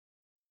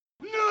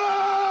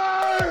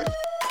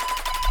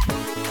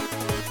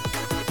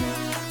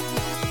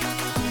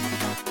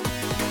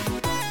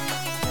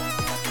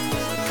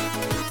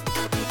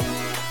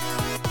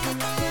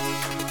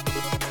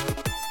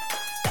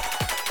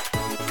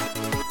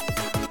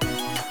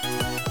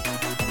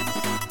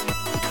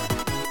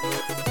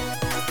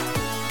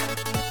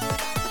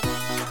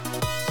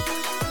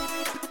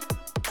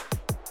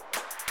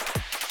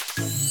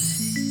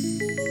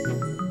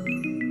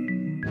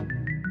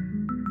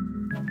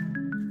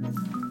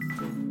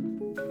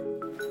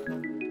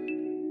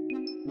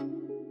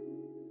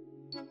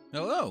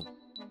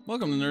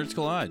Welcome to Nerds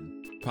Collide,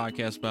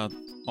 podcast about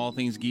all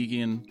things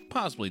geeky and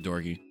possibly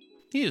dorky.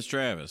 He is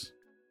Travis.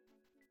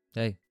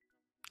 Hey.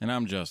 And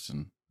I'm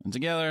Justin. And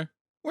together,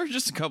 we're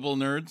just a couple of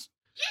nerds.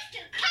 Just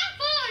a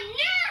couple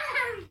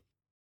of nerds!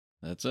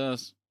 That's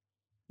us.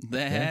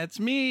 That's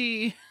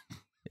me!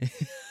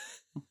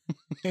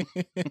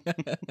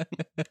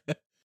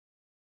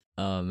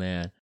 Oh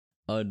man,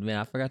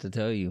 I forgot to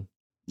tell you.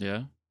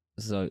 Yeah?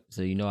 So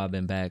you know I've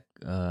been back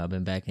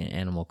in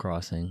Animal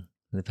Crossing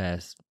the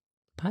past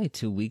probably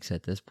 2 weeks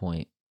at this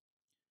point.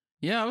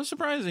 Yeah, I was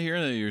surprised to hear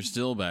that you're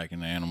still back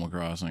in Animal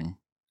Crossing.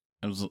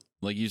 It was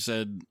like you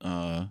said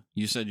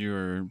you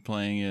were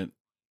playing it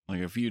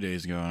like a few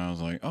days ago, and I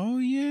was like, oh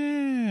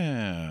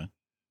yeah.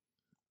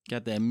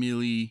 Got that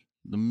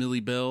the Millie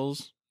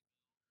bells.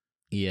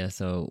 Yeah,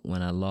 so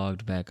when I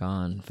logged back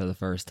on for the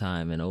first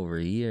time in over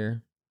a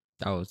year,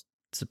 I was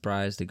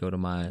surprised to go to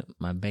my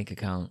bank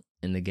account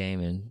in the game,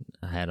 and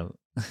I had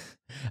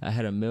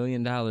 $1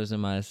 million in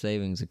my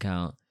savings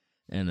account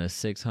and a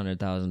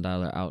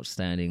 $600,000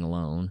 outstanding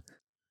loan.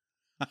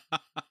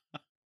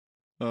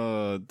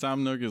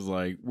 Tom Nook is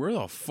like, where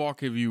the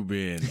fuck have you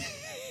been?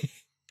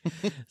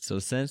 So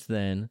since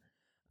then,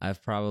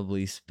 I've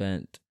probably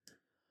spent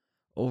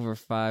over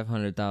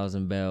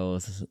 500,000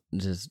 bells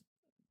just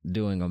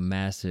doing a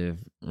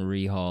massive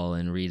rehaul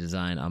and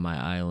redesign on my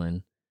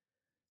island,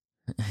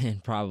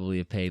 and probably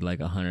have paid like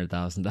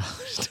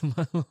 $100,000 to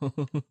my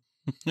loan.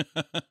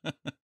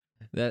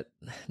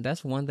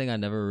 That's one thing I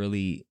never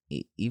really,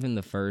 even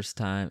the first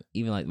time,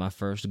 even like my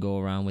first go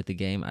around with the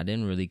game, I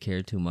didn't really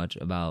care too much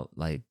about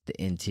like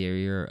the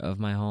interior of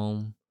my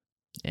home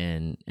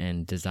and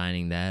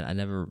designing that.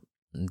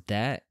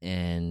 That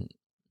and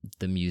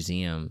the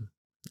museum,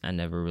 I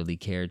never really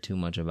cared too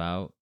much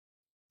about.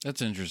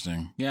 That's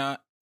interesting. Yeah,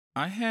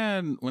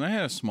 when I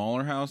had a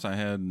smaller house, I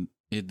had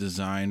it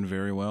designed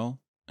very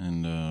well,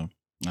 and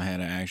I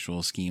had an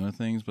actual scheme of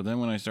things. But then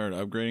when I started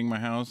upgrading my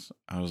house,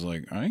 I was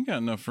like, I ain't got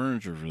enough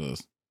furniture for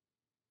this.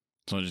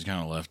 So I just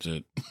kind of left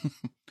it.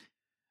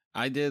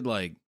 I did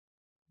like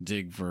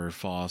dig for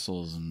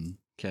fossils and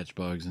catch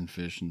bugs and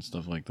fish and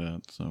stuff like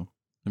that. So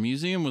the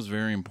museum was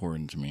very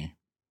important to me.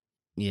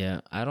 Yeah,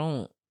 I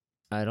don't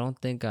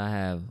think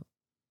I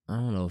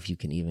don't know if you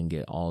can even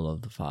get all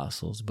of the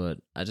fossils, but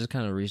I just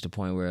kind of reached a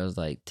point where it was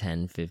like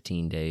 10,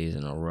 15 days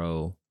in a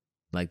row,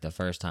 like the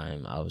first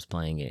time I was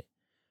playing it,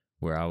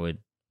 where I would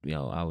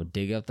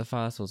dig up the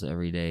fossils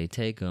every day,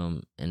 take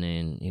them, and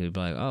then he would be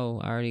like, oh,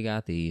 I already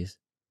got these.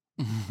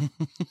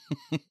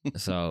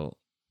 So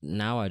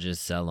now I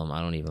just sell them.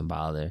 I don't even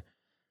bother.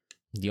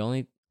 The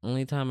only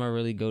time I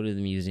really go to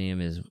the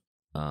museum is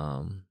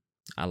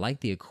I like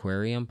the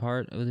aquarium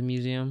part of the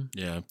museum.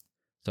 Yeah.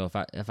 So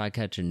if I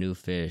catch a new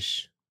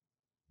fish,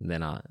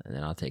 then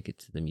I'll take it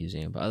to the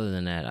museum. But other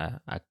than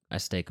that, I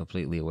stay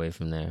completely away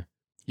from there.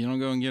 You don't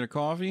go and get a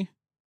coffee?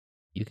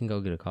 You can go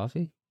get a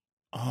coffee?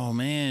 Oh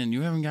man,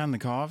 you haven't gotten the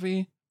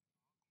coffee?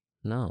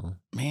 No.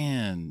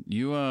 Man,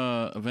 you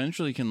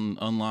eventually can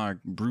unlock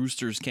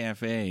Brewster's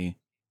Cafe,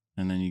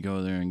 and then you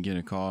go there and get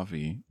a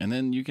coffee. And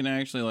then you can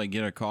actually like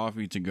get a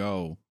coffee to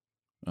go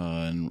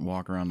and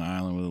walk around the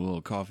island with a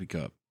little coffee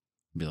cup.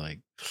 Be like,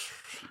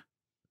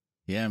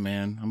 yeah,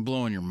 man, I'm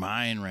blowing your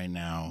mind right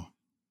now.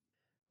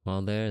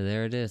 Well,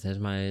 there it is. There's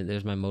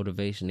my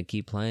motivation to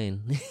keep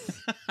playing.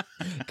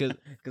 Cuz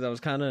I was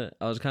kind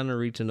of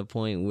reaching the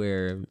point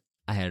where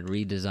I had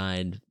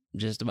redesigned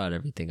just about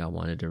everything I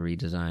wanted to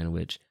redesign,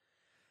 which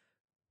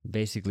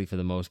basically for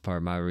the most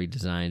part my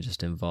redesign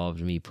just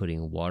involved me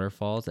putting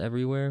waterfalls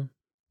everywhere.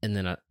 And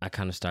then I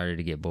kind of started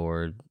to get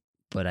bored,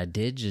 but I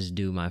did just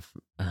do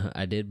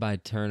I did buy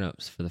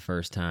turnips for the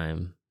first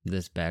time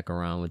this back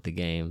around with the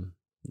game.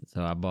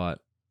 So I bought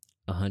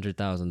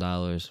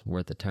 $100,000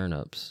 worth of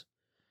turnips.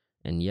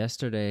 And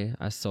yesterday,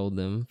 I sold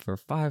them for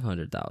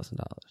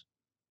 $500,000.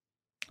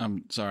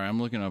 I'm sorry,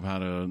 I'm looking up how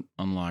to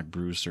unlock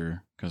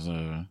Brewster because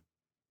I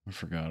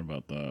forgot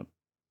about that.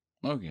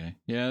 Okay,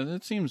 yeah,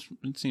 it seems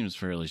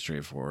fairly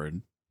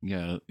straightforward. You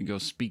gotta go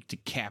speak to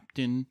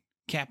Captain,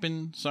 at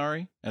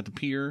the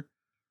pier,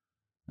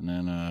 and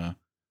then I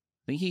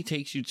think he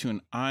takes you to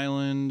an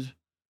island,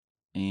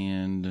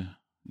 and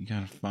you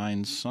gotta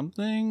find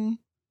something.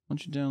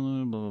 Once you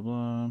download, blah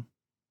blah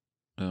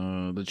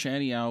blah. The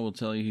chatty owl will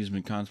tell you he's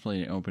been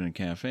contemplating opening a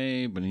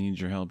cafe, but he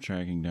needs your help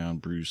tracking down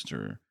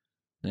Brewster.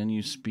 Then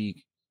you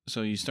speak.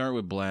 So you start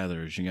with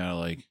Blathers. You gotta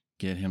like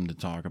get him to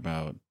talk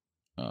about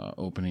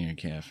opening a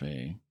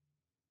cafe.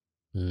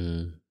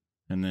 And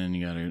then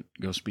you gotta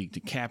go speak to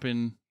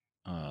Cap'n.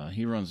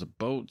 He runs a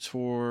boat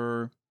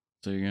tour.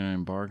 So you're gonna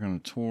embark on a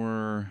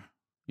tour.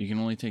 You can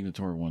only take the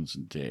tour once a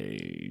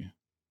day.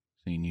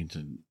 So you need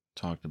to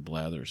talk to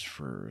Blathers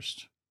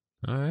first.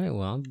 All right,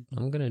 well,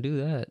 I'm gonna do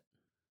that.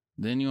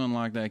 Then you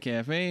unlock that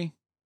cafe,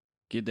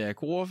 get that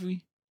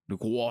coffee, the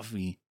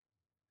coffee.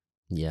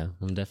 Yeah,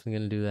 I'm definitely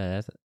gonna do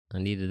that. I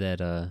needed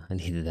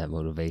that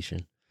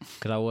motivation,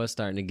 because I was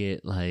starting to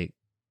get like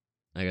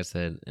I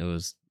said, it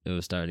was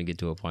starting to get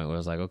to a point where I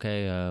was like,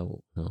 okay,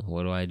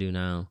 what do I do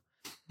now?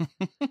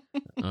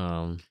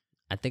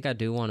 I think I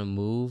do want to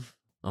move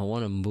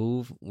want to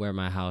move where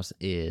my house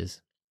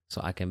is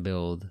so I can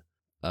build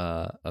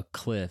a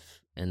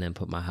cliff and then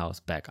put my house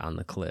back on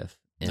the cliff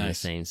in the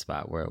same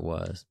spot where it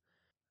was.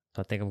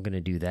 So I think I'm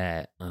gonna do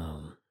that.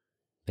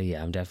 But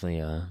yeah, I'm definitely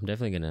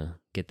gonna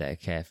get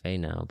that cafe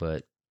now.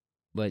 But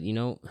you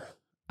know,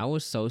 I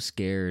was so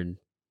scared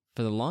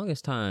for the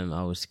longest time.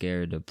 I was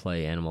scared to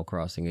play Animal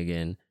Crossing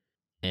again.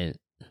 And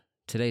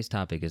today's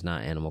topic is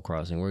not Animal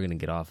Crossing. We're gonna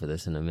get off of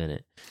this in a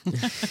minute.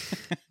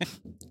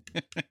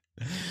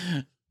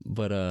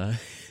 But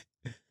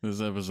this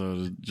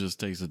episode just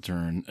takes a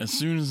turn as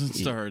soon as it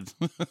starts.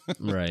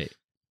 Right.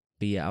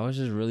 But yeah, I was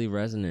just really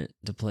resonant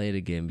to play it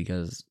again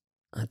because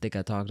I think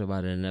I talked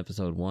about it in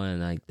episode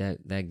 1. Like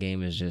that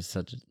game is just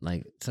such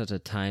a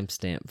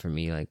timestamp for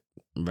me. Like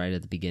right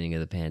at the beginning of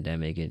the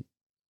pandemic,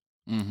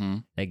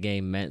 that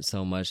game meant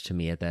so much to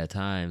me at that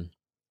time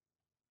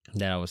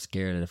that I was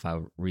scared that if I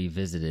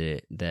revisited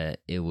it, that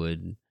it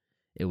would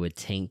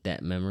taint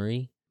that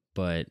memory.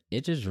 But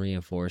it just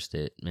reinforced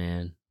it,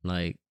 man.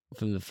 Like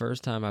from the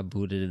first time I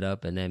booted it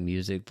up and that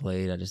music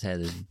played, I just had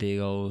this big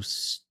old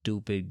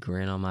stupid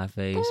grin on my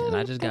face, and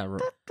I just got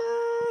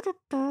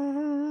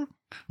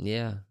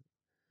yeah.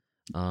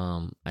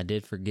 I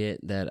did forget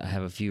that I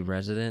have a few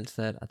residents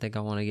that I think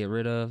I want to get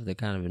rid of. They're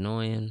kind of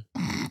annoying.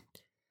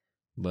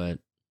 But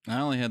I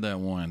only had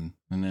that one,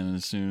 and then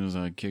as soon as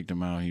I kicked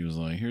him out, he was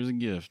like, "Here's a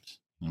gift."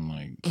 And I'm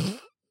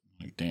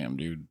like, "Damn,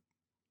 dude,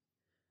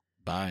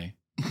 bye."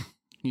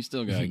 You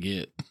still gotta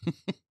get.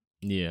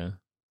 Yeah,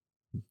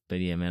 but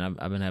yeah, man,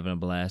 I've been having a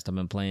blast. I've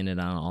been playing it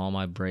on all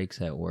my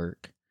breaks at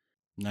work.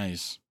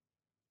 Nice,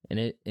 and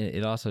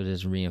it also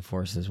just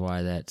reinforces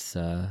why that's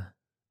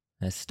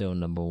still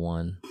number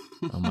 1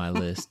 on my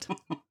list.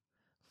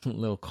 A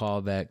little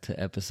callback to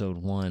episode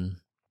 1.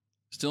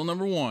 Still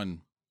number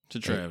 1 to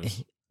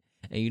Travis.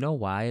 And you know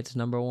why it's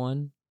number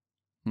 1?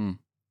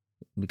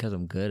 Because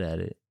I'm good at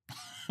it.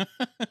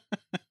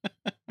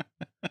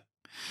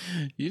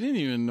 You didn't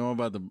even know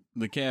about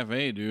the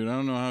cafe, dude. I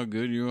don't know how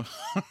good you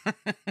are.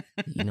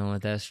 You know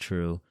what? That's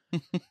true.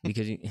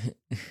 Because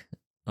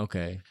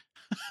okay.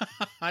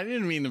 I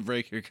didn't mean to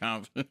break your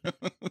confidence.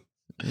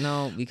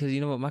 No, because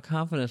you know what? My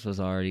confidence was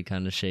already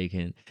kind of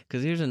shaken.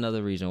 Because here's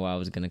another reason why I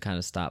was going to kind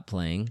of stop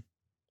playing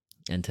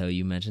until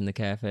you mentioned the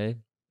cafe.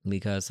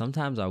 Because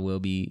sometimes I will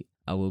be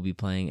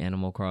playing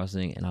Animal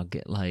Crossing and I'll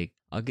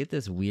get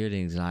this weird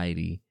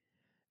anxiety.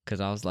 Because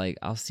I was like,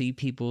 I'll see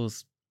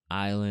people's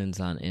islands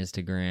on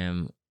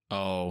Instagram.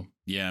 Oh,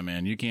 yeah,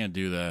 man. You can't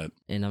do that.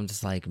 And I'm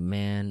just like,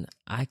 man,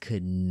 I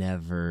could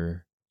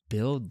never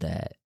build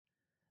that.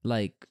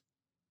 Like,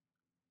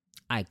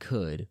 I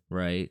could,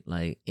 right?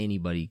 Like,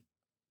 anybody.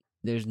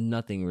 There's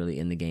nothing really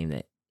in the game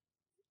that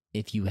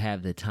if you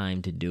have the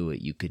time to do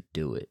it, you could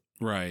do it.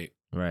 Right.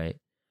 Right.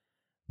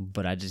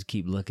 But I just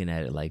keep looking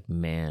at it like,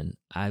 man,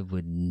 I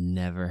would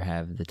never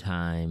have the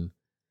time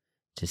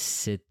to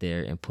sit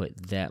there and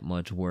put that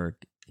much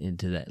work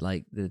into that.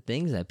 Like, the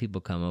things that people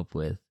come up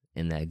with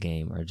in that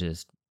game are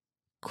just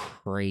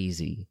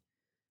crazy.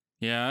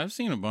 Yeah, I've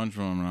seen a bunch of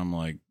them and I'm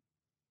like,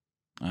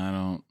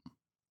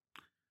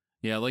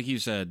 yeah, like you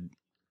said,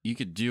 you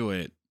could do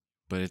it,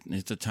 but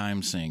it's a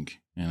time sink.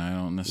 And I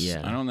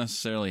don't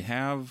necessarily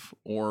have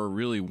or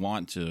really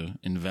want to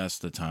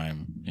invest the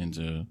time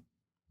into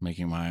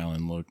making my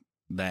island look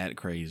that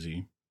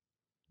crazy.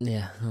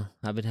 Yeah,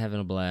 I've been having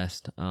a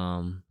blast.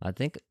 I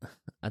think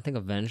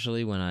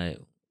eventually when I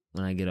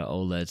get an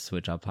OLED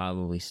Switch, I'll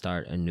probably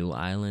start a new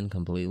island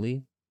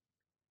completely.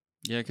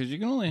 Yeah, because you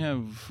can only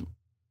have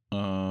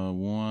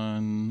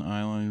one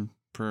island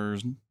per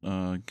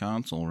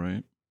console,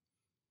 right?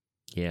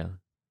 Yeah.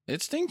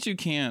 It stinks you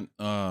can't.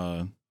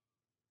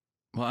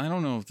 Well, I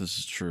don't know if this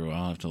is true.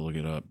 I'll have to look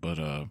it up, but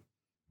I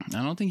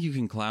don't think you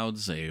can cloud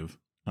save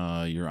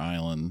your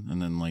island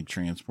and then like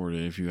transport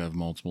it if you have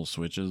multiple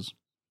switches.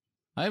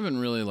 I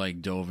haven't really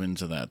like dove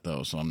into that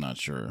though, so I'm not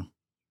sure.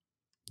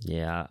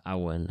 Yeah, I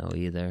wouldn't know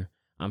either.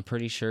 I'm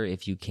pretty sure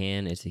if you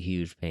can, it's a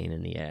huge pain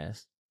in the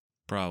ass.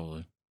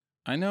 Probably.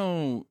 I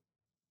know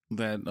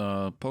that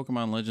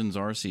Pokemon Legends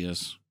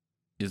Arceus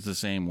is the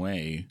same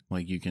way.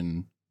 Like you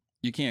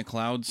can't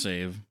cloud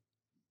save.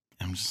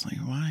 I'm just like,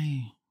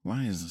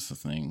 why is this a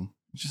thing?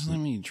 Just let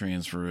me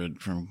transfer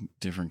it from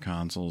different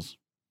consoles.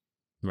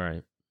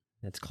 Right.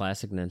 It's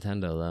classic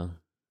Nintendo,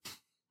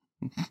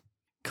 though.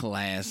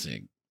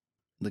 Classic.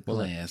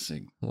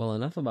 Classic. Well,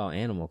 enough about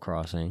Animal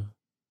Crossing.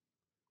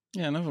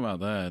 Yeah, enough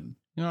about that.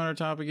 You know what our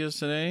topic is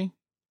today?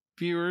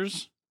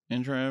 Viewers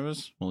and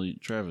Travis. Well,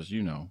 Travis,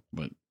 you know,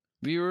 but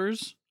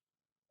viewers?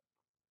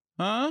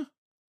 Huh?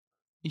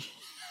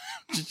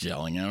 Just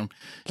yelling at him.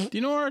 Do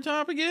you know what our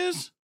topic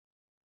is?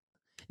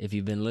 If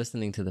you've been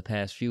listening to the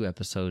past few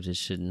episodes, it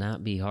should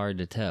not be hard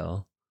to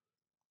tell.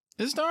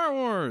 It's Star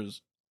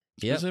Wars.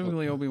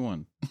 Specifically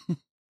Obi-Wan.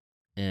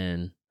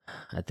 And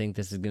I think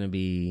this is going to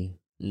be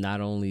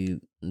not only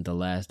the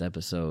last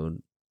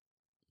episode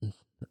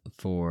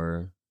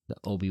for the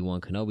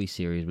Obi-Wan Kenobi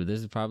series, but this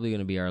is probably going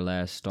to be our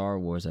last Star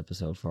Wars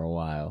episode for a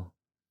while.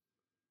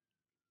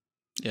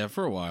 Yeah,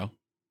 for a while.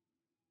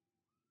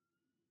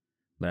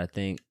 But I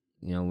think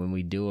when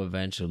we do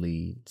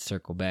eventually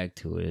circle back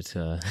to it, it's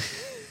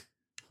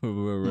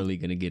we're really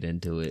gonna get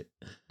into it.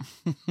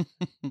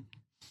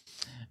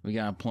 We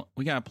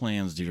got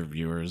plans, dear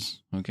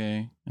viewers.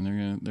 Okay, and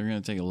they're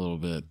gonna take a little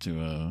bit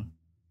to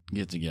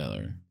get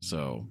together.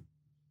 So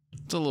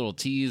it's a little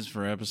tease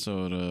for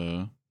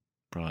episode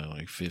probably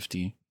like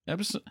 50.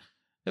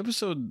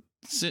 Episode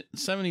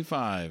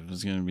 75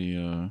 is gonna be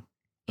a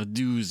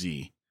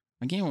doozy.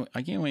 I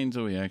can't wait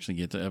until we actually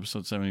get to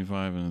episode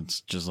 75 and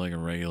it's just like a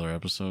regular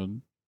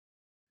episode.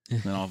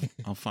 Then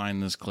I'll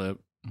find this clip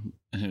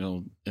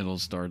and it'll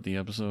start the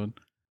episode.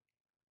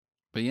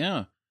 But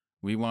yeah,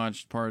 we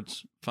watched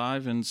parts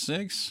 5 and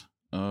 6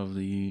 of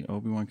the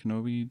Obi-Wan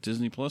Kenobi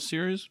Disney Plus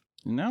series.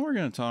 And now we're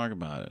going to talk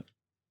about it.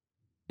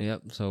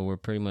 Yep, so we're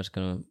pretty much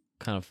going to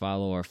kind of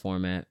follow our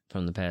format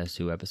from the past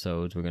 2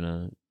 episodes. We're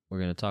going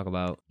to talk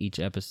about each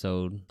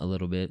episode a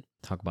little bit,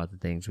 talk about the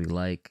things we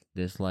like,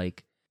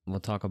 dislike. We'll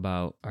talk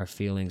about our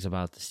feelings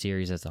about the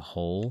series as a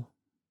whole.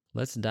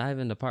 Let's dive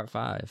into part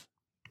 5.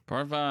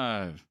 Part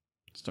 5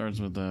 starts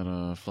with that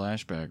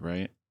flashback,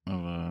 right?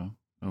 Of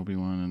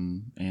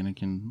Obi-Wan and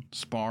Anakin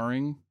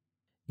sparring.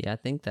 Yeah, I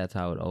think that's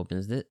how it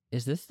opens.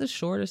 Is this the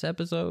shortest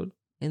episode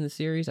in the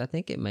series? I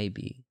think it may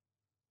be.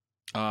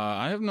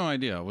 I have no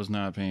idea. I was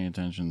not paying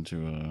attention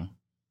to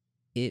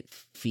It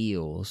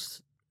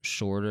feels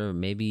shorter.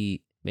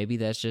 Maybe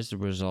that's just a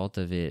result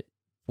of it,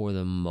 for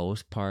the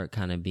most part,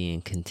 kind of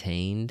being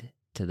contained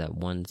to that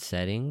one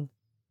setting.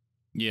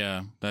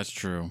 Yeah, that's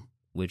true.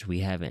 Which we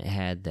haven't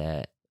had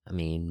that. I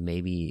mean,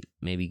 maybe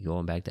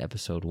going back to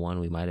episode 1,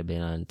 we might have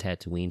been on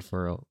Tatooine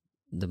for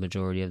the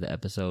majority of the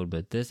episode,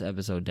 but this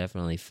episode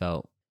definitely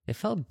felt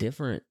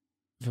different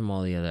from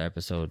all the other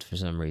episodes for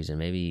some reason.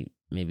 Maybe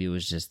it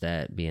was just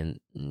that being,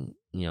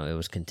 it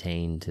was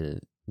contained to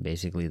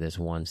basically this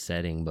one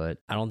setting, but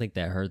I don't think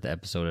that hurt the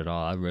episode at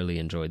all. I really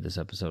enjoyed this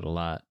episode a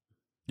lot.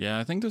 Yeah,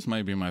 I think this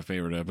might be my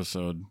favorite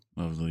episode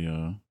of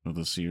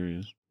the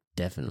series.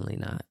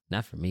 Definitely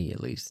not for me,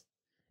 at least.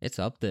 It's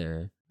up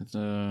there.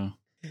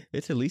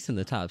 It's at least in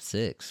the top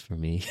 6 for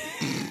me.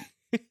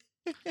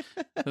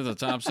 It's a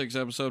top 6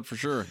 episode for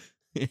sure.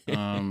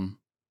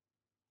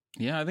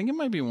 Yeah, I think it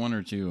might be 1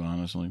 or 2,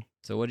 honestly.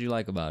 So what'd you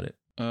like about it?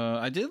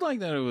 I did like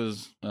that it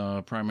was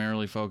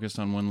primarily focused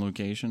on one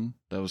location.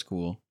 That was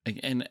cool.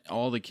 And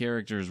all the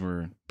characters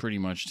were pretty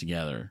much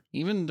together.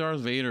 Even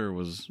Darth Vader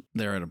was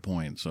there at a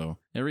point. So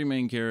every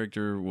main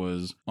character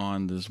was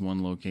on this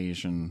one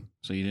location.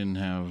 So you didn't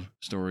have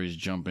stories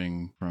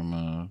jumping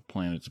from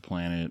planet to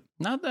planet.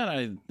 Not that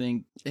I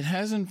think it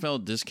hasn't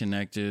felt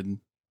disconnected,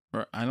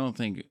 or I don't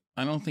think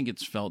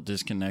it's felt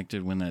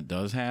disconnected when that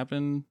does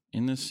happen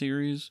in this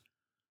series.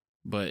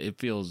 But it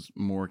feels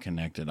more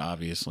connected,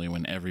 obviously,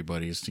 when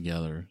everybody's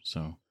together.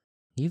 So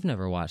you've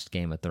never watched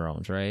Game of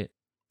Thrones, right?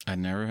 I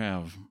never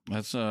have.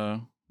 That's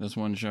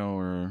one show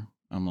where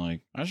I'm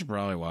like, I should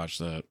probably watch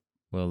that.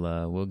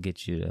 We'll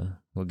get you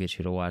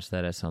to watch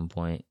that at some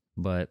point.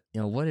 But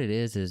what it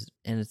is,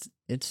 and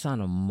it's on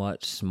a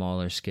much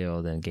smaller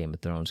scale than Game of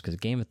Thrones, because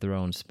Game of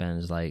Thrones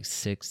spends like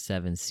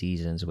 6-7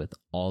 seasons with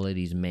all of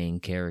these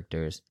main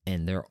characters,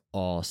 and they're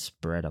all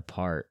spread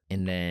apart.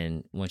 And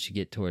then once you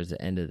get towards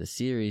the end of the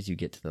series, you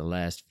get to the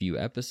last few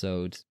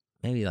episodes,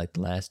 maybe like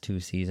the last 2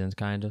 seasons,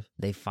 kind of.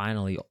 They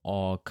finally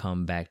all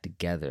come back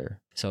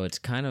together. So it's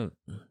kind of,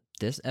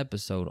 this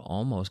episode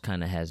almost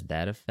kind of has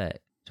that effect,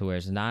 to where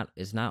it's not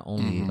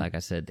only, like I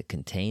said, the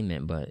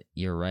containment, but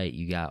you're right,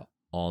 you got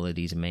all of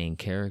these main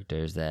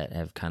characters that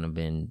have kind of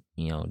been,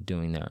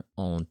 doing their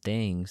own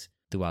things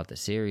throughout the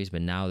series,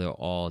 but now they're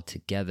all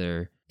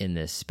together in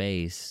this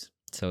space.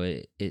 So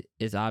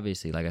it's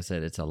obviously, like I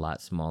said, it's a lot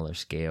smaller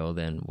scale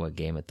than what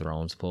Game of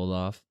Thrones pulled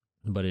off,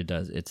 but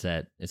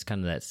it's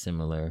kind of that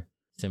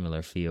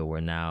similar feel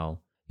where now,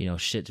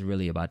 shit's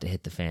really about to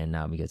hit the fan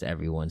now because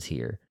everyone's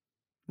here.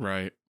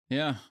 Right.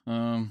 Yeah.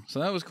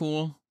 So that was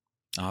cool.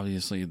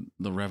 Obviously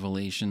the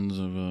revelations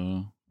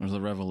or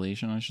the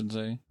revelation, I should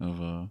say,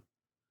 of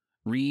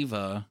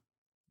Reva.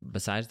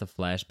 Besides the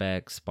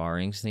flashback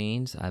sparring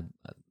scenes,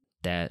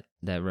 that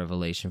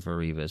revelation for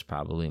Reva is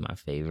probably my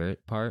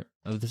favorite part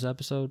of this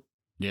episode.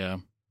 Yeah,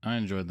 I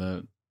enjoyed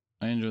that.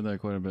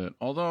 Quite a bit.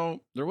 Although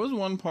there was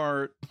one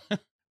part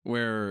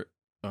where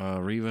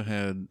Reva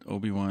had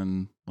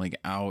Obi-Wan like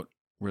out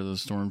where the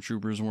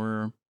stormtroopers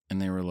were,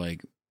 and they were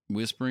like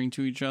whispering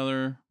to each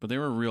other, but they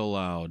were real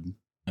loud,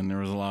 and there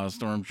was a lot of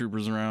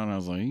stormtroopers around. I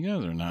was like, you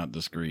guys are not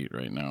discreet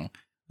right now.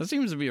 That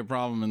seems to be a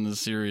problem in this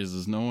series,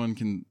 is no one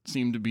can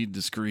seem to be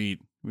discreet.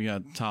 We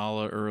got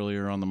Tala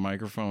earlier on the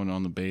microphone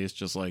on the base,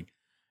 just like,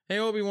 hey,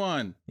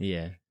 Obi-Wan.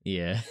 Yeah.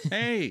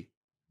 Hey.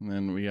 And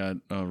then we got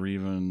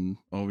Reva and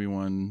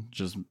Obi-Wan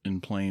just in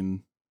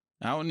plain,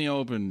 out in the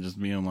open, just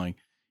being like,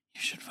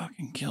 you should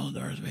fucking kill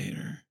Darth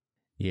Vader.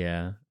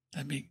 Yeah.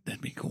 That'd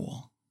be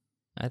cool.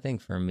 I think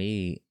for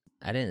me,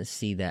 I didn't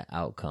see that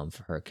outcome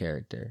for her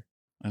character.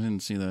 I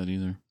didn't see that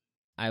either.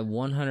 I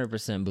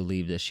 100%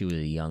 believe that she was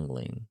a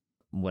youngling.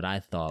 What I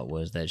thought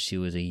was that she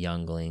was a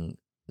youngling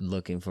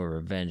looking for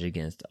revenge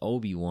against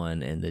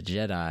Obi-Wan and the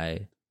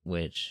Jedi,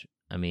 which,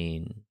 I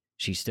mean,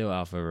 she's still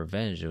out for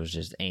revenge. It was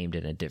just aimed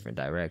in a different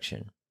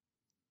direction.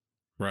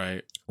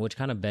 Right. Which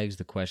kind of begs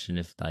the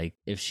question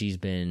if she's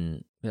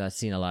been, I've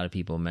seen a lot of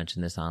people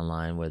mention this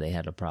online where they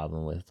had a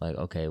problem with like,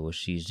 okay, well,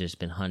 she's just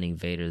been hunting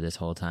Vader this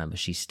whole time, but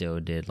she still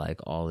did like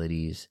all of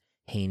these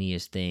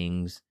heinous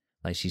things.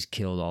 Like she's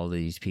killed all of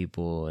these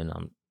people.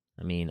 And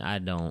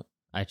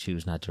I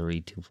choose not to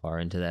read too far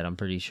into that. I'm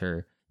pretty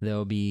sure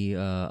there'll be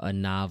a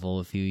novel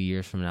a few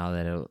years from now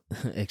that'll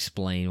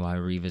explain why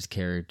Reva's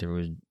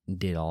character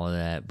did all of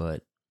that.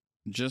 But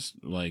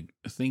just like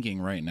thinking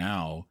right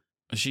now,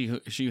 she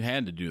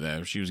had to do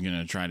that if she was going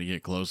to try to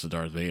get close to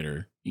Darth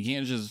Vader. You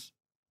can't just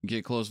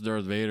get close to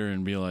Darth Vader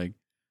and be like,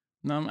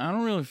 no, I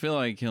don't really feel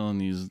like killing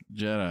these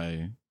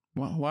Jedi.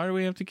 Why do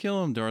we have to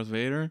kill him, Darth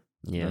Vader?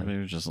 Yeah. Darth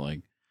Vader's just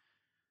like,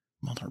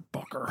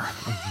 motherfucker.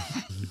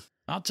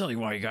 I'll tell you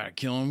why you gotta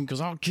kill him,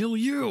 because I'll kill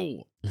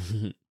you.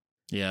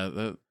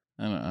 Yeah,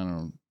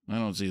 I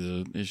don't see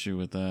the issue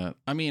with that.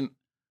 I mean,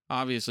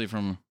 obviously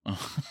from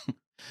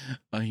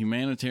a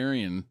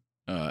humanitarian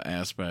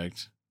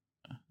aspect,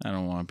 I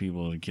don't want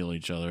people to kill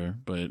each other,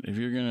 but if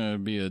you're gonna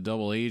be a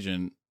double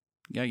agent,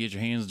 you gotta get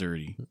your hands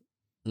dirty.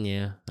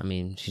 Yeah, I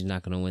mean, she's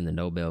not gonna win the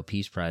Nobel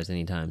Peace Prize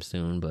anytime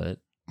soon, but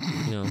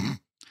you know,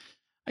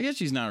 I guess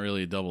she's not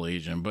really a double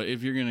agent, but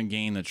if you're gonna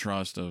gain the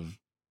trust of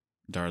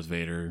Darth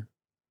Vader,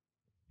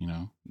 you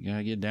know, you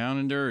gotta get down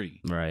and dirty.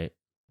 Right.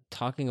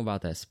 Talking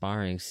about that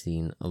sparring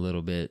scene a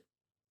little bit,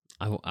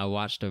 I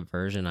watched a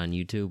version on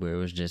YouTube where it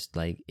was just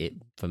like it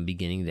from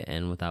beginning to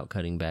end without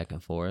cutting back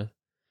and forth.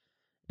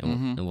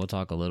 And we'll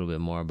talk a little bit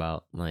more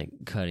about like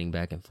cutting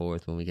back and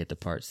forth when we get to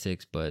part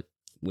 6. But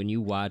when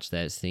you watch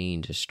that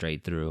scene just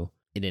straight through,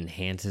 it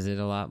enhances it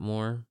a lot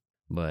more.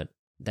 But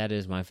that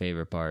is my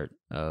favorite part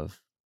of,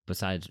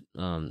 besides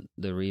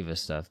the Reva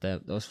stuff.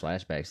 Those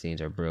flashback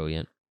scenes are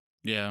brilliant.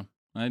 Yeah,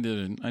 I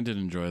did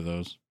enjoy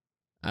those.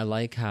 I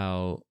like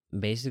how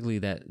basically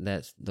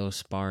those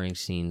sparring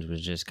scenes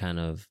was just kind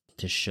of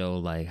to show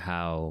like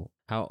how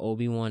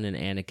Obi-Wan and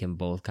Anakin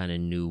both kind of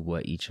knew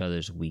what each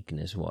other's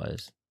weakness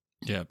was.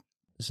 Yep.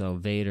 So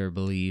Vader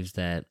believes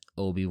that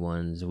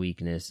Obi-Wan's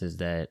weakness is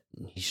that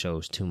he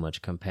shows too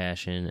much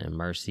compassion and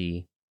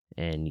mercy,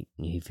 and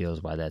he feels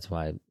that's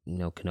why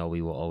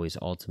Kenobi will always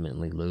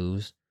ultimately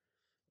lose.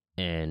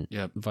 And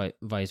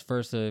vice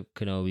versa,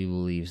 Kenobi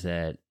believes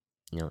that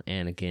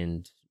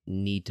Anakin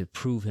need to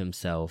prove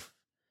himself,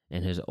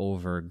 and his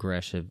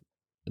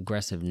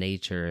aggressive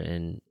nature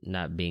and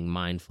not being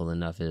mindful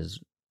enough is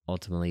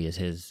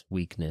his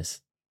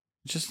weakness.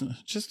 Just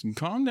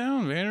calm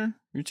down, Vader.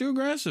 You're too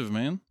aggressive,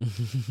 man.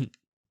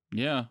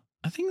 Yeah.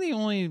 I think the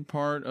only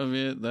part of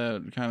it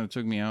that kind of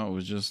took me out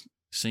was just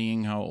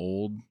seeing how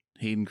old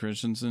Hayden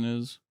Christensen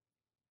is.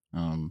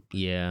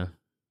 Yeah.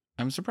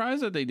 I'm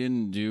surprised that they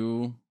didn't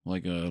do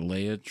like a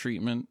Leia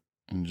treatment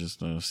and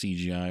just a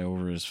CGI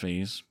over his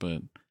face,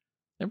 but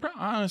it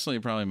honestly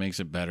probably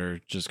makes it better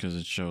just because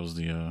it shows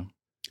the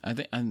I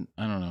don't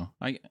know.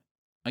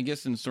 I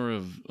guess in sort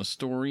of a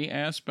story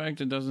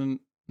aspect, it doesn't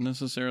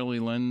necessarily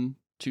lend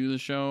to the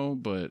show,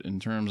 but in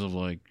terms of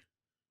like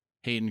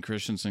Hayden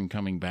Christensen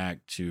coming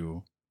back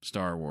to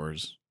Star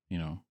Wars,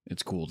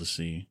 it's cool to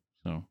see.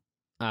 So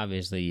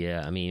obviously,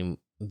 yeah. I mean,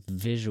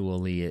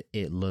 visually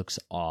it looks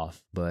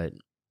off, but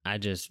I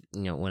just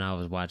when I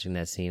was watching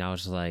that scene, I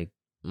was just like,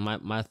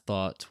 my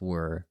thoughts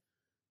were,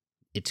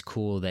 it's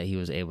cool that he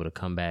was able to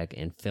come back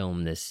and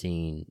film this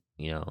scene,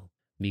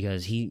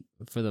 because he,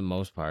 for the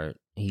most part,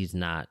 he's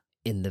not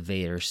in the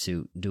Vader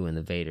suit doing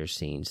the Vader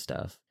scene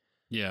stuff.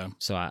 Yeah.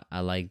 So I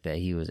like that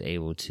he was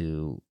able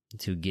to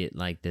get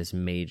like this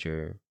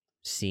major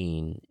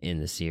scene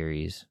in the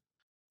series.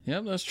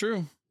 Yep, that's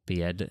true. But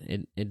yeah,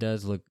 it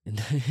does look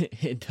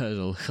it does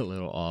look a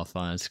little off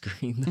on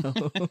screen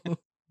though.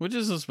 Which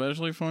is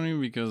especially funny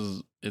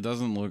because it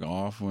doesn't look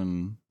off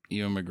when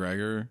Ewan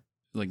McGregor,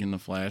 like in the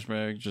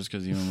flashback, just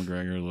because Ewan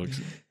McGregor looks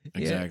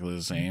exactly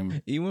the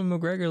same. Ewan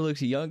McGregor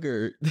looks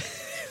younger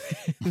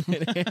than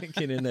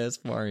Anakin in that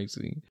sparring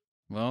scene.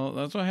 Well,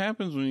 that's what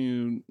happens when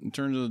you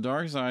turn to the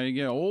dark side. You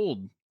get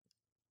old,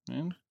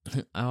 man.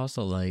 I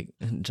also like,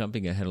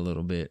 jumping ahead a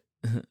little bit,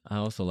 I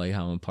also like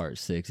how in part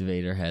 6,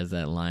 Vader has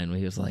that line where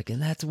he was like,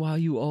 and that's why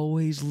you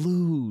always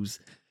lose.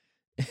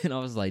 And I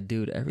was like,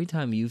 dude, every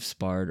time you've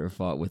sparred or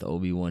fought with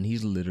Obi-Wan,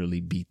 he's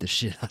literally beat the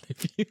shit out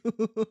of you.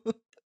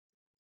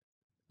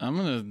 I'm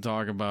going to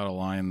talk about a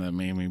line that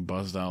made me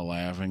bust out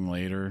laughing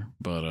later,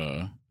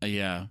 but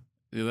yeah,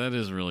 that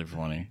is really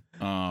funny.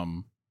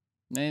 And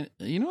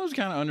what's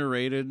kind of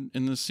underrated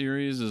in this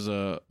series is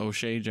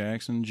O'Shea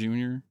Jackson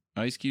Jr.,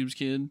 Ice Cube's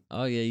kid.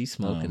 Oh yeah, he's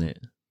smoking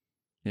it.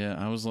 Yeah,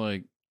 I was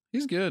like,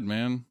 he's good,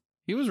 man.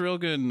 He was real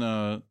good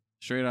in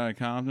Straight Outta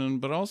Compton,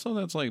 but also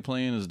that's like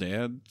playing his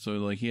dad, so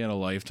like he had a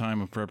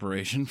lifetime of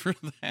preparation for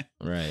that.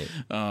 Right.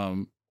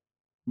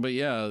 But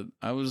yeah,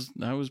 I was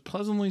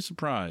pleasantly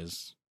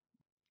surprised.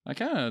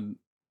 It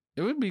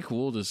would be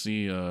cool to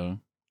see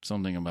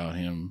something about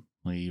him,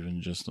 like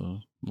even just a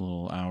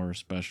little hour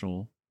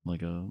special,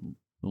 like a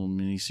little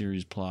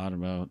mini-series plot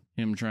about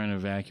him trying to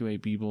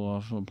evacuate people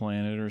off a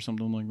planet or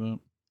something like that.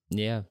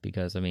 Yeah,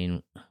 because I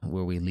mean,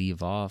 where we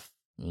leave off,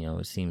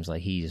 it seems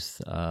like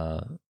he's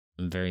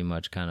very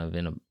much kind of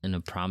in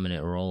a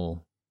prominent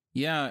role.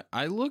 Yeah,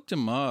 I looked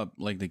him up,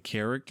 like the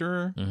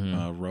character,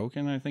 Mm-hmm.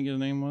 Roken, I think his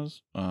name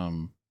was.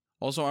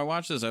 Also, I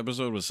watched this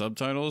episode with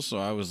subtitles, so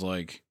I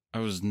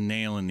was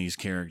nailing these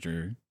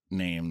character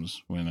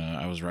names when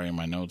I was writing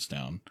my notes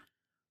down.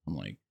 I'm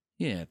like,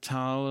 yeah,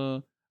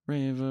 Tala,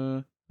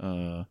 Reva,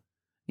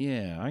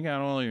 yeah, I got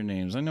all your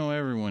names. I know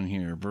everyone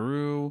here.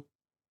 Baru.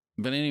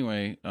 But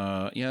anyway,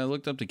 yeah, I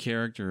looked up the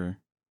character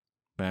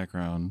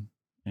background,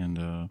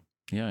 and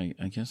yeah,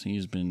 I guess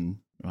he's been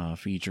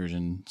featured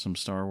in some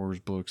Star Wars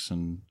books,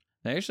 and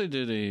they actually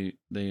did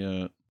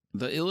the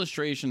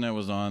illustration that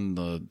was on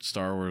the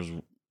Star Wars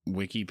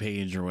wiki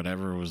page or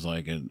whatever was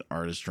like an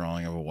artist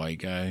drawing of a white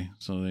guy,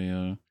 so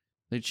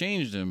they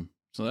changed him,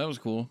 so that was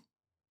cool.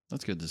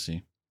 That's good to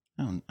see.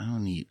 I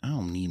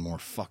don't need more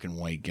fucking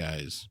white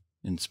guys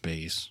in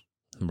space.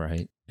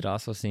 Right. It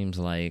also seems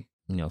like,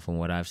 from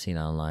what I've seen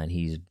online,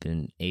 he's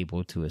been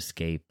able to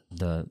escape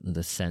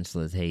the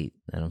senseless hate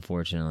that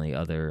unfortunately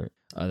other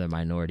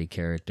minority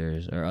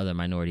characters, or other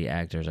minority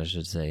actors, I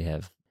should say,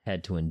 have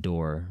had to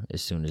endure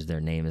as soon as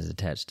their name is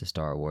attached to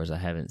Star Wars. I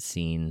haven't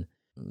seen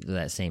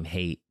that same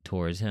hate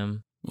towards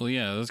him. Well,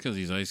 yeah, that's because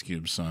he's Ice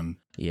Cube's son.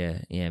 Yeah,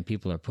 and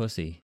people are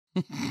pussy.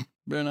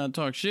 Better not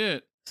talk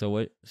shit. So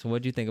what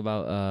do you think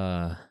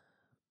about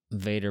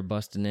Vader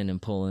busting in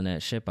and pulling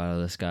that ship out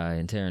of the sky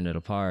and tearing it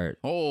apart?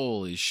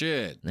 Holy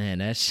shit. Man,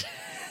 that's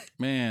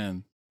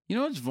Man. You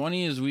know what's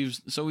funny is we've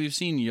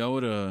seen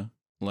Yoda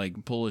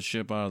like pull a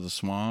ship out of the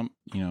swamp,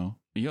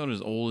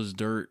 Yoda's old as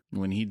dirt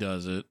when he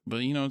does it,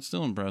 but it's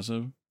still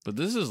impressive. But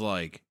this is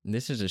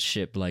a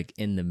ship like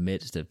in the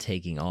midst of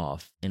taking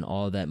off and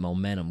all that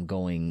momentum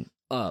going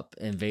up,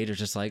 and Vader's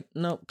just like,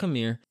 nope, come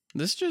here.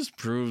 This just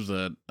proves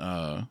that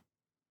I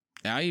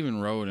even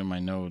wrote in my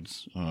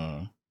notes,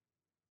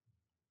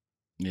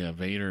 yeah,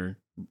 Vader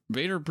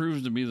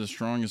proves to be the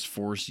strongest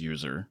Force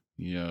user.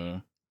 Yeah.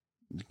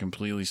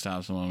 Completely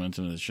stops the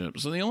momentum of the ship.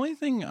 So the only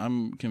thing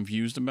I'm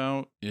confused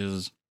about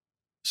is,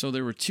 so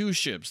there were two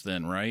ships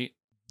then, right?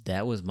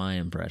 That was my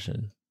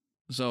impression.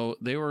 So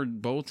they were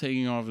both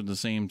taking off at the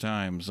same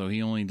time, so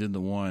he only did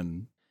the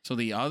one. So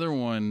the other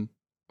one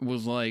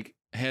was like,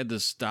 had to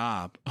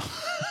stop.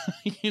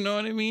 You know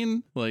what I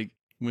mean? Like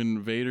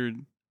when Vader,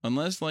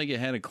 unless like it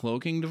had a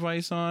cloaking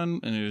device on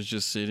and it was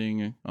just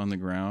sitting on the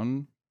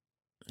ground.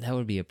 That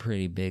would be a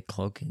pretty big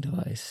cloaking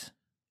device.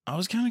 I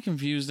was kind of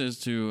confused as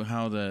to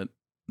how that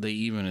they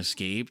even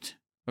escaped.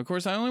 Of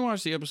course, I only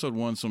watched the episode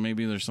once, so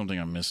maybe there's something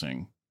I'm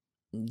missing.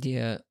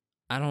 Yeah,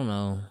 I don't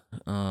know.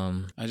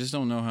 I just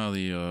don't know how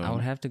the I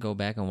would have to go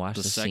back and watch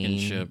the second scene.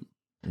 ship.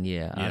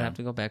 Yeah, I'd have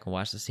to go back and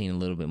watch the scene a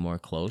little bit more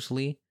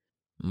closely.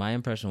 My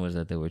impression was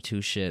that there were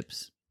two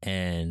ships,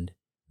 and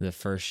the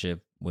first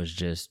ship was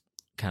just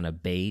kind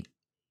of bait.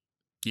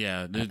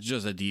 Yeah, it's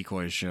just a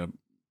decoy ship.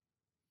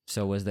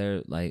 So was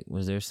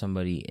there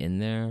somebody in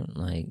there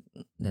like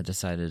that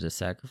decided to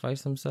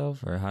sacrifice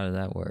himself, or how did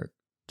that work?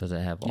 Does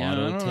it have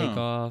auto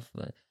takeoff?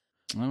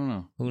 I don't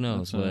know. Who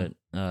knows? But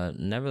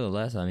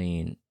nevertheless, I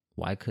mean,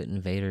 why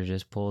couldn't Vader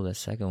just pull the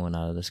second one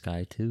out of the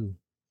sky too?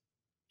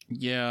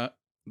 Yeah,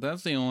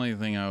 that's the only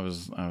thing I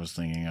was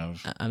thinking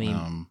of. I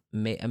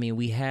mean,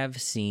 we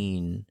have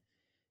seen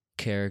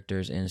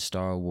characters in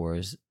Star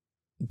Wars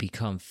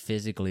become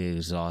physically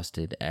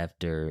exhausted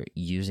after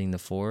using the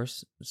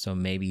Force, so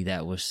maybe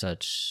that was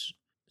such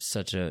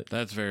a.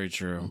 That's very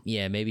true.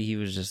 Yeah, maybe he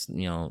was just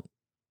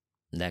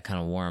that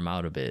kind of wore him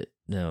out a bit.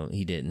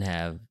 He didn't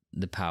have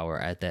the power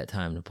at that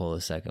time to pull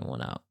the second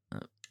one out.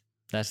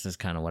 That's just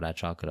kind of what I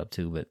chalk it up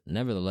to. But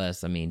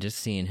nevertheless, I mean, just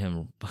seeing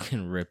him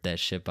fucking rip that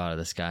ship out of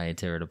the sky and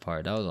tear it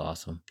apart, that was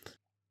awesome.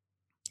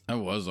 That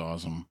was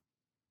awesome.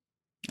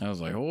 I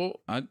was like, oh,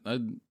 I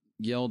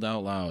yelled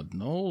out loud,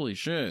 holy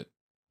shit,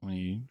 when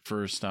he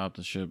first stopped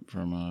the ship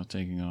from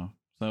taking off.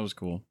 So that was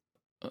cool.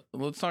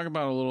 Let's talk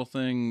about a little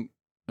thing.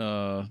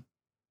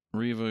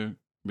 Reva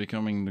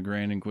becoming the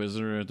Grand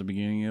Inquisitor at the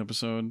beginning of the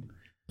episode.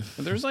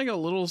 There's like a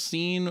little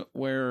scene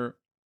where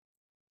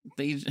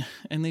they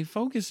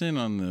focus in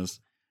on this,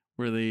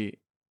 where they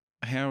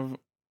have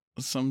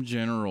some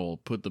general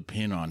put the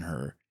pin on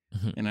her.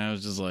 And I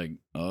was just like,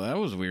 oh, that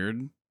was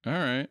weird. All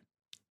right.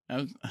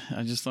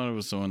 I just thought it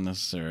was so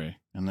unnecessary.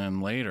 And then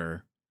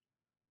later,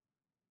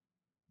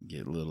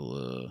 get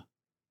little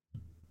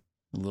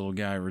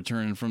guy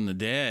returning from the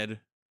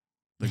dead,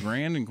 the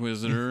Grand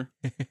Inquisitor,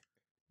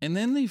 and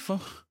then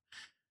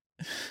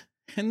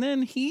and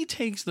then he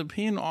takes the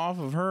pin off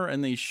of her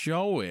and they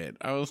show it.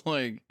 I was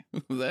like,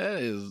 that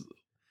is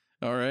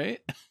all right.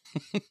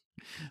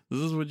 This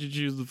is what you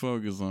choose to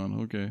focus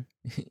on. Okay.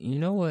 You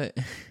know what?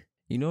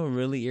 You know what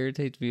really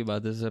irritates me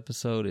about this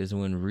episode is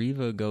when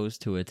Reva goes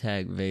to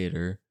attack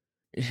Vader.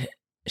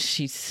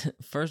 She's,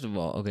 first of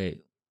all,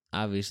 okay,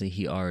 obviously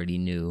he already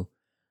knew,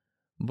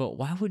 but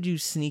why would you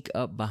sneak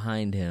up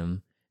behind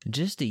him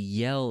just to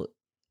yell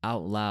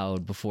out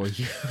loud before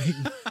you?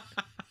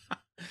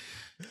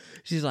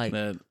 She's like,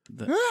 like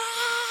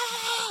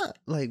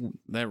like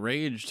that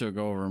rage took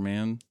over,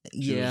 man.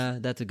 Yeah,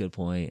 that's a good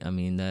point. I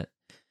mean, that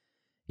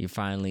you're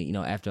finally,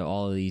 after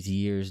all of these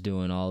years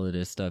doing all of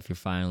this stuff, you're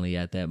finally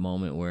at that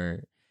moment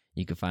where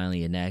you can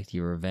finally enact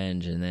your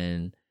revenge, and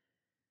then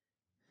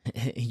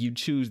you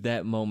choose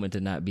that moment to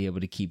not be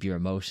able to keep your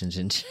emotions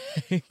in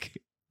check.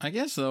 I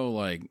guess though,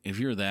 like if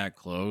you're that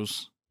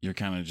close, you're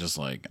kind of just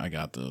like, I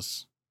got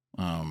this.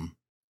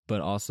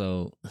 But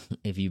also,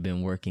 if you've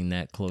been working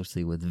that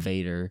closely with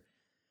Vader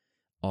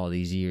all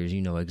these years,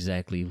 you know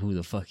exactly who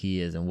the fuck he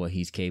is and what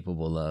he's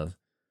capable of.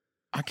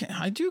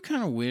 I do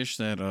kind of wish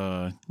that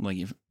like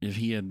if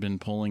he had been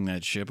pulling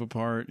that ship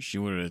apart, she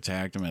would have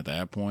attacked him at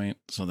that point,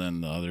 so then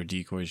the other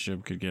decoy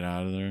ship could get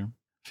out of there.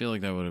 I feel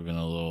like that would have been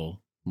a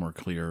little more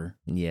clear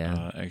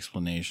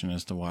explanation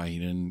as to why he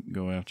didn't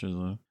go after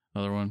the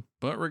other one.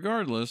 But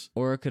regardless,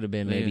 or it could have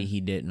been maybe he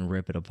didn't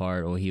rip it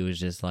apart, or he was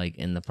just like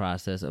in the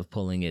process of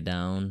pulling it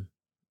down,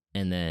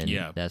 and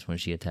then that's when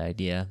she attacked.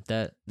 Yeah,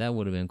 that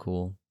would have been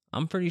cool.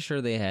 I'm pretty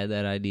sure they had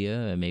that idea,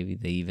 and maybe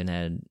they even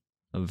had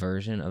a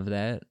version of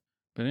that.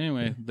 But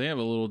anyway, they have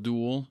a little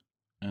duel,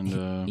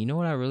 and you know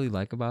what I really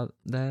like about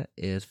that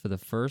is for the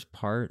first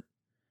part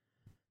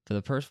of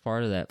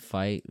that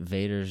fight,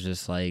 Vader's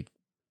just like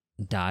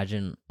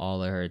dodging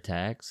all of her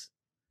attacks,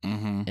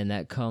 and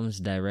that comes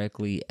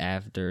directly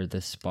after the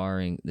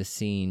sparring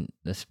scene,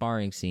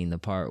 the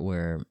part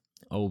where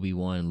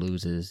Obi-Wan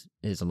loses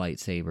his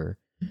lightsaber,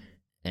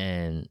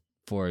 and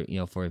for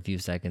a few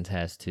seconds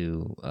has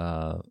to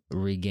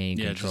regain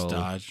control. Just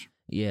dodge.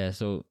 Yeah,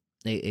 so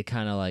it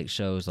kind of like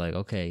shows like,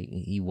 okay,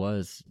 he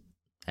was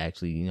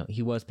actually,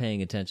 he was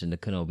paying attention to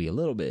Kenobi a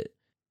little bit.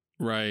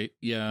 Right.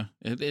 Yeah.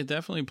 It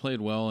definitely played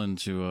well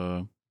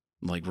into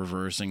like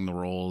reversing the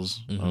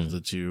roles of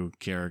the two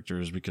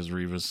characters, because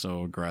Reva's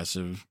so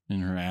aggressive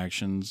in her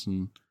actions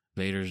and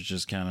Vader's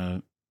just kind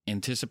of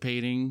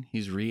anticipating.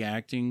 He's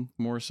reacting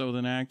more so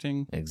than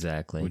acting.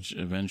 Exactly. Which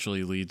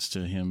eventually leads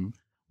to him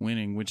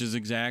winning, which is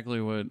exactly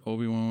what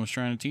Obi-Wan was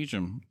trying to teach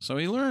him. So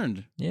he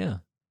learned. Yeah.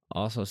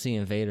 Also,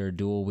 seeing Vader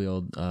dual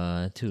wield 2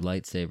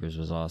 lightsabers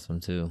was awesome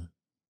too.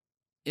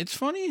 It's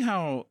funny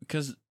how,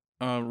 because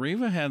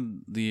Reva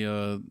had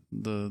the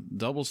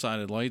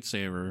double-sided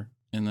lightsaber,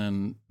 and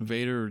then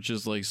Vader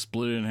just like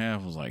split it in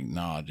half. Was like,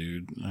 nah,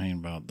 dude, I ain't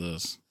about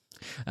this.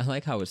 I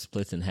like how it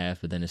splits in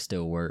half, but then it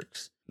still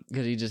works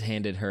because he just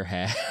handed her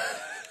half.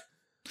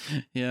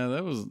 Yeah,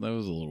 that was a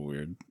little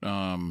weird.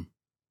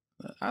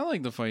 I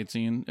like the fight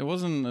scene. It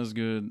wasn't as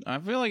good. I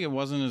feel like it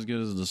wasn't as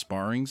good as the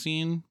sparring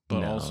scene,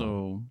 but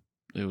also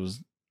it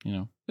was,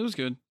 it was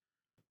good.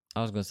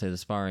 I was going to say the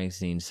sparring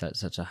scene set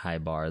such a high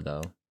bar,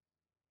 though.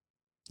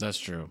 That's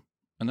true.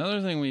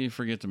 Another thing we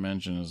forget to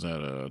mention is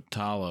that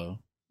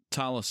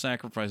Tala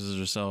sacrifices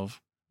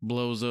herself,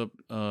 blows up,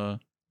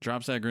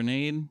 drops that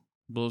grenade,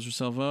 blows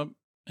herself up,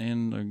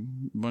 and a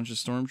bunch of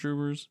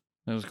stormtroopers.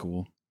 That was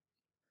cool.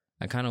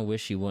 I kind of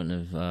wish she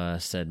wouldn't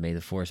have said, "May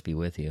the Force be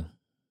with you."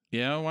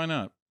 Yeah, why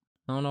not?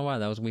 I don't know why.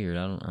 That was weird.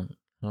 I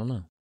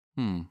don't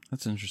know.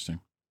 That's interesting.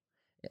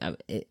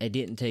 It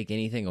didn't take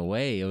anything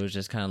away. It was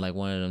just kind of like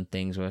one of them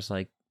things where it's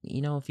like,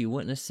 if you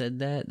wouldn't have said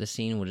that, the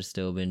scene would have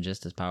still been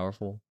just as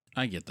powerful.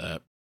 I get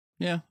that.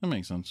 Yeah, that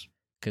makes sense.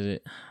 Because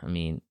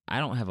I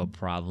don't have a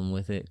problem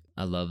with it.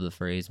 I love the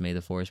phrase, "May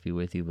the Force be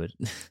with you," but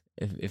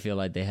I feel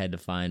like they had to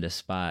find a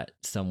spot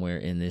somewhere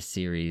in this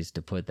series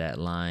to put that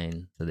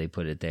line, so they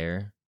put it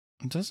there.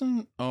 It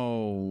doesn't...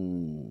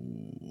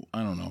 Oh,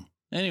 I don't know.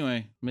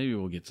 Anyway, maybe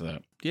we'll get to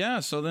that.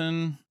 Yeah, so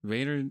then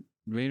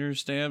Vader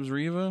stabs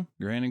Reva.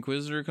 Grand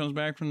Inquisitor comes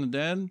back from the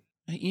dead.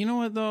 You know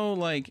what, though?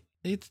 Like,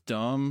 it's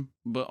dumb,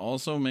 but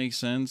also makes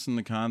sense in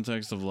the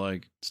context of,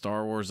 like,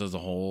 Star Wars as a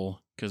whole.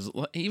 Because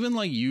even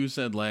like you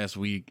said last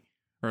week,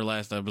 or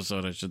last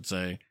episode, I should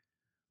say,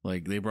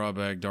 like, they brought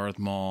back Darth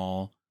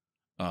Maul.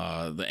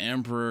 The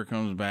Emperor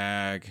comes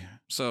back.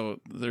 So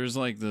there's,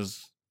 like,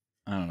 this...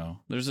 I don't know.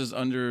 There's this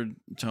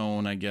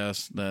undertone, I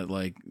guess, that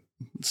like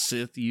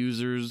Sith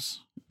users,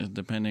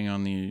 depending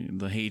on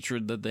the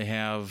hatred that they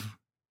have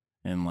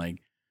and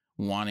like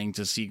wanting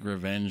to seek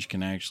revenge,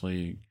 can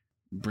actually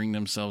bring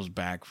themselves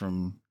back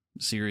from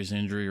serious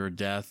injury or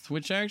death,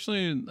 which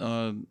actually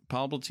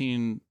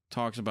Palpatine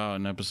talks about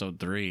in episode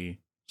 3.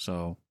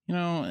 So,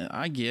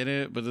 I get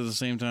it, but at the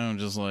same time,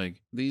 just like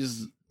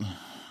these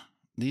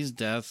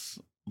deaths,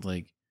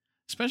 like,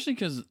 especially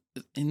because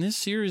in this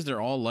series,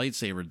 they're all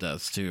lightsaber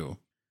deaths too.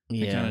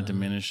 Yeah. It kind of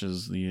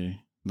diminishes the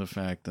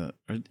fact that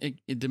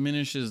it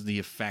diminishes the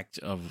effect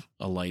of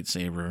a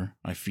lightsaber,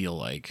 I feel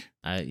like.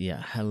 I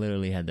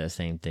literally had that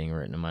same thing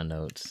written in my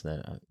notes,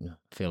 that I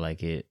feel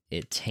like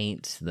it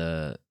taints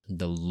the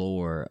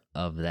lore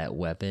of that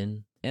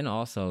weapon. And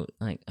also,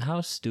 like,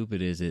 how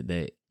stupid is it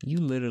that you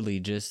literally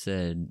just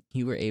said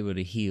you were able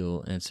to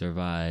heal and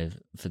survive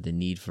for the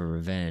need for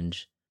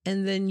revenge,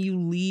 and then you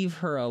leave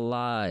her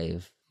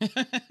alive?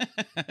 I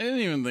didn't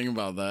even think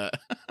about that.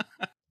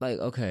 Like,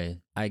 okay,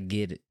 I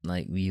get it.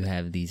 Like, you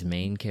have these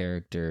main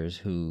characters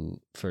who,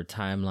 for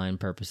timeline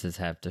purposes,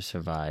 have to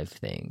survive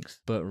things.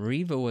 But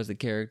Reva was a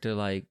character,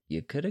 like,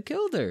 you could have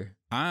killed her.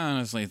 I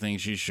honestly think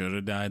she should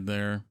have died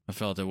there. I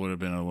felt it would have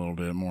been a little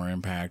bit more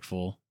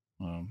impactful.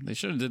 They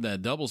should have did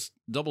that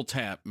double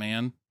tap,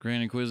 man.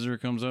 Grand Inquisitor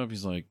comes up.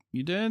 He's like,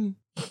 "You dead?"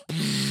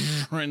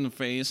 Right in the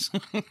face.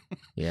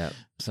 Yeah.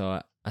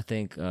 So I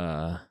think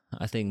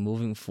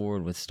moving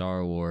forward with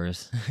Star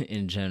Wars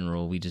in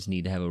general, we just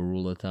need to have a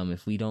rule of thumb.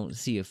 If we don't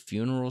see a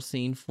funeral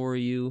scene for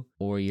you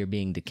or you're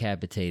being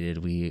decapitated,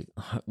 we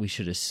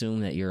should assume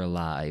that you're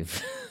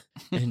alive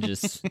and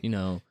just,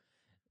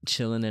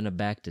 chilling in a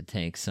bacta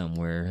tank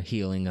somewhere,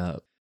 healing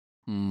up.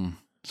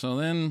 So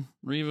then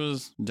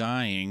Reva's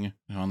dying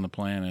on the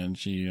planet, and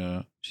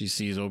she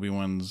sees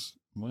Obi-Wan's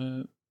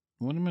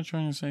what am I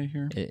trying to say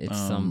here? It's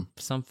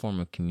some form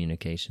of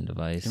communication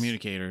device.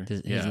 Communicator.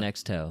 His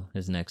next toe.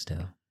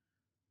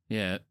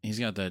 Yeah, he's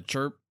got that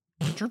chirp.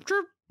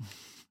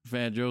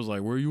 Fat Joe's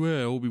like, "Where you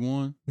at,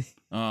 Obi-Wan?"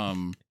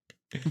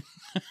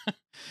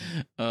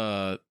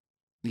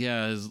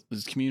 Yeah,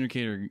 his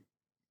communicator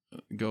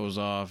goes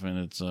off, and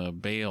it's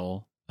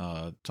Bale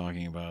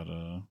talking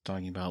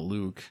about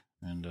Luke,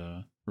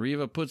 and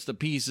Reva puts the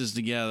pieces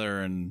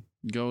together and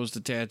goes to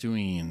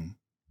Tatooine.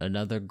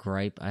 Another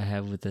gripe I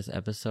have with this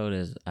episode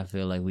is I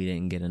feel like we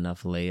didn't get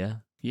enough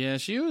Leia. Yeah,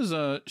 she was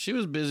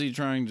busy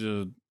trying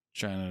to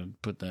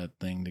put that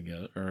thing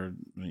together, or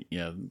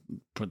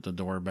put the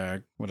door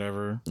back,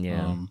 whatever.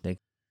 Yeah,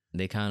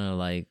 they kind of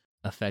like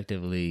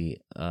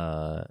effectively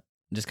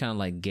just kind of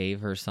like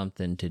gave her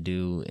something to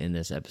do in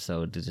this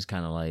episode to just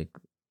kind of like,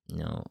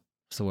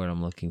 what's the word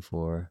I'm looking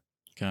for?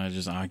 Kind of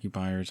just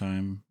occupy her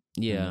time.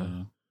 Yeah.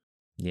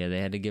 Yeah,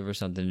 they had to give her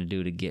something to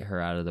do to get her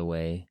out of the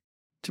way.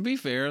 To be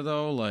fair,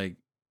 though, like,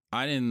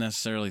 I didn't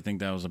necessarily think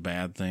that was a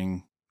bad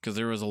thing, because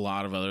there was a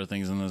lot of other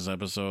things in this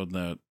episode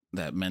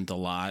that meant a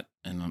lot,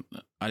 and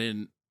I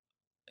didn't,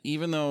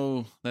 even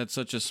though that's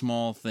such a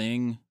small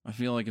thing, I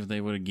feel like if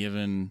they would have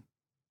given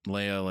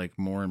Leia, like,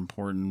 more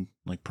important,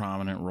 like,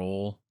 prominent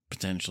role,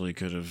 potentially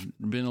could have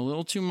been a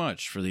little too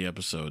much for the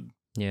episode.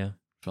 Yeah.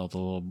 Felt a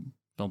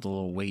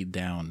little weighed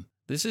down.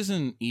 This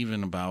isn't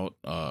even about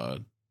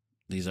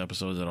these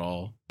episodes at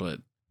all, but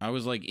I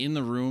was, like, in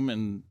the room,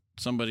 and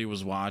somebody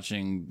was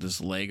watching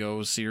this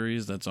Lego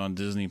series that's on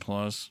Disney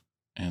Plus,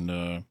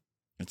 and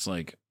it's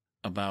like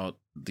about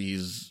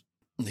these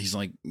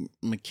like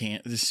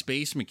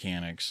space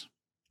mechanics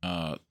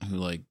who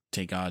like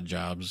take odd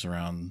jobs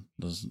around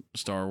the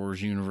Star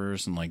Wars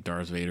universe, and like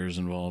Darth Vader's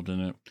involved in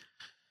it.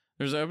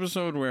 There's an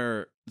episode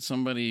where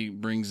somebody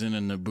brings in a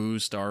Naboo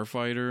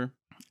starfighter,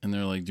 and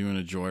they're like doing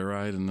a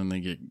joyride, and then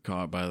they get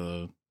caught by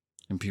the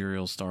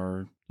Imperial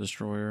Star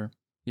Destroyer.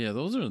 Yeah,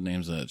 those are the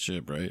names of that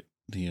ship, right?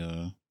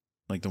 The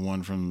like the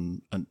one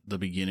from the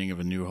beginning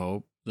of A New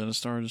Hope, that a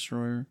Star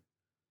Destroyer?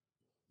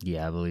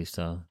 Yeah, I believe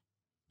so.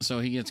 So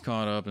he gets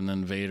caught up, and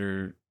then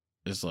Vader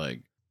is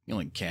like,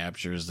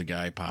 captures the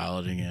guy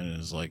piloting it, and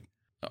is like,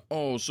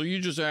 "Oh, so you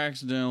just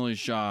accidentally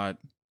shot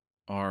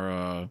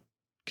our,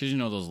 because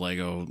those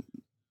Lego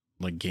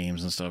like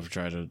games and stuff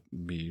try to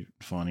be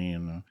funny,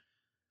 and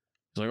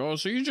it's like, oh,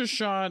 so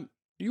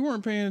you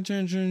weren't paying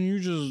attention, you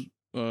just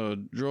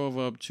drove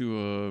up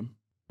to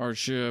our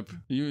ship,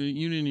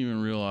 you didn't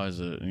even realize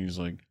it." And he's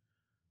like,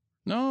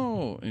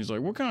 "No." And he's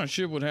like, "What kind of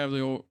ship would have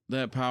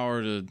that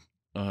power to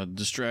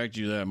distract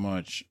you that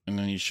much?" And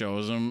then he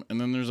shows him, and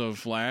then there's a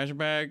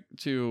flashback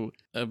to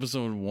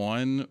episode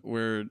 1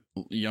 where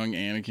young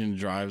Anakin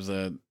drives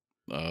that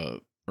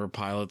or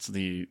pilots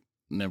the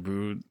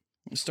Naboo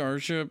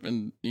starship,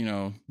 and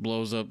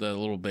blows up that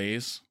little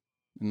base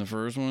in the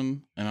first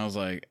one. And I was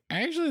like,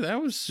 actually,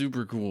 that was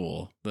super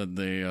cool that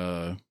they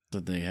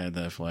had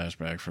that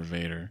flashback for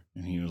Vader,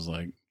 and he was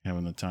like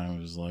having the time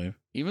of his life,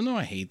 even though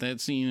I hate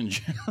that scene in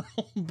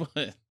general.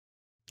 But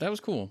that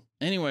was cool.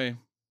 Anyway,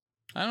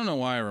 I don't know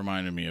why it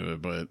reminded me of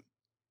it, but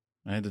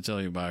I had to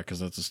tell you about it because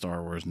that's a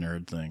Star Wars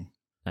nerd thing.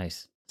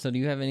 Nice. So do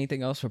you have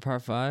anything else for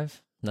part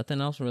 5?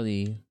 Nothing else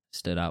really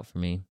stood out for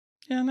me.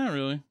 Yeah, not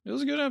really. It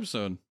was a good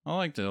episode. I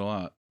liked it a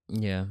lot.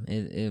 Yeah,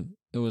 it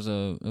was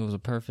a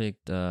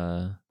perfect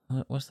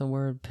what's the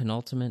word?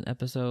 Penultimate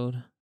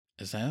episode?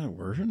 Is that a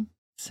word?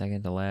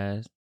 Second to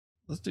last.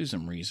 Let's do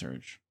some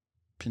research.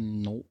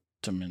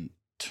 Penultimate.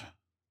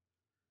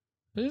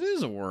 It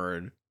is a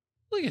word.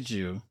 Look at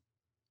you.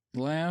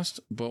 Last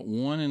but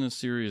one in a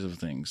series of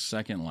things.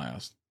 Second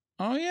last.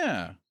 Oh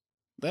yeah.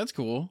 That's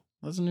cool.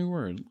 That's a new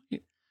word.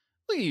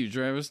 Look at you,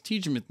 Travis,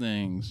 teaching me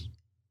things.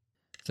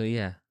 So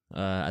yeah,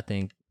 I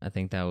think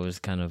that was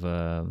kind of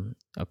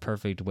a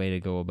perfect way to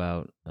go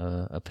about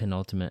a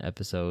penultimate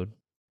episode.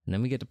 And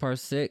then we get to part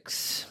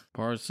 6.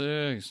 Part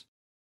 6.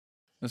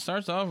 It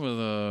starts off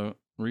with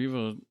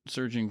Reva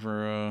searching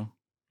for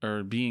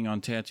or being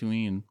on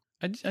Tatooine.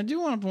 I do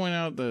want to point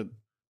out that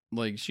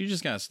like she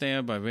just got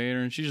stabbed by Vader,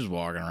 and she's just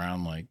walking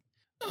around like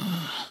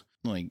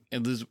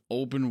at this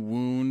open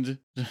wound.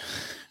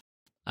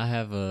 I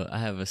have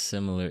a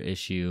similar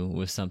issue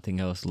with something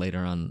else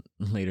later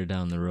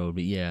down the road,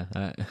 but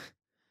yeah,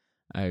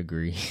 I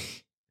agree.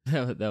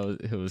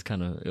 It was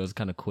kind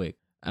of quick.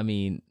 I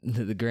mean,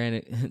 the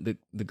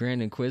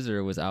Grand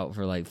Inquisitor was out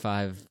for like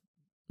 5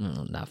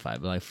 not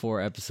 5, but like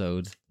 4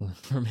 episodes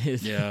from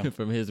his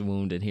from his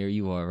wound, and here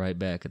you are right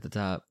back at the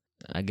top.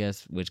 I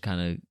guess, which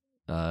kind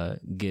of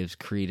gives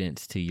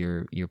credence to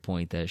your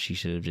point that she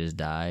should have just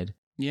died.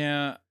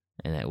 Yeah,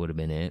 and that would have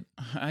been it.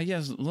 I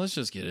guess let's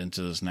just get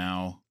into this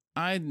now.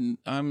 I'm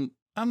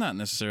not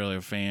necessarily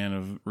a fan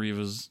of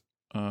Reva's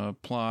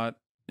plot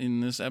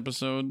in this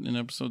episode, in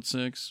episode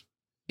 6.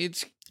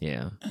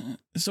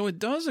 So it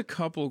does a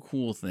couple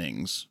cool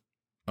things.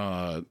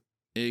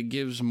 It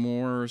gives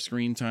more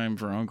screen time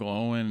for Uncle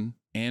Owen,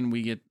 and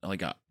we get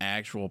like an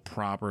actual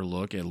proper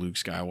look at Luke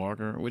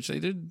Skywalker, which they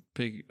did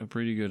pick a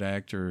pretty good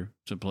actor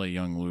to play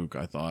young Luke,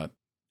 I thought.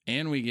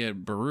 And we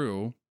get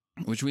Beru,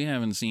 which we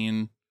haven't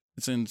seen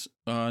since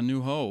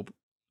New Hope.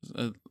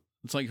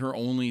 It's like her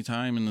only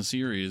time in the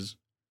series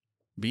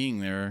being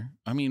there.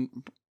 I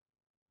mean,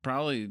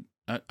 probably,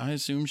 I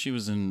assume she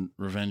was in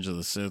Revenge of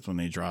the Sith when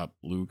they dropped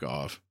Luke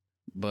off.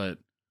 But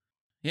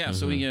yeah,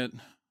 so we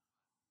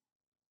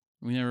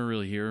never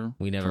really hear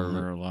from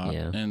her a lot.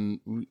 Yeah. And,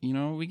 you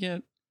know, we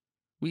get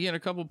a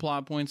couple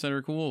plot points that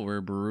are cool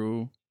where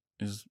Beru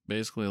is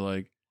basically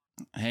like,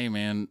 hey,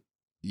 man,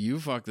 you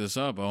fucked this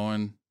up,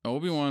 Owen.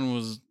 Obi-Wan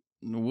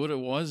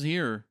was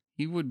here.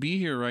 He would be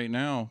here right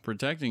now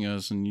protecting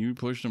us, and you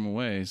pushed him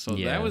away. So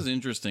that was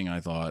interesting, I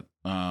thought.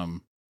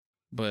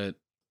 But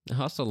I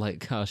also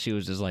like how she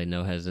was just like,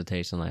 no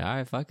hesitation, like, all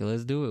right, fuck it,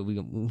 let's do it.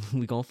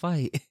 We gonna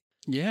fight.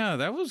 Yeah,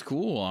 that was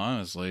cool,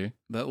 honestly.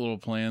 That little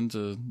plan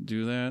to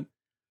do that.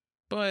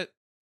 But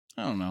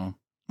I don't know.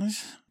 I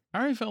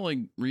already felt like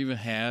Reva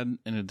had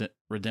a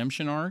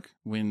redemption arc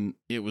when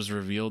it was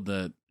revealed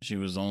that she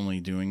was only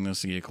doing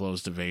this to get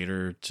close to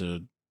Vader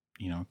to,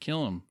 you know,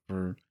 kill him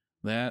for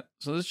that.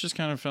 So this just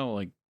kind of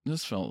felt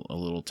a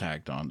little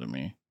tacked on to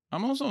me.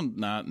 I'm also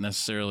not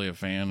necessarily a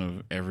fan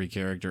of every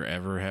character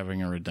ever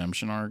having a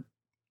redemption arc.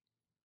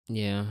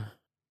 Yeah.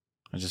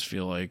 I just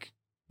feel like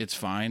it's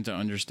fine to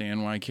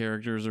understand why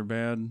characters are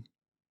bad,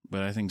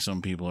 but I think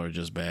some people are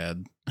just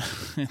bad.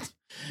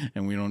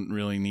 And we don't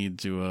really need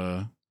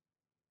to,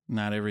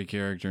 not every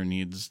character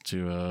needs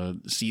to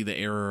see the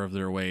error of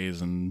their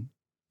ways and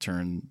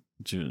turn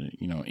to,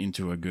 you know,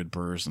 into a good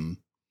person.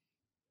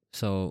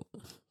 So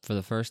for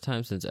the first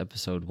time since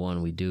episode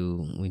 1, we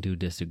do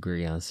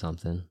disagree on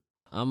something.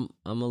 I'm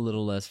a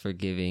little less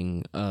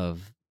forgiving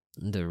of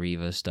the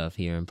Reva stuff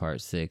here in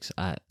part 6.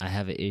 I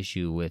have an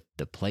issue with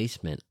the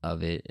placement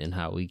of it and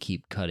how we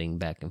keep cutting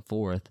back and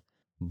forth,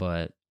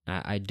 but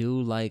I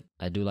do like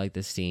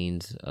the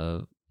scenes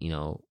of, you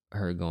know,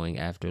 her going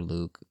after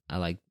Luke. I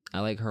like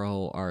her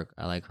whole arc.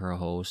 I like her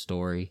whole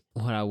story.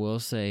 What I will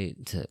say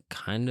to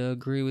kind of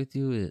agree with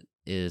you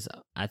is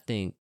I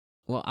think,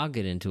 well, I'll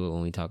get into it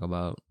when we talk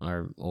about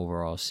our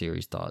overall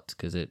series thoughts,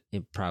 because it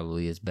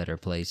probably is better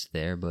placed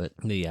there. But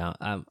yeah,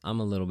 I'm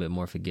a little bit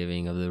more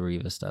forgiving of the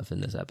Reva stuff in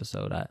this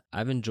episode.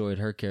 I've enjoyed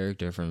her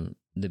character from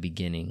the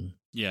beginning.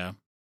 Yeah.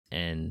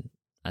 And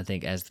I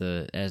think as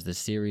the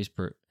series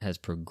has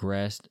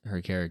progressed,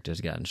 her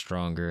character's gotten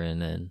stronger,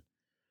 and then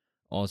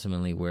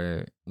ultimately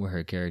where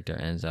her character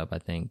ends up, I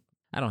think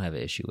I don't have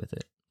an issue with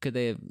it. Could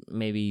they have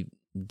maybe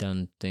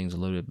done things a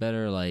little bit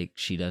better, like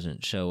she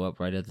doesn't show up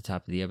right at the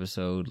top of the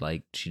episode,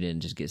 like she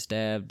didn't just get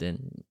stabbed?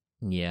 And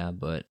yeah,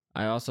 but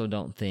I also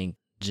don't think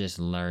just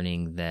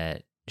learning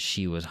that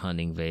she was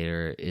hunting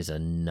Vader is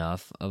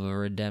enough of a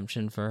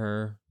redemption for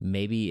her.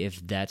 Maybe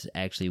if that's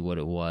actually what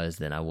it was,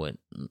 then I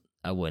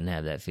wouldn't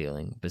have that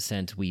feeling. But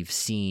since we've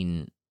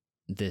seen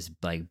this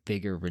like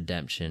bigger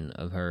redemption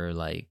of her,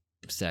 like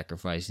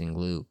sacrificing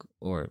Luke,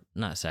 or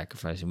not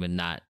sacrificing, but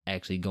not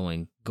actually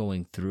going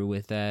through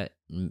with that,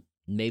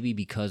 maybe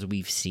because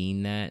we've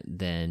seen that,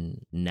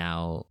 then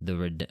now the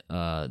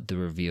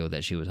reveal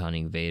that she was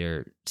hunting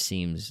Vader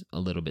seems a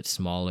little bit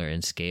smaller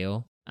in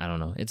scale. I don't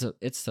know.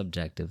 It's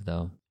subjective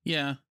though.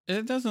 Yeah,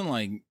 it doesn't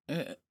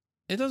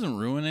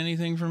ruin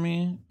anything for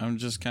me. I'm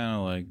just kind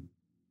of like,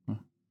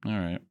 all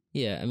right.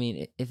 Yeah, I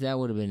mean, if that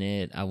would have been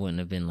it, I wouldn't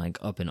have been like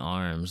up in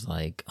arms,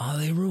 like, oh,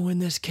 they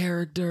ruined this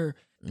character.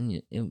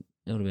 It would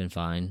have been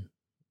fine.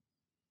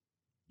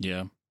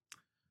 Yeah.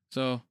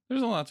 So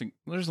there's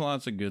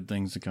lots of good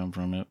things to come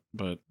from it,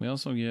 but we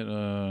also get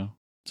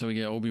we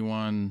get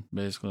Obi-Wan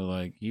basically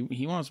like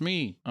he wants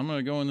me. I'm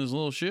gonna go in this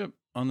little ship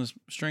on this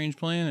strange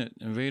planet,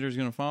 and Vader's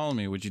gonna follow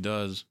me, which he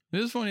does.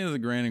 It is funny that the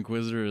Grand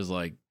Inquisitor is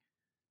like,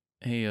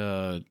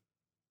 hey,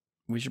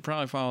 we should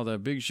probably follow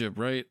that big ship,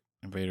 right?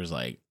 And Vader's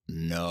like,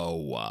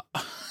 no.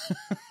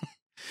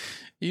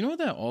 You know what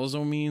that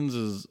also means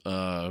is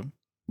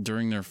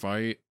during their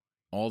fight,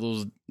 all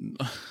those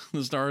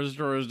the Star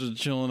Destroyers just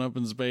chilling up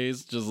in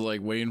space, just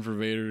like waiting for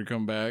Vader to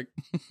come back.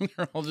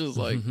 They're all just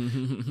like, all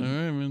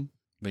right, man.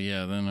 But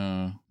yeah,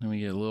 then we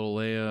get little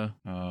Leia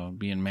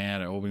being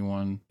mad at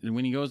Obi-Wan. And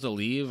when he goes to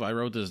leave, I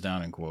wrote this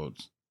down in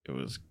quotes. It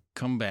was,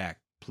 "Come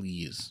back,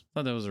 please." I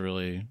thought that was a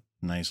really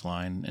nice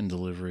line and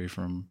delivery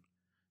from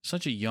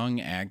such a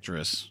young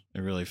actress.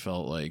 It really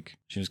felt like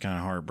she was kind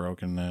of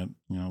heartbroken that,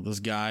 you know, this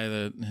guy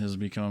that has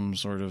become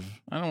sort of,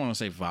 I don't want to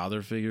say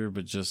father figure,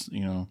 but just,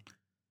 you know,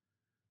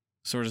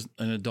 sort of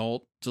an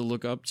adult to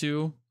look up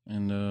to.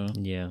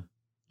 And yeah,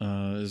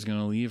 is going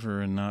to leave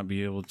her and not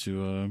be able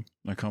to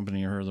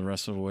accompany her the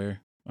rest of the way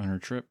on her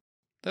trip.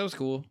 That was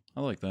cool.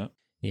 I like that.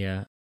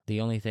 Yeah.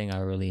 The only thing I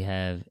really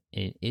have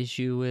an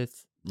issue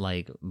with,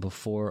 like,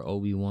 before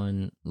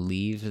Obi-Wan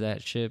leaves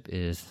that ship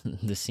is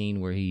the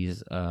scene where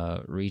he's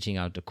reaching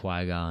out to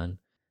Qui-Gon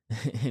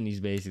and he's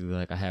basically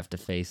like, I have to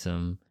face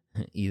him.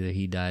 Either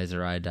he dies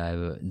or I die,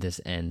 but this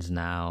ends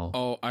now.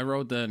 Oh, I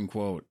wrote that in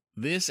quote.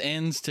 This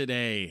ends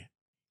today.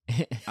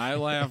 I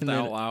laughed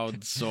out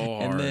loud so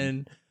hard. And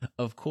then,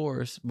 of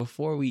course,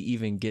 before we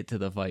even get to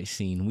the fight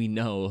scene, we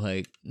know,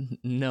 like,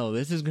 no,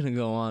 this is going to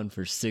go on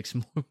for 6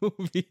 more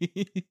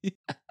movies.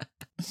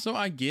 So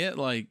I get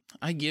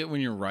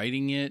when you're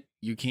writing it,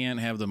 you can't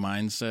have the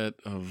mindset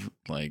of,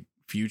 like,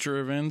 future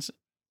events.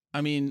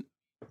 I mean,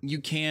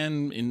 you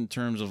can in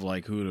terms of,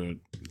 like, who to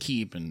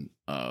keep and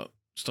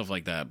stuff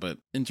like that. But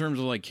in terms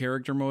of, like,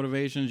 character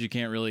motivations, you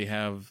can't really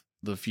have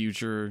the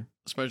future,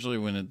 especially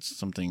when it's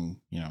something,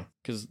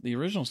 because the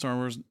original Star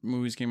Wars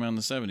movies came out in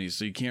the 70s.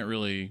 So you can't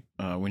really,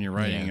 when you're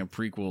writing a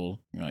prequel,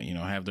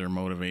 have their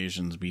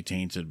motivations be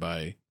tainted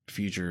by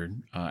future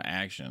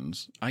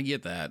actions. I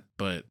get that,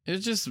 but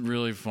it's just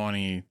really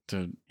funny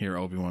to hear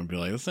Obi-Wan be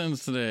like, this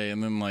ends today,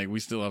 and then, like, we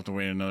still have to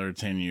wait another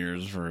 10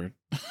 years for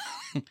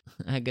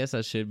I guess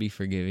I should be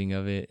forgiving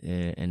of it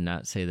and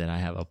not say that I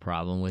have a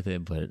problem with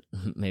it, but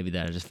maybe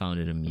that I just found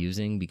it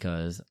amusing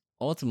because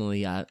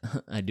ultimately I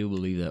do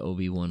believe that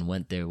Obi-Wan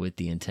went there with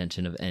the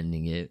intention of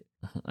ending it.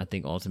 I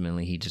think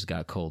ultimately he just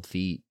got cold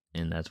feet,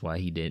 and that's why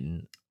he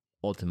didn't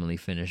ultimately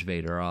finish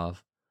Vader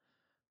off.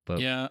 But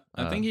yeah,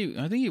 I think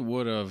he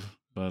would have,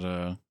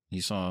 but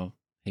he saw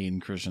Hayden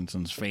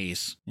Christensen's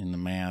face in the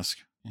mask,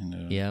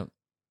 and yeah,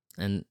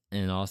 and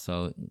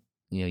also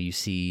you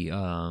see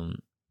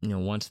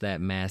once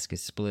that mask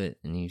is split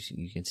and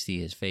you can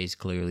see his face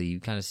clearly, you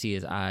kind of see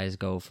his eyes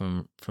go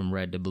from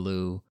red to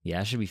blue. Yeah,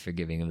 I should be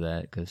forgiving of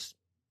that because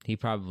he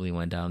probably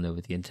went down there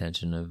with the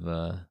intention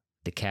of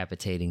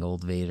decapitating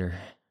old Vader.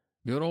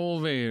 Good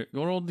old Vader,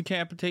 good old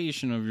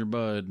decapitation of your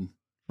bud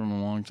from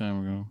a long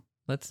time ago.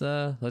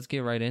 Let's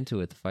get right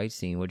into it. The fight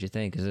scene. What'd you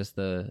think? Is this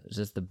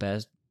the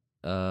best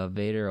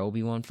Vader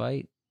Obi-Wan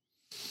fight?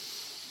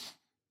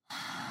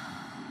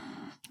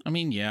 I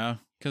mean, yeah,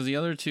 because the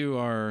other two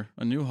are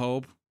A New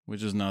Hope,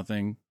 which is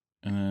nothing,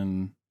 and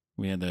then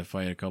we had that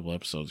fight a couple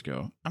episodes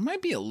ago. I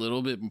might be a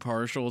little bit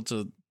partial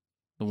to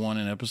the one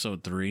in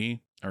episode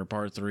 3 or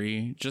part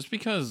 3, just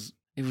because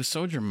it was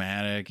so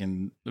dramatic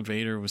and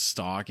Vader was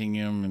stalking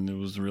him, and it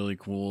was really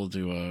cool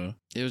to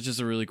it was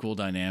just a really cool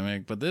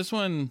dynamic. But this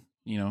one,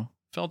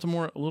 felt a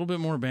little bit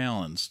more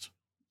balanced,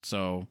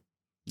 so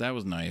that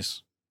was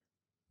nice.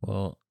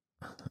 Well,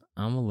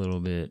 I'm a little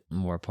bit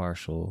more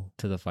partial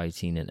to the fight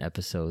scene in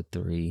episode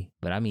 3,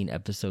 but I mean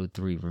episode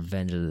 3,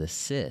 Revenge of the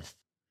Sith.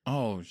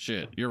 Oh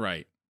shit, you're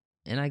right.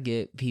 And I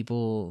get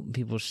people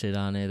shit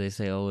on it. They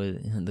say, "Oh,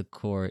 the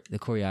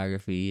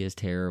choreography is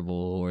terrible,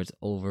 or it's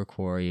over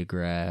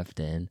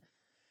choreographed, and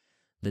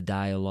the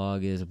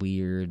dialogue is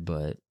weird."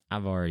 But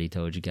I've already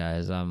told you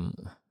guys, I'm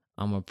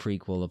a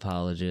prequel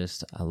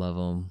apologist. I love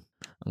them.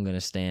 I'm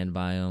gonna stand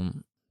by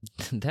them.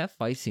 That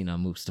fight scene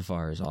on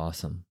Mustafar is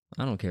awesome.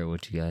 I don't care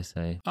what you guys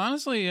say.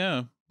 Honestly,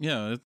 yeah,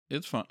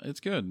 it's fun. It's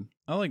good.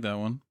 I like that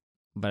one.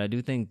 But I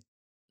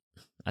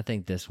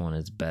think this one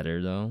is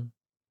better though.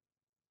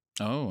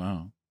 Oh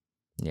wow.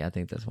 Yeah, I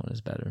think this one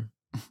is better.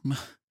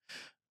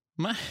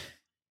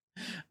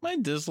 my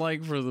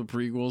dislike for the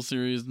prequel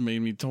series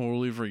made me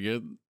totally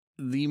forget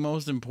the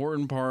most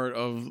important part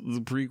of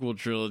the prequel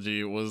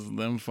trilogy was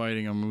them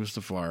fighting on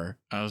Mustafar.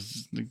 I was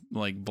just,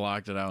 like,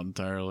 blocked it out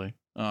entirely.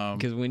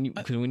 Because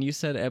when you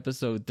said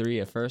episode 3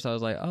 at first, I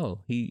was like,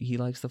 oh, he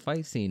likes the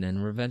fight scene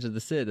and Revenge of the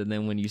Sith, and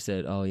then when you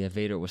said, oh yeah,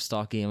 Vader was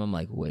stalking him, I'm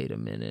like, wait a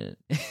minute.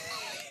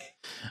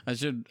 I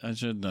should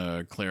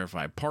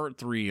clarify. Part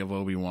 3 of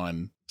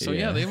Obi-Wan. So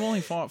yeah, they've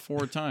only fought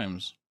 4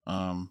 times.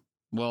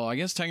 Well, I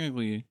guess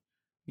technically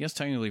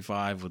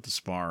 5 with the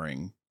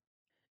sparring.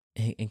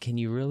 And can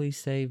you really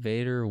say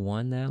Vader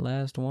won that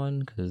last one?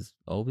 Because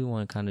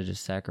Obi-Wan kind of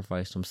just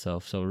sacrificed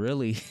himself. So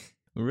really,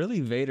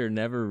 Vader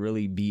never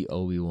really beat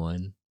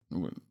Obi-Wan.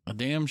 A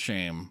damn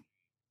shame.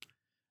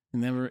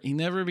 He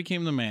never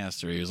became the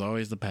master. He was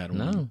always the Padawan.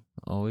 No,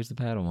 always the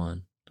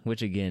Padawan.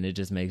 Which again, it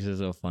just makes it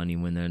so funny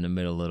when they're in the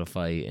middle of the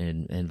fight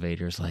and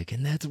Vader's like,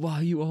 and that's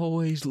why you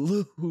always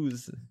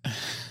lose.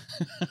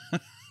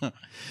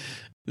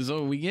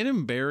 So we get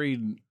him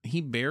buried. He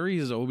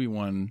buries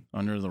Obi-Wan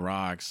under the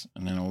rocks,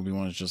 and then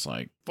Obi-Wan is just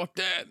like, fuck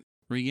that.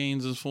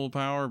 Regains his full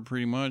power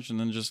pretty much, and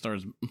then just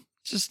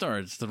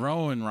starts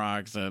throwing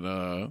rocks at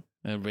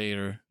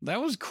Vader.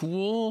 That was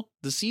cool.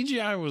 The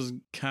CGI was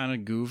kind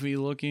of goofy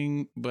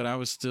looking, but I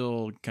was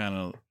still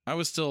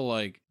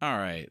like, all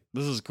right,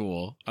 this is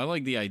cool. I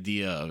like the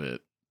idea of it.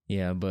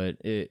 Yeah, but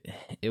it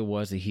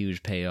was a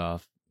huge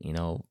payoff,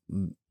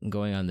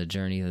 going on the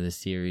journey of the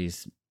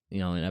series.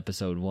 In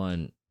episode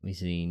 1, we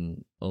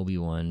seen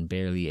Obi-Wan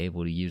barely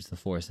able to use the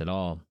Force at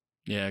all.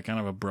 Yeah, kind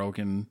of a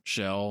broken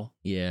shell.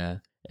 Yeah.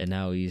 and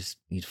now he's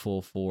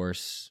full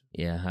force.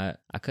 Yeah,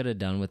 I could have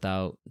done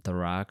without the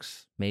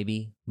rocks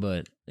maybe,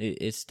 but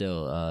it's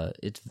still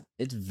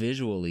it's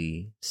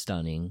visually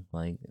stunning.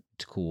 Like,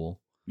 it's cool.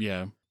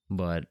 Yeah.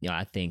 But yeah,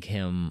 I think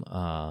him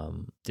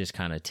just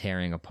kind of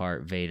tearing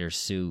apart Vader's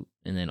suit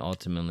and then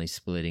ultimately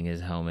splitting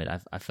his helmet,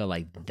 I felt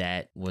like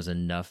that was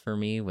enough for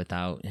me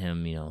without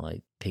him,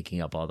 like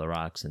picking up all the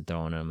rocks and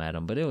throwing them at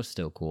him. But it was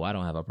still cool. I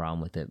don't have a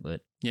problem with it.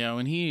 But yeah,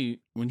 when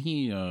he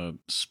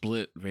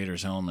split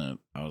Vader's helmet,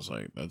 I was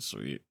like, that's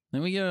sweet.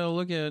 Then we get a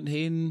look at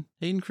Hayden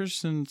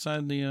Christensen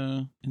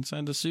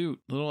inside the suit.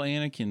 Little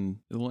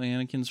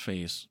Anakin's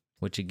face.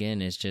 Which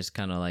again is just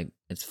kind of like,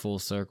 it's full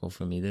circle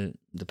for me.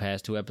 The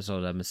past 2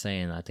 episodes I've been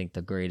saying, I think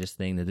the greatest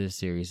thing that this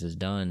series has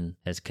done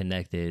has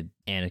connected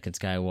Anakin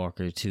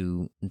Skywalker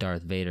to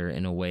Darth Vader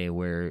in a way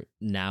where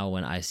now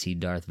when I see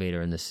Darth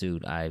Vader in the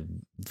suit, I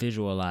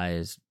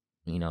visualize,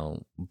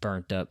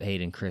 burnt up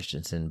Hayden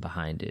Christensen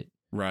behind it.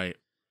 Right.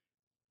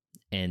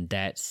 And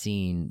that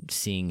scene,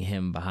 seeing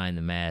him behind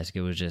the mask,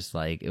 it was just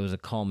like, it was a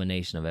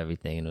culmination of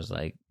everything. And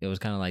it was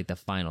kind of like the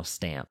final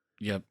stamp.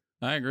 Yep.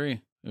 I agree.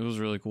 It was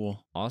really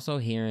cool. Also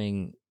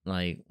hearing,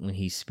 like, when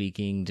he's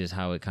speaking, just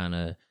how it kind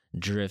of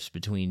drifts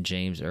between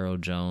James Earl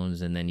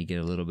Jones and then you get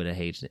a little bit of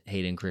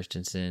Hayden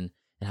Christensen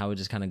and how it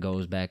just kind of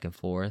goes back and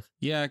forth.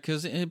 Yeah,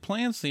 because it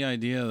plants the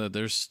idea that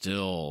there's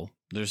still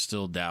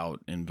doubt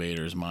in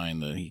Vader's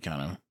mind that he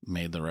kind of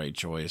made the right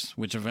choice,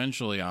 which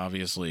eventually,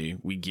 obviously,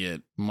 we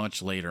get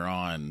much later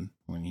on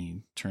when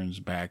he turns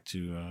back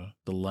to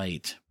the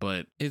light.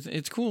 But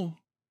it's cool.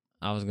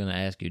 I was going to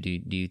ask you,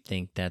 do you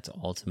think that's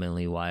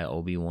ultimately why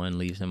Obi-Wan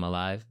leaves him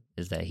alive?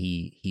 Is that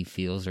he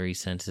feels or he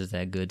senses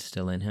that good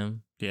still in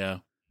him? Yeah,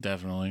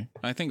 definitely.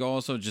 I think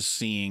also just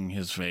seeing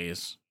his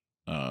face,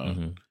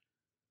 because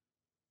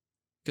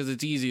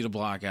it's easy to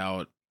block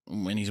out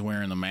when he's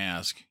wearing the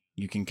mask.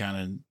 You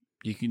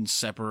can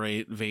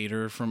separate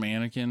Vader from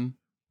Anakin,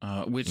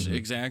 which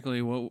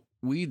exactly what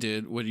we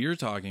did, what you're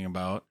talking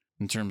about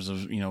in terms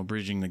of,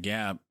 bridging the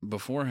gap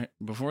before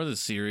the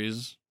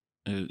series.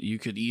 You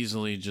could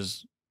easily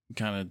just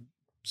kind of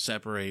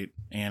separate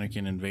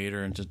Anakin and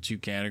Vader into 2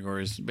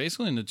 categories,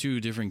 basically into 2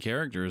 different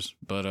characters.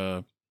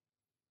 But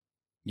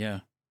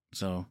yeah.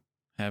 So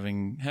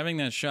having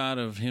that shot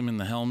of him in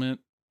the helmet,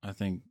 I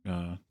think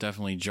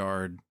definitely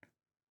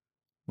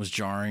was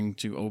jarring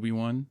to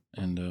Obi-Wan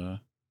and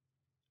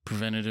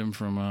prevented him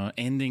from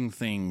ending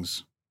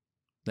things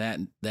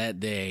that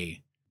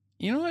day.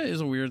 You know what is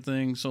a weird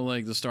thing? So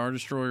like the Star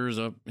Destroyer is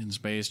up in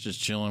space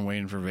just chilling,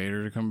 waiting for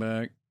Vader to come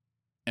back.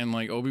 And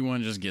like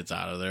Obi-Wan just gets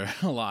out of there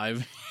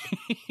alive.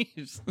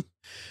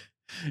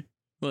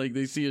 Like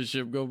they see a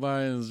ship go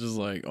by and it's just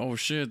like, oh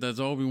shit, that's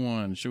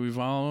Obi-Wan. Should we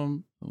follow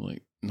him? I'm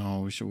like,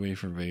 no, we should wait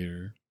for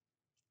Vader.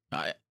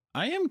 I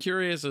am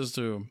curious as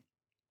to,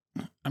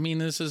 I mean,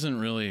 this isn't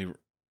really,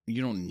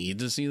 you don't need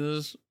to see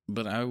this,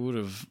 but it would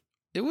have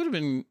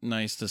been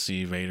nice to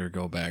see Vader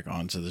go back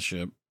onto the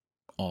ship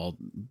all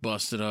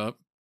busted up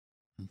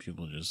and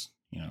people just,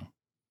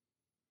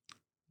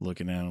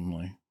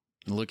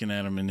 looking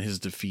at him in his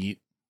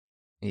defeat.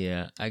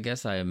 Yeah, I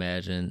guess I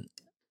imagine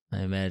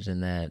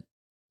that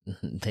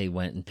they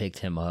went and picked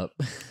him up.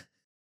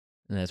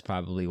 And that's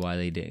probably why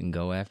they didn't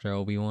go after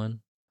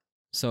Obi-Wan.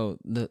 So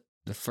the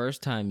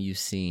first time you've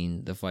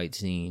seen the fight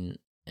scene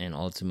and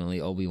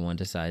ultimately Obi-Wan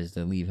decides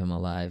to leave him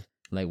alive,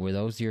 like, were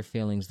those your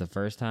feelings the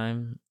first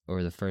time?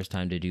 Or the first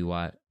time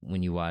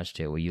when you watched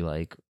it, were you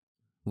like,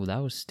 well,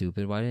 that was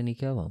stupid, why didn't he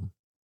kill him?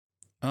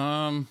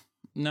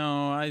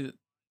 No,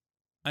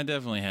 I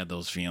definitely had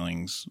those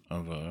feelings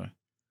of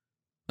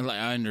like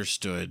I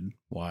understood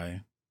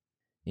why.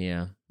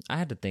 Yeah, I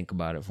had to think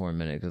about it for a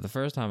minute because the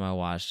first time I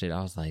watched it,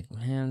 I was like,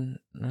 man,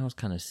 that was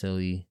kind of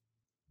silly.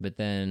 But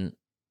then,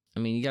 I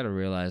mean, you got to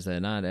realize that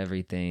not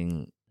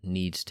everything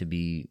needs to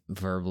be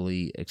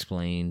verbally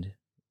explained.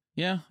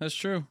 Yeah, that's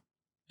true.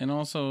 And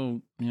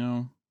also,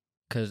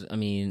 because I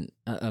mean,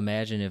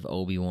 imagine if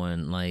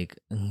Obi-Wan like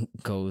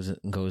goes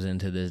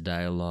into this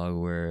dialogue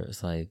where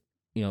it's like,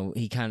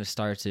 he kind of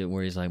starts it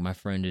where he's like, my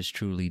friend is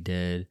truly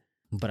dead,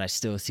 but I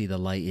still see the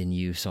light in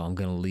you, so I'm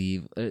going to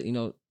leave.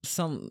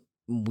 Some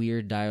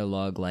weird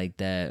dialogue like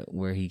that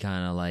where he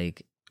kind of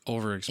like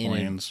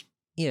over-explains.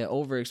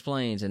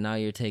 Over-explains, and now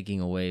you're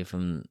taking away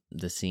from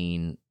the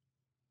scene.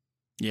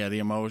 Yeah, the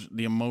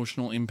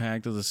emotional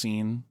impact of the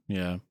scene.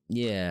 Yeah.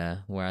 Yeah,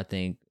 where I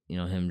think,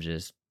 them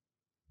just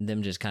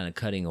kind of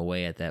cutting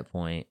away at that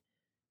point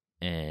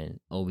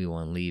and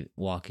Obi-Wan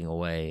walking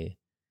away.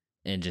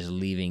 And just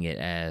leaving it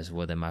as,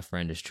 well, then my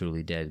friend is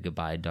truly dead.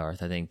 Goodbye,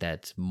 Darth. I think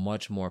that's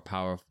much more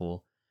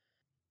powerful.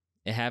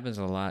 It happens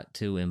a lot,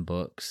 too, in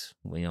books.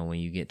 When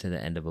you get to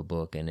the end of a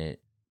book and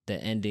the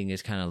ending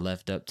is kind of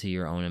left up to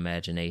your own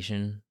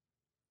imagination.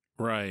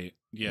 Right,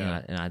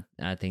 yeah. And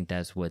I think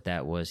that's what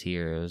that was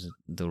here. It was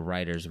the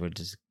writers were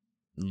just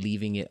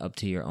leaving it up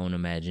to your own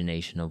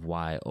imagination of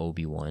why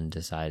Obi-Wan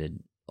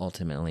decided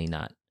ultimately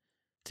not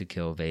to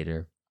kill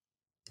Vader.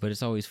 But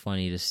it's always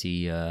funny to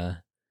see the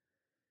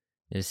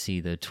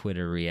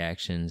Twitter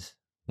reactions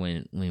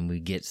when we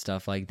get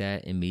stuff like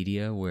that in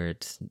media where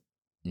it's,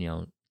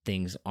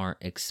 things aren't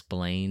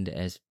explained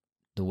as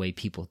the way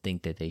people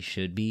think that they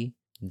should be.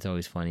 It's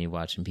always funny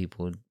watching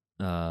people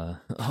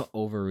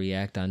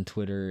overreact on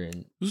Twitter.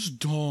 And this is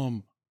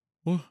dumb.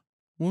 What?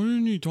 Why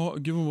didn't he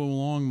give him a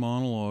long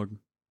monologue?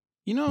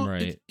 You know,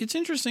 right. It's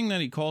interesting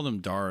that he called him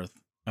Darth.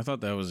 I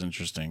thought that was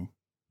interesting.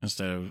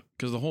 Instead of,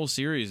 because the whole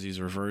series he's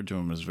referred to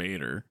him as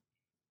Vader.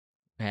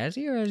 Has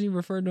he, or has he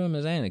referred to him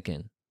as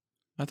Anakin?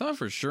 I thought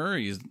for sure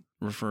he's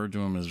referred to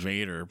him as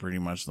Vader pretty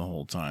much the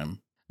whole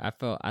time.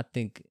 I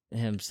think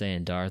him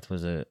saying Darth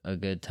was a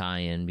good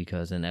tie-in,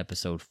 because in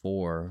episode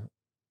 4,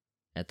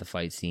 at the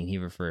fight scene, he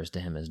refers to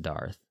him as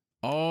Darth.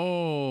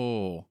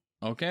 Oh,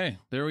 okay.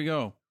 There we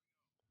go.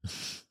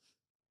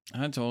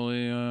 I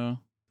totally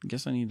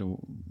guess I need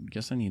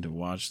to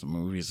watch the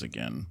movies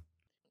again.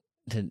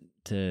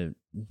 To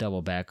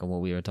double back on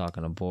what we were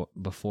talking about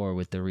before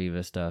with the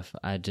Reva stuff,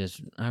 I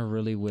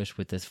really wish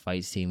with this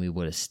fight scene we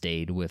would have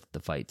stayed with the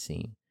fight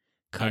scene.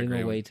 Cutting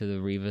away to the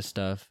Reva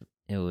stuff,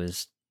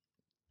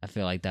 I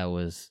feel like that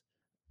was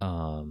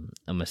a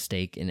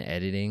mistake in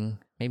editing.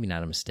 Maybe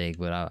not a mistake,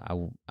 but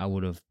I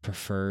would have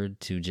preferred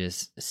to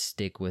just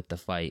stick with the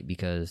fight,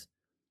 because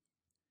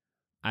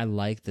I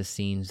like the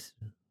scenes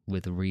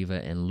with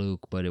Reva and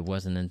Luke, but it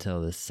wasn't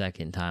until the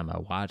second time I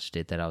watched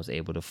it that I was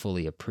able to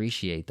fully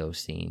appreciate those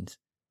scenes.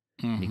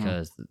 Mm-hmm.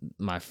 Because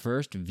my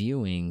first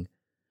viewing,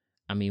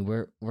 I mean,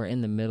 we're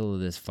in the middle of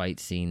this fight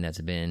scene that's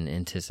been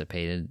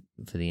anticipated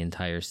for the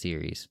entire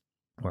series.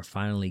 We're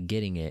finally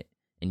getting it,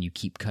 and you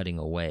keep cutting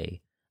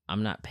away.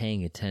 I'm not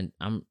paying attention.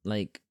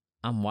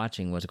 I'm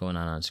watching what's going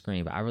on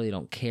screen, but I really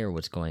don't care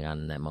what's going on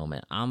in that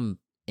moment. I'm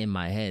in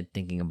my head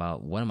thinking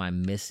about, what am I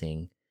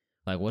missing?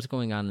 Like, what's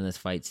going on in this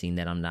fight scene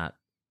that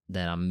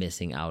I'm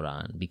missing out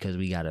on, because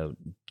we got to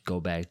go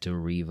back to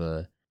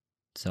Reva.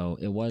 So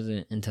it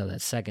wasn't until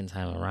that second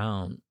time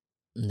around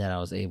that I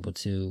was able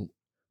to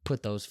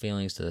put those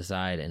feelings to the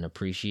side and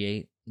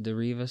appreciate the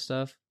Reva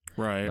stuff.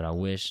 Right. But I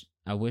wish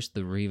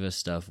the Reva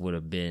stuff would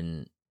have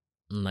been,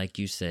 like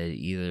you said,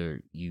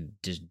 either you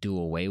just do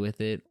away with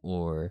it,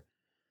 or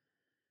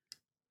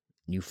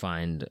you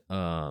find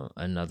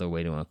another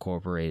way to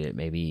incorporate it.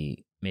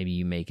 Maybe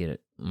you make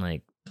it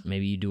like,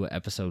 maybe you do an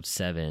episode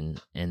 7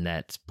 and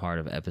that's part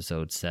of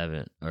episode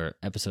 7 or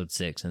episode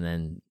 6, and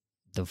then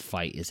the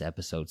fight is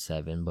episode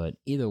 7. But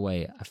either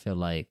way, I feel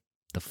like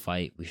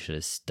we should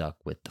have stuck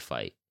with the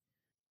fight.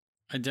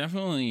 I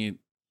definitely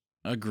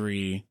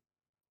agree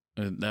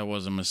that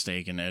was a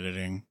mistake in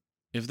editing.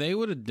 If they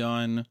would have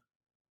done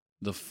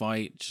the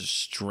fight just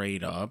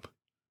straight up,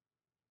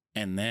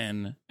 and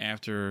then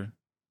after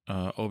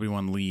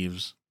Obi-Wan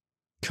leaves,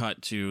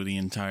 cut to the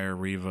entire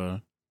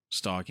Reva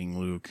stalking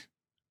Luke,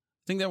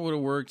 I think that would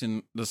have worked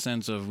in the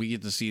sense of we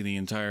get to see the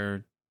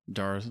entire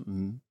Darth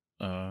and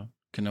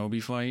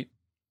Kenobi fight,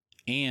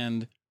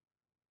 and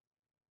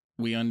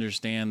we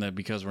understand that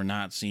because we're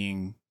not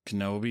seeing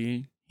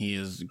Kenobi, he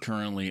is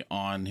currently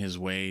on his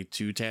way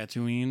to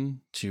Tatooine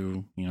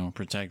to,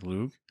 protect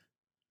Luke.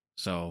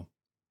 So,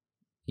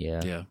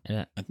 yeah.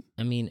 And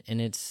I mean,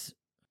 and it's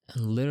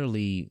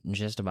literally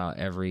just about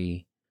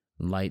every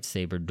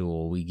lightsaber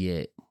duel we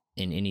get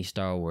in any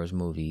Star Wars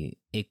movie,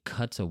 it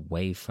cuts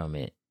away from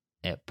it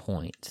at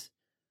points.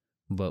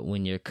 But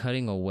when you're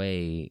cutting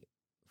away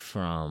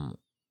from,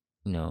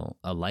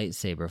 a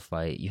lightsaber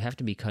fight, you have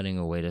to be cutting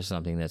away to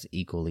something that's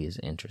equally as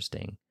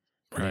interesting.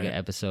 Right.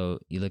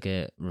 You look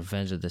at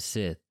Revenge of the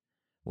Sith,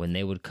 when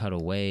they would cut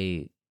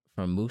away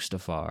from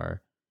Mustafar,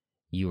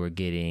 you were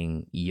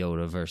getting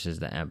Yoda versus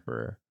the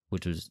Emperor,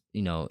 which was,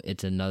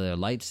 it's another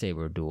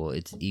lightsaber duel.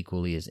 It's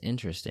equally as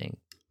interesting.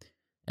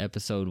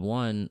 Episode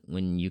 1,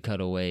 when you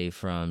cut away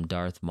from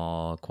Darth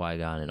Maul,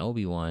 Qui-Gon, and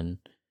Obi-Wan,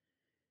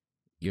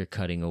 you're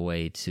cutting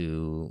away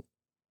to,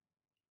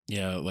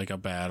 like a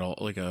battle,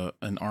 like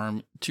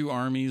two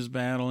armies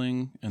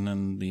battling, and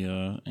then the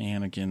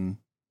Anakin,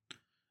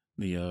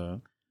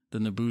 the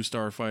Naboo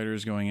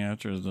starfighters going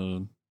after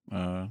the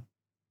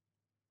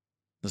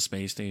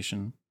space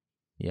station.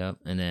 Yep,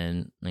 and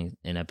then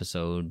in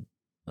episode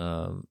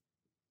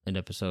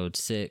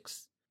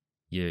 6,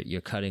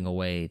 you're cutting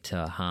away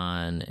to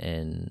Han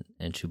and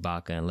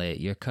Chewbacca and Leia.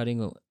 You're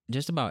cutting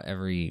just about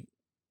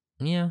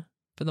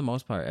for the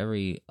most part,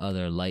 every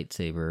other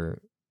lightsaber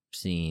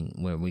scene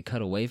where we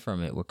cut away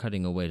from it, we're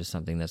cutting away to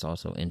something that's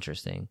also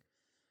interesting.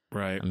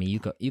 Right. I mean, you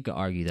could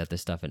argue that the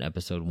stuff in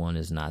episode 1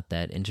 is not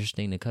that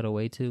interesting to cut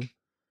away to,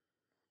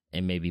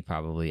 and maybe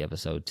probably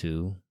episode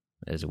 2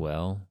 as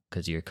well,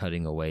 because you're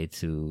cutting away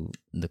to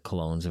the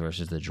clones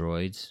versus the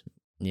droids.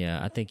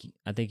 Yeah, I think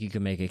you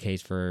can make a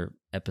case for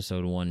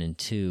episode 1 and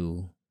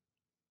 2.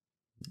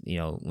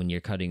 When you're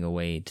cutting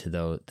away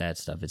to that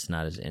stuff, it's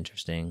not as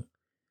interesting.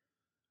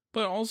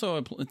 But also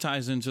it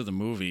ties into the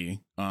movie,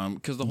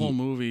 because the whole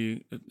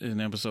movie in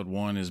episode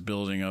 1 is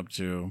building up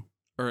to,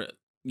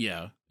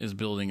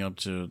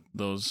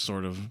 those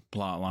sort of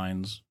plot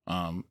lines.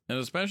 And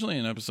especially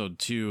in episode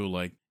 2,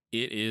 like,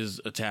 it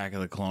is Attack of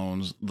the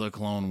Clones, the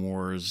Clone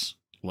Wars,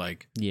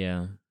 like.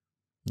 Yeah.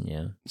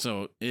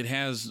 So it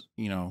has,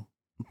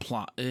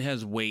 plot. It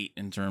has weight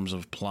in terms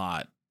of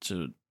plot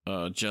to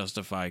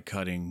justify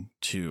cutting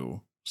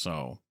 2.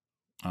 So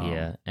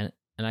yeah, and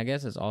I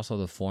guess it's also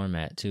the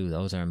format too.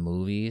 Those are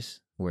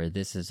movies, where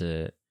this is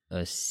a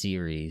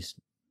series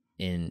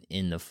in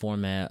the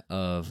format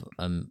of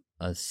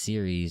a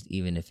series.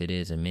 Even if it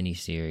is a mini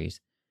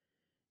series,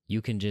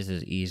 you can just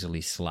as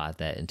easily slot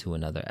that into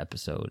another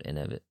episode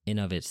in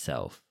of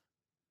itself.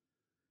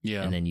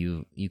 yeah, And then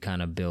you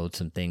kind of build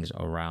some things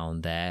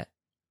around that.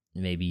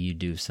 Maybe you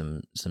do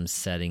some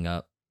setting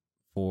up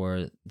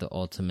for the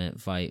ultimate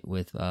fight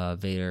with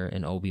Vader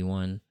and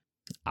Obi-Wan.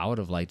 I would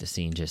have liked to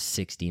seen just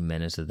 60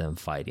 minutes of them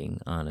fighting,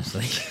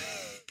 honestly.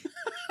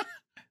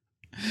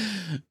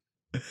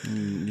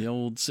 the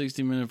old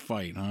 60-minute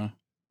fight, huh?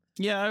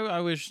 Yeah,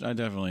 I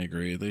definitely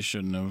agree. They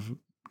shouldn't have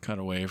cut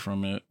away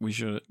from it. We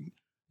should,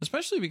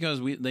 especially because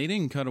they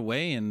didn't cut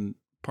away in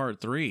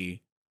part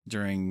 3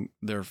 during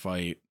their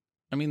fight.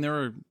 I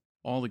mean,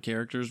 all the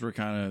characters were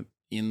kind of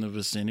in the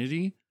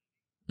vicinity.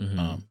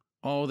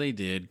 Mm-hmm. They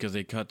did, because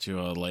they cut to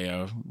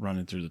Leia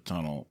running through the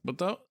tunnel.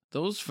 But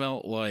those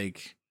felt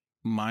like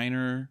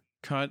minor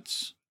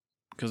cuts,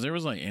 because there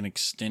was like an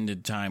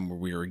extended time where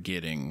we were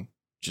getting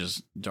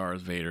just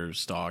Darth Vader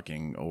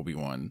stalking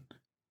Obi-Wan,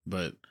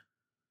 but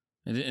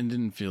it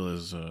didn't feel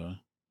as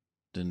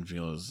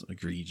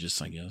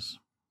egregious, I guess.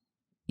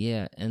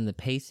 Yeah, and the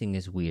pacing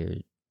is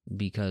weird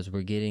because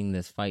we're getting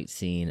this fight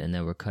scene and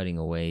then we're cutting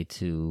away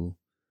to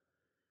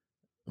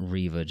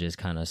Reva just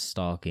kind of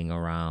stalking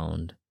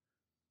around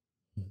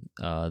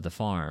the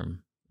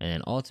farm, and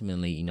then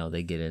ultimately,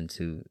 they get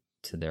into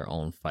their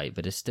own fight,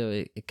 but it's still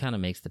it kind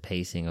of makes the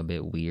pacing a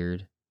bit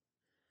weird.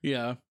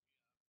 Yeah.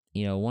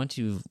 Once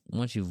you've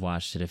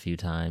watched it a few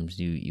times,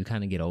 you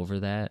kind of get over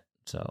that.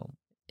 So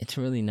it's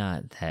really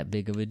not that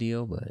big of a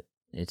deal, but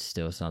it's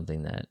still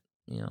something that,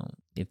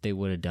 if they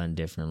would have done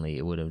differently,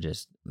 it would have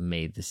just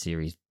made the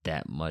series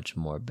that much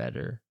more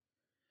better.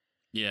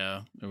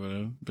 Yeah, it would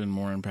have been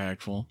more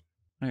impactful.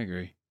 I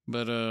agree.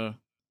 But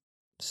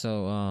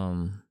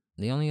so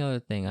the only other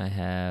thing I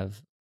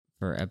have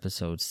for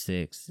episode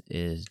 6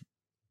 is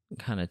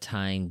kind of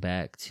tying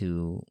back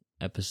to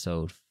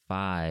episode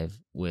 5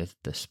 with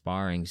the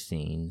sparring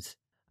scenes.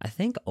 I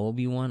think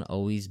Obi-Wan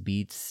always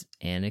beats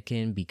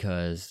Anakin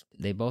because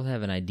they both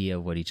have an idea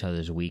of what each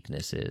other's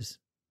weakness is.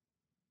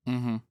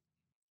 mm-hmm.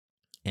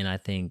 And I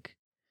think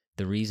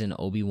the reason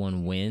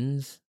Obi-Wan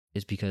wins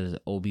is because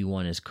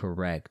Obi-Wan is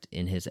correct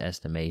in his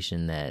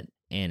estimation that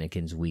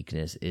Anakin's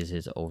weakness is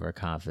his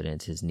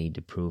overconfidence, his need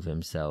to prove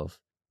himself,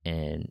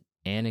 and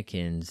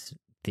Anakin's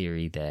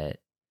theory that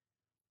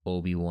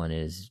Obi-Wan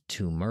is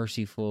too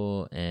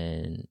merciful,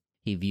 and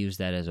he views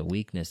that as a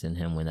weakness in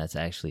him when that's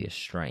actually a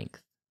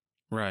strength.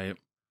 Right.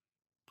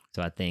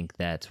 So I think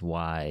that's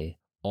why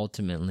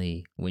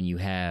ultimately when you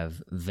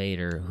have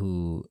Vader,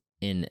 who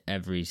in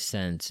every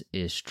sense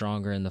is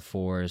stronger in the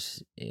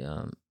Force,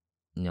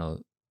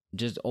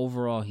 just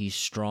overall he's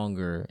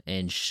stronger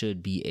and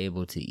should be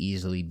able to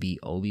easily beat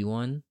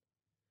Obi-Wan.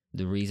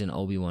 The reason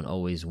Obi-Wan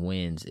always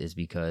wins is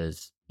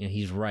because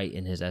he's right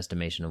in his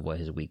estimation of what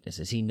his weakness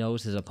is. He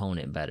knows his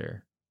opponent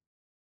better.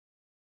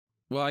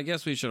 Well, I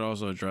guess we should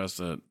also address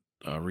that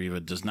Reva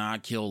does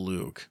not kill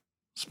Luke.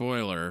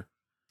 Spoiler,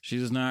 she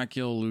does not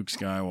kill Luke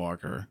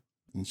Skywalker.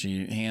 And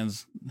she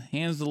hands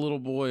the little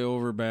boy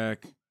over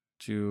back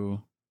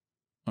to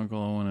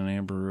Uncle Owen and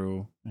Aunt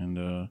Beru,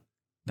 and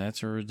that's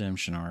her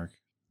redemption arc.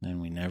 Then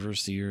we never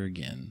see her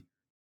again.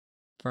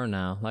 For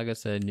now, like I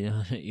said,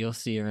 you'll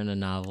see her in a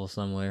novel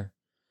somewhere.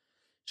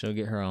 She'll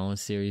get her own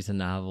series of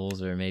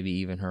novels, or maybe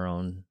even her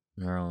own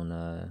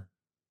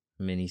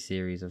mini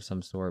series of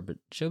some sort. But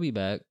she'll be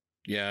back.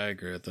 Yeah, I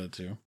agree with that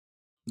too.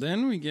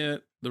 Then we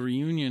get the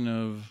reunion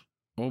of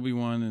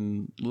Obi-Wan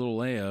and little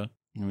Leia,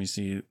 and we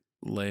see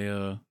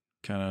Leia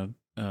kind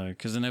of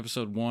because in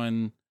episode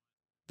 1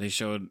 they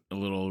showed a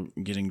little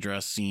getting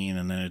dressed scene,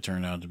 and then it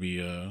turned out to be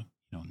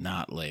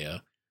not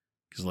Leia,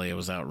 because Leia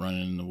was out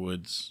running in the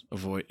woods,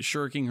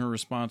 shirking her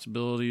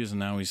responsibilities, and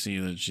now we see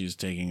that she's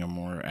taking a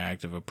more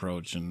active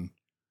approach and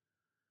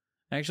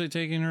actually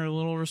taking her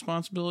little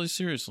responsibility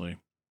seriously.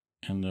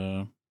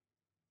 And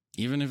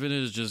even if it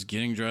is just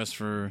getting dressed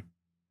for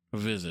a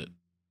visit.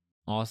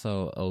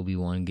 Also,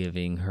 Obi-Wan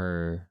giving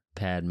her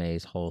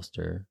Padme's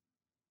holster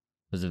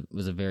was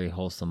a very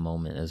wholesome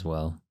moment as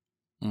well.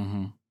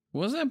 Mm-hmm.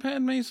 Was that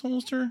Padme's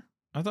holster?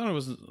 I thought it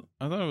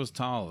was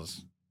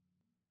Tala's.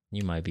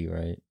 You might be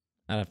right.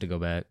 I'd have to go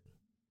back.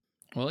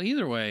 Well,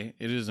 either way,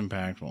 it is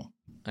impactful.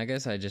 I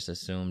guess I just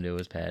assumed it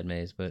was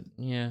Padme's, but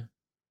yeah,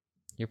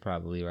 you're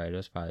probably right. It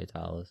was probably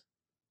Tala's.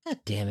 God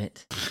damn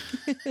it.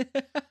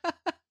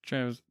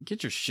 Travis,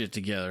 get your shit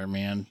together,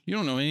 man. You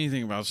don't know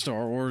anything about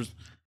Star Wars.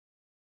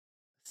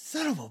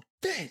 Son of a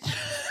bitch.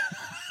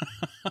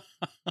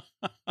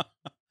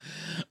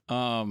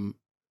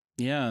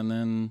 Yeah, and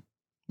then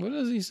what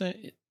does he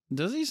say?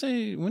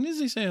 When does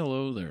he say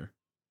hello there?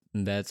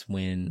 That's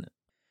when,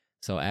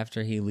 so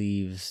after he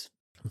leaves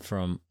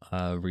from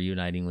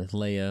reuniting with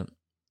Leia,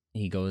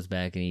 he goes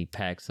back and he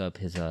packs up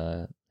his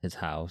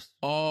house.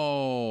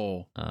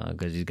 Oh.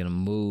 Because he's gonna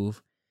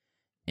move,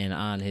 and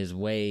on his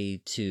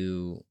way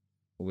to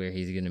where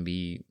he's going to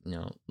be,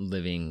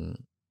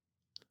 living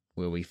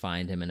where we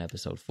find him in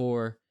episode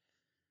 4.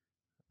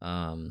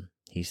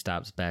 He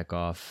stops back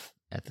off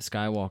at the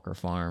Skywalker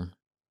farm.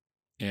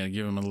 Yeah,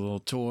 give him a little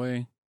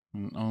toy.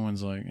 And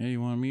Owen's like, hey,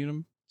 you want to meet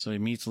him? So he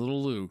meets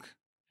little Luke.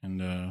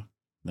 And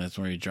that's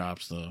where he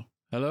drops the,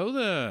 hello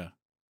there.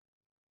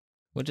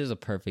 Which is a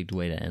perfect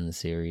way to end the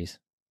series.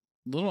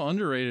 Little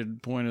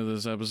underrated point of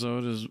this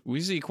episode is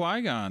we see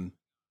Qui-Gon.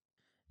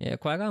 Yeah,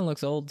 Qui-Gon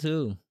looks old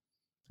too.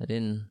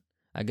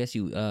 I guess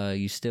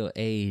you still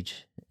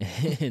age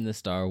in the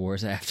Star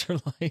Wars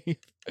afterlife.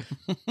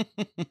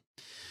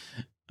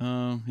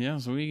 Yeah,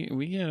 so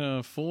we get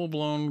a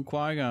full-blown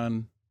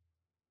Qui-Gon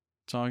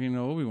talking to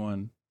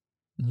Obi-Wan.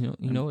 You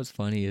know what's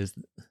funny is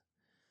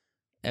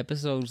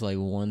episodes like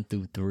 1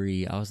 through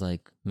 3, I was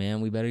like,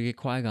 man, we better get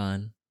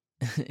Qui-Gon.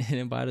 And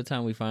then by the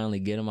time we finally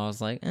get him, I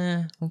was like,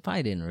 we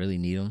probably didn't really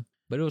need him.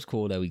 But it was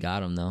cool that we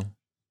got him, though.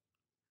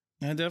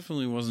 I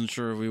definitely wasn't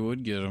sure if we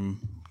would get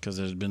him because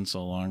it had been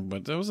so long,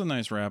 but that was a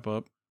nice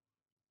wrap-up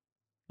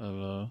of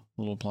a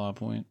little plot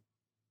point.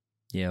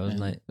 Yeah, it was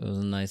nice. It was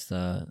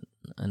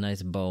a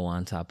nice bow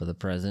on top of the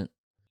present.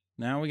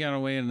 Now we gotta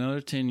wait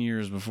another 10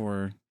 years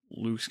before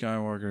Luke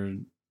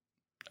Skywalker,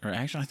 or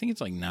actually I think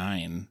it's like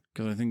 9,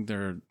 because I think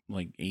they're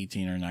like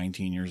 18 or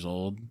 19 years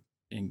old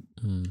in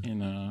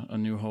A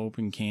New Hope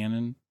in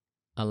canon.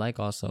 I like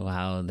also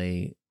how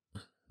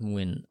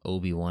when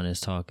Obi-Wan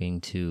is talking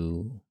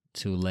to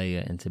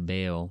Leia and to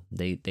Bail,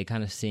 they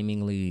kind of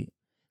seemingly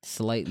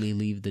slightly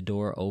leave the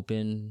door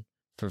open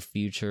for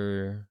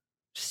future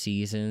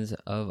seasons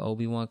of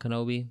Obi-Wan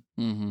Kenobi.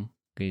 Mm-hmm.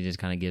 He just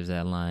kind of gives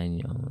that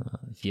line,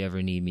 if you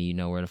ever need me, you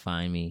know where to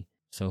find me.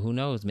 So who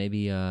knows?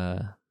 Maybe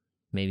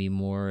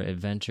more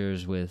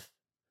adventures with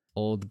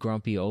old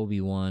grumpy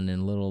Obi-Wan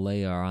and little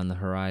Leia are on the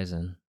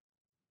horizon.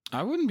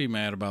 I wouldn't be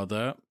mad about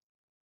that.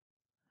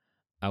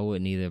 I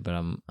wouldn't either, but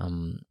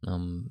I'm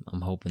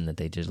hoping that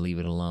they just leave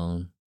it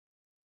alone.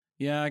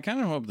 Yeah, I kind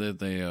of hope that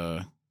they,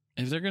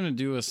 if they're gonna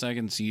do a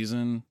second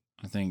season,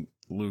 I think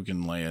Luke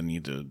and Leia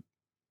need to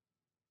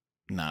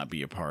not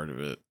be a part of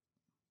it.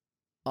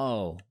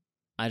 Oh,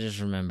 I just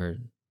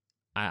remembered.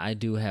 I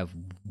do have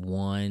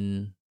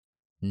one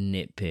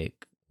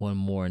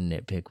more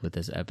nitpick with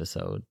this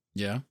episode.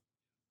 Yeah.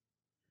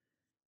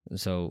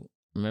 So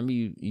remember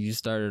you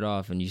started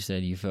off and you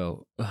said you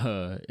felt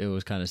it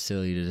was kind of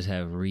silly to just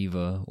have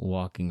Reva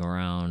walking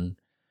around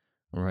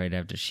right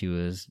after she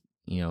was,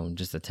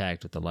 just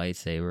attacked with the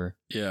lightsaber.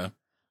 Yeah.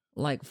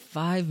 Like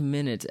 5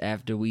 minutes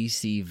after we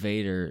see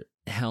Vader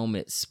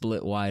helmet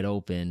split wide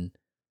open,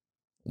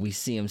 we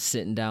see him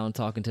sitting down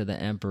talking to the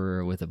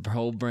Emperor with a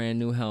whole brand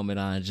new helmet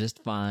on,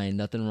 just fine,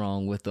 nothing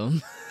wrong with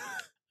him.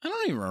 I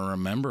don't even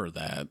remember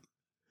that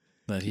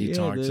he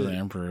talked to the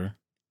Emperor.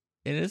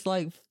 And it's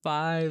like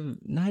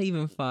not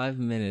even 5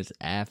 minutes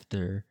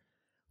after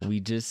we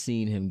just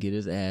seen him get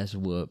his ass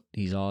whooped.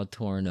 He's all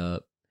torn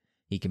up.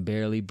 He can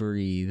barely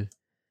breathe.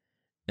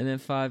 And then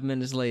 5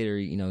 minutes later,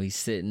 he's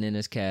sitting in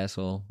his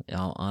castle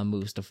on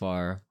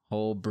Mustafar,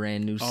 whole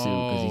brand new suit.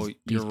 Oh,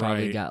 he's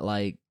probably got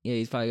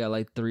he's probably got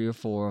like 3 or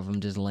 4 of them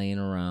just laying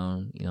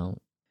around.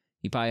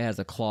 He probably has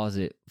a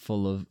closet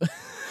full of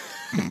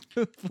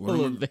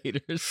of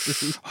Vader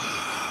suits.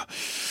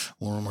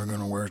 What am I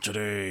gonna wear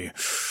today?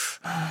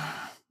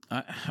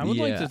 I would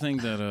like to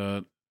think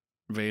that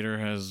Vader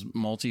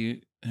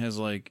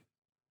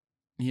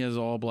he has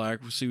all black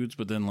suits,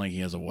 but then he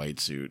has a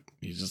white suit.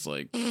 He's just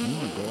like, oh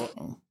my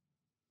god.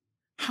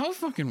 How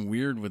fucking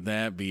weird would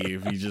that be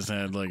if he just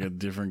had a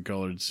different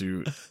colored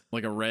suit,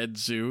 like a red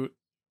suit?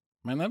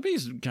 Man, that'd be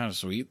kind of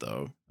sweet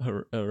though.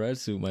 A red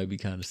suit might be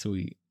kind of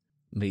sweet.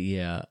 But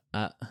yeah,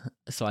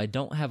 so I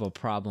don't have a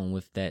problem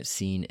with that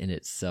scene in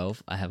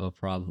itself. I have a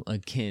problem,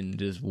 again,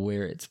 just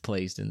where it's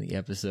placed in the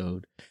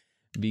episode,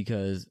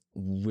 because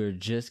we're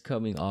just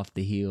coming off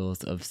the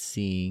heels of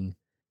seeing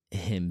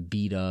him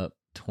beat up,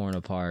 torn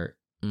apart.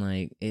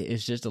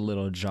 It's just a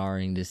little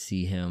jarring to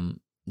see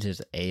him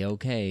just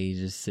A-okay,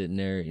 just sitting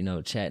there,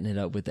 chatting it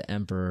up with the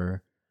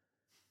Emperor.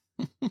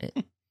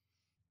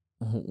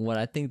 What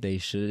I think they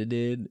should have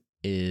did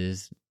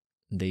is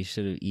they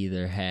should have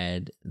either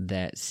had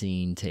that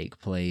scene take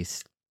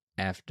place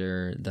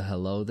after the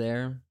hello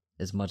there,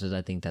 as much as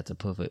I think that's a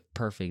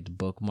perfect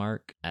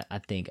bookmark. I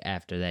think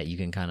after that you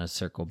can kind of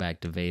circle back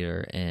to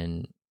Vader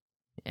and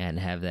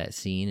have that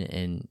scene,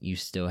 and you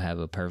still have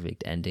a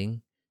perfect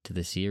ending to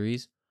the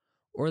series.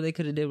 Or they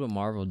could have did what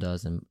Marvel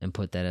does and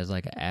put that as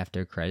an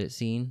after credit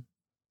scene.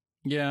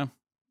 Yeah,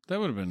 that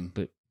would have been.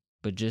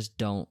 But just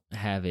don't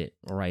have it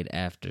right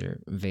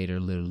after Vader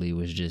literally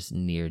was just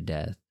near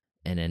death,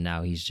 and then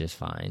now he's just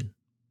fine.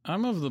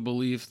 I'm of the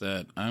belief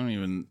that I don't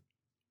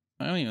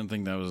even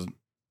think that was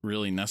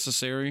really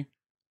necessary.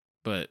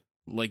 But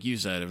like you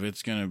said, if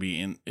it's going to be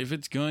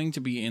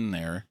in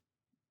there,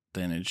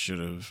 then there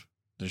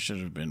should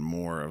have been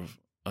more of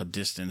a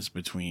distance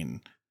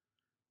between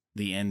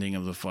the ending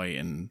of the fight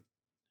and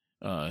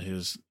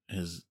his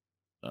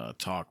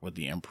talk with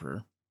the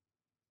Emperor.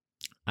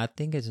 I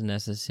think it's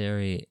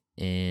necessary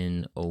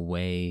in a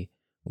way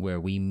where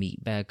we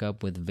meet back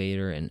up with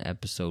Vader in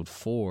episode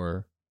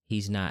 4,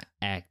 he's not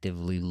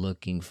actively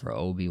looking for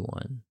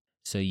Obi-Wan.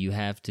 So you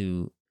have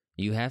to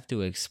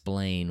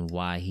explain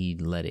why he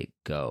let it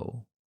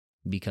go.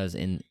 Because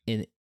in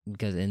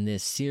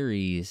this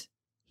series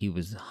he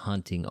was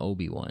hunting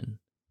Obi-Wan.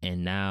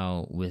 And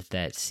now with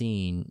that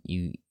scene,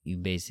 you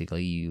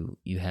basically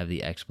you have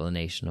the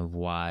explanation of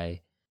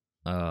why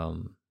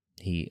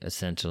he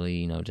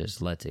essentially,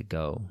 just lets it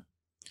go.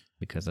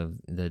 Because of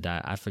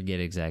I forget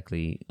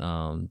exactly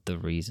the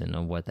reason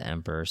of what the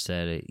Emperor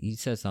said. He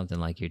said something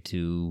like you're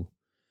too.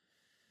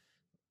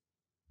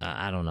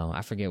 I don't know.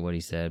 I forget what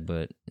he said,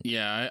 but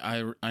yeah,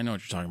 I know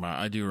what you're talking about.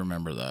 I do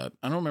remember that.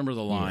 I don't remember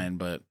the line,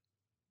 but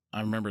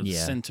I remember the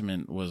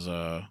sentiment was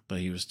that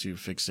he was too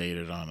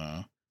fixated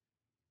on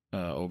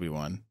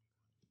Obi-Wan.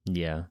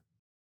 Yeah.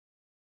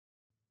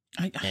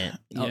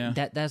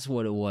 That's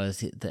what it was.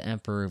 The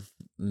Emperor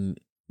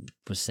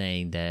was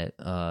saying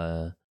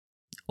that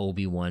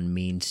Obi-Wan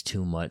means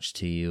too much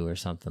to you or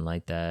something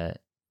like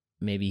that.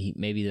 Maybe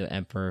the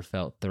Emperor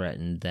felt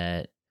threatened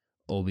that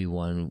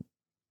Obi-Wan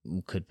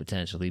could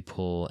potentially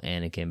pull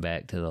Anakin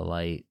back to the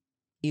light.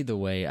 Either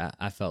way,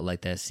 I felt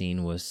like that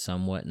scene was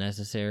somewhat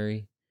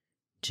necessary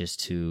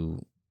just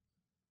to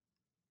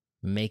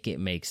make it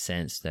make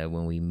sense that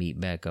when we meet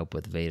back up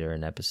with Vader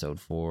in episode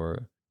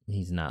 4,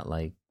 he's not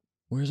like,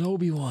 where's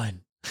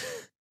Obi-Wan?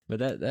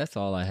 But that's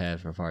all I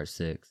had for part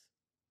 6.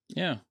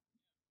 Yeah.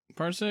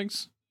 Part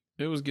 6,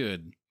 it was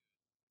good.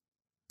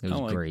 It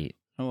was great.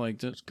 I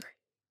liked it. It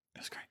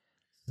was great.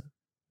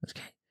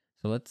 Okay.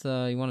 So let's,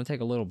 you want to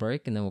take a little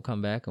break and then we'll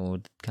come back and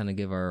we'll kind of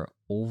give our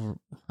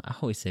I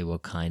always say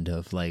what kind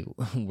of, like,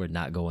 we're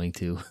not going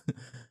to.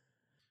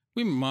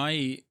 We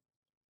might,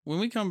 when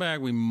we come back,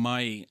 we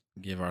might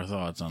give our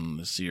thoughts on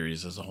the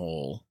series as a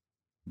whole.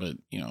 But,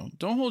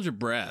 don't hold your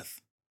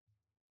breath.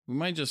 We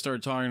might just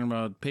start talking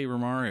about Paper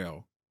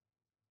Mario.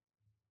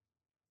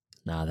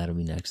 Nah, that'll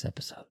be next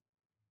episode.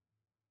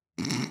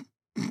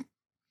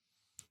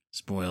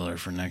 Spoiler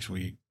for next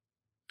week.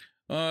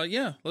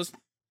 Yeah, let's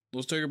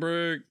take a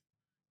break.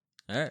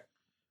 All right.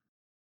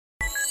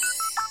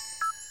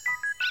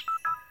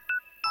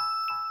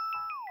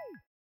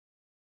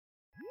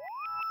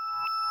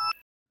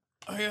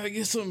 I gotta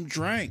get some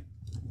drink.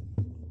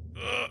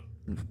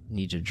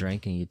 Need your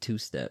drink and your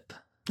 2-step.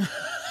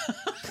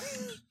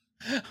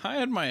 I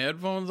had my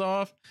headphones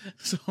off,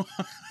 so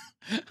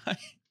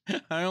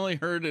I only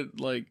heard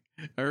it, like,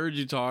 I heard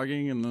you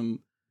talking and then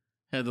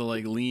had to,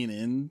 like, lean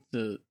in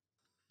to.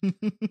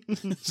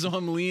 So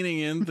I'm leaning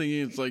in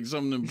thinking it's like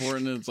something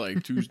important. It's like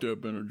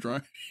 2-step and a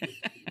drink.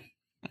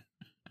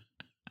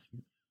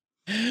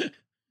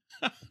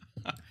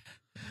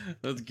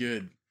 That's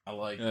good. I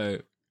like it. All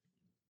right.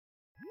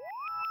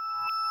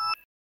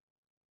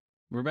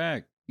 We're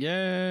back.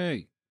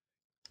 Yay.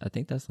 I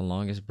think that's the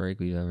longest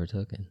break we've ever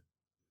taken.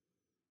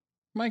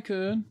 Might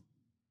could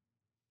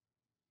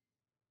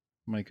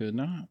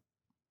not.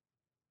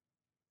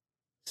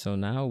 So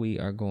now we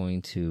are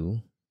going to.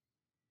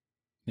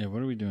 Yeah,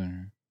 what are we doing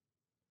here?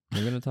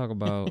 We're going to talk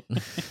about.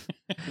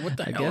 What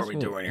the hell are we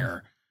doing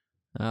here?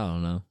 I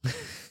don't know.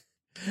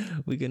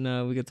 we can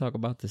talk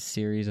about the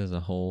series as a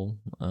whole.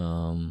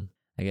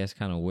 I guess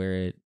kind of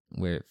where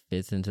it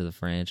fits into the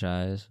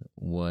franchise,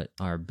 what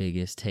our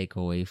biggest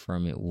takeaway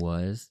from it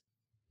was.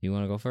 You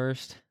want to go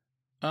first?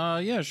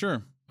 Yeah,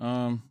 sure.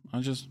 I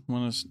just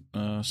want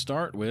to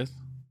start with,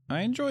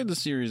 I enjoyed the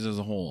series as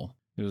a whole.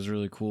 It was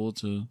really cool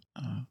to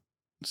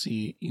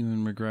see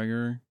Ewan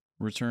McGregor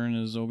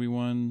return as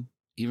Obi-Wan.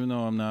 Even though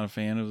I'm not a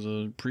fan of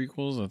the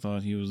prequels, I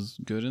thought he was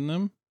good in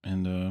them.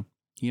 And,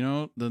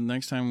 the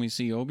next time we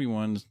see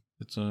Obi-Wan,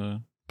 it's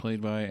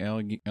played by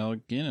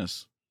Alec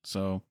Guinness.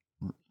 So,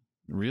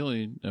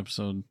 really,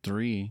 episode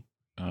 3,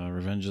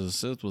 Revenge of the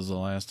Sith, was the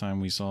last time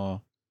we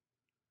saw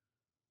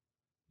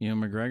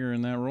Ewan McGregor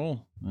in that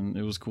role. And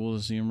it was cool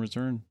to see him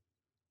return.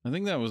 I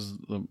think that was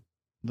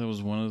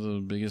one of the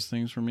biggest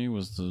things for me,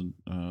 was to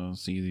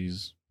see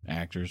these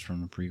actors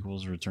from the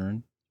prequels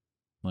return.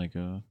 Like,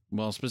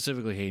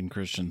 specifically Hayden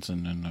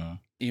Christensen and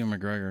Ewan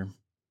McGregor.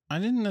 I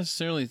didn't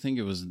necessarily think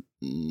it was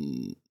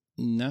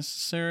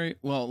necessary.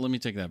 Well, let me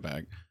take that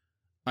back.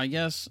 I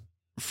guess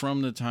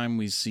from the time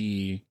we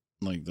see,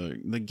 like,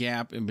 the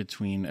gap in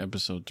between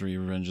episode 3,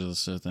 Revenge of the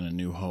Sith, and A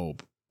New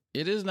Hope,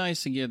 it is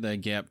nice to get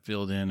that gap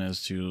filled in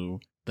as to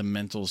the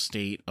mental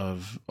state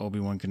of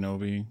Obi-Wan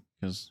Kenobi.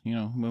 Because,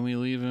 when we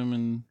leave him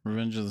in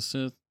Revenge of the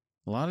Sith,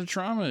 a lot of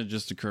trauma had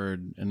just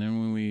occurred. And then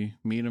when we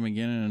meet him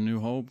again in A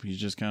New Hope, he's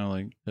just kind of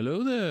like,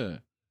 hello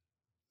there.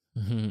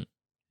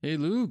 Hey,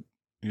 Luke,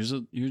 here's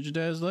your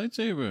dad's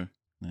lightsaber.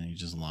 And he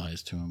just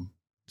lies to him.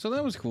 So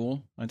that was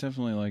cool. I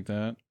definitely like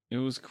that. It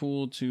was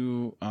cool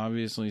to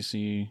obviously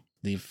see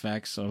the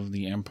effects of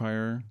the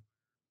Empire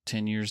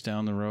 10 years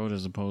down the road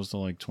as opposed to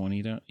like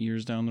 20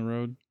 years down the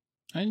road.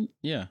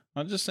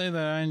 I'll just say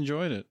that I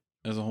enjoyed it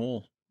as a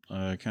whole.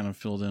 I kind of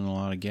filled in a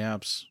lot of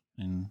gaps.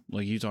 And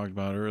like you talked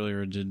about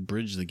earlier, it did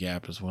bridge the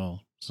gap as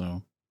well.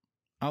 So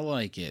I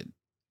like it.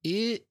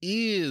 It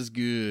is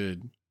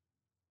good.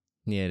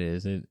 Yeah, it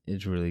is.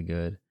 It's really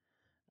good.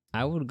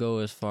 I would go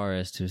as far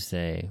as to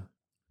say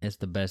it's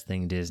the best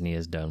thing Disney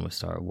has done with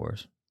Star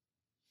Wars.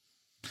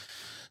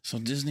 So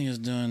Disney has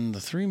done the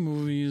 3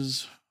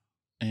 movies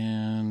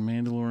and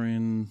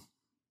Mandalorian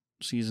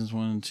seasons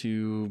 1 and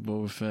 2,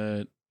 Boba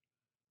Fett.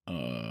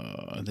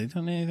 Have they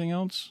done anything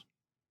else?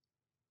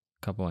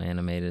 Couple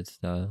animated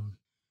stuff.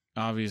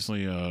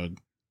 Obviously,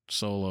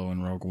 Solo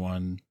and Rogue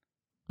One.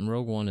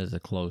 Rogue One is a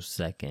close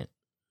second,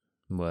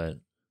 but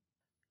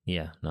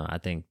yeah, no, I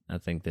think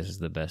this is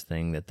the best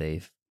thing that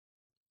they've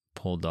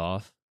pulled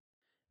off.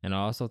 And I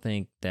also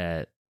think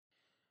that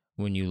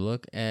when you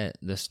look at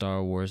the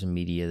Star Wars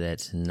media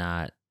that's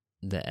not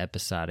the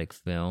episodic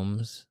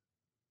films,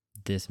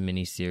 this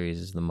miniseries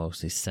is the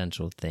most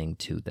essential thing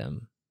to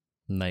them.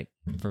 Like,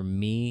 for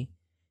me,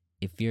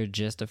 if you're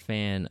just a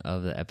fan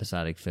of the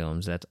episodic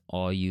films, that's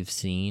all you've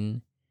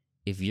seen.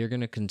 If you're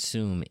going to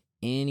consume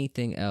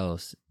anything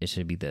else, it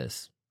should be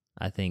this.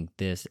 I think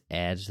this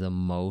adds the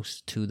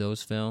most to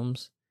those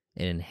films.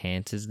 It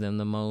enhances them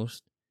the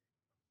most.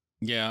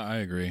 Yeah, I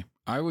agree.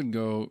 I would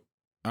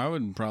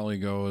probably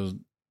go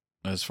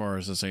as far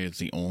as to say it's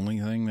the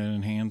only thing that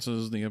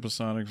enhances the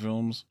episodic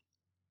films.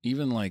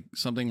 Even like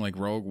something like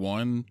Rogue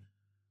One,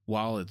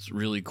 while it's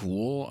really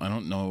cool, I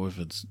don't know if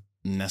it's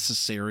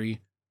necessary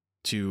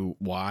to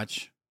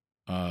watch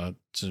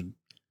to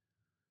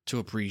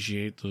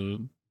appreciate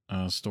the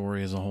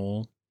story as a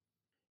whole.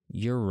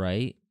 You're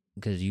right,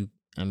 because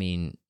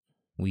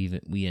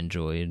we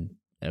enjoyed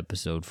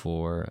episode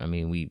 4. I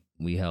mean,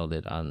 we held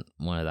it on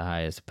one of the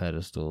highest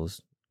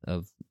pedestals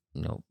of,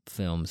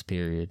 films,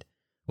 period,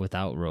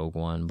 without Rogue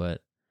One.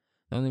 But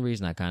the only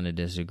reason I kind of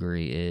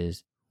disagree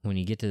is when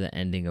you get to the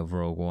ending of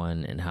Rogue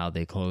One and how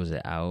they close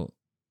it out,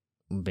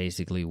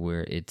 basically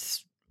where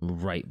it's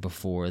right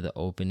before the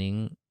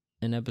opening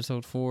in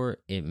episode 4,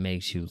 it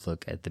makes you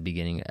look at the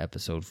beginning of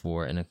episode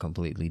 4 in a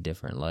completely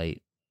different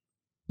light.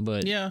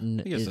 But yeah,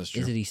 I guess that's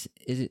true.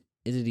 Is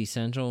it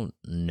essential?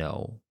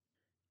 No.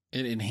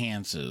 It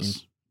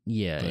enhances.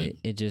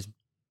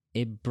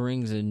 It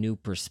brings a new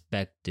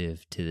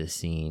perspective to the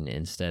scene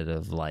instead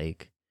of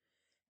like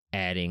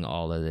adding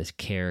all of this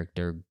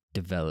character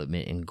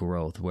development and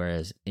growth.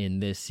 Whereas in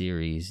this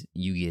series,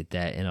 you get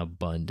that in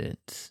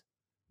abundance.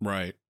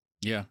 Right.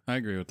 Yeah, I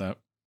agree with that.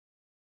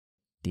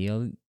 The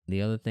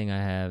other thing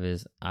I have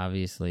is,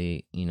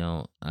 obviously,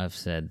 I've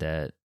said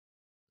that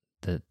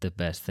the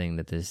best thing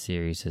that this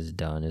series has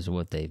done is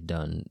what they've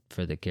done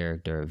for the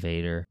character of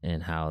Vader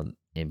and how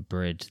it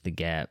bridged the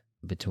gap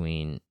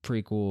between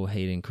prequel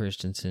Hayden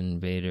Christensen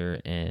Vader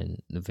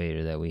and the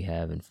Vader that we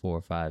have in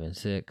 4, 5, and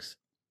 6.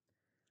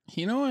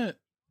 You know what?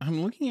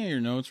 I'm looking at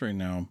your notes right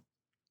now,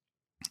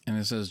 and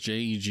it says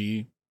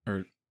JEG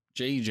or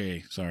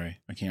JEJ. Sorry,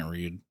 I can't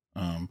read.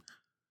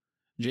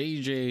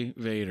 JEJ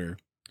Vader.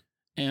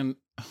 And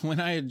when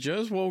I had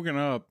just woken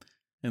up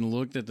and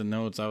looked at the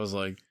notes, I was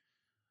like,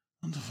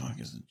 what the fuck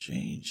is a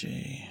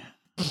JJ?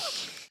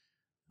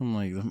 I'm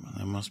like,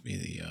 that must be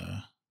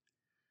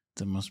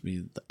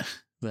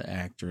the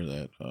actor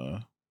that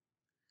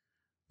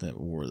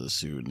wore the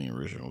suit in the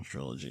original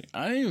trilogy.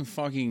 I didn't even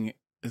fucking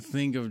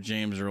think of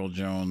James Earl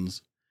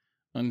Jones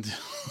until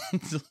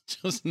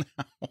just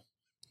now.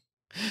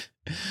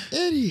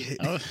 Idiot.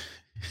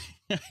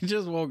 I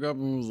just woke up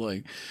and was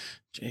like,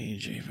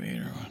 J.J.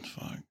 Vader, what the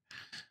fuck?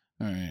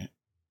 All right.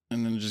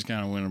 And then just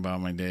kind of went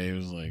about my day. It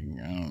was like,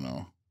 I don't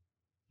know.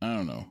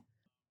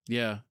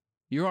 Yeah,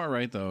 you are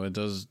right, though. It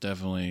does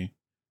definitely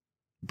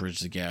bridge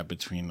the gap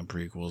between the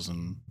prequels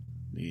and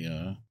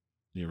the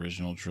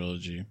original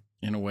trilogy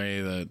in a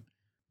way that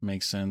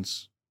makes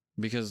sense,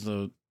 because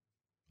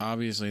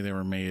obviously they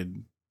were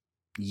made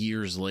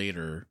years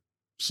later.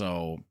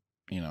 So,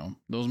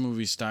 those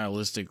movies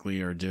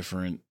stylistically are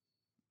different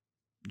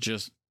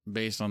just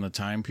based on the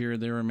time period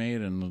they were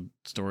made and the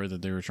story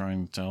that they were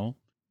trying to tell.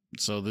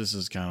 So this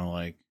is kind of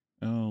like,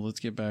 oh, let's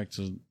get back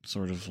to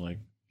sort of like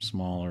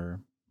smaller,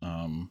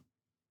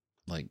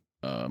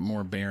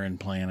 more barren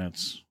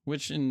planets,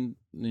 which in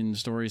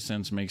story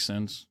sense makes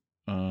sense.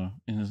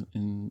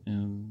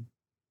 In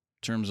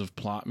terms of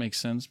plot makes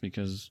sense,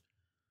 because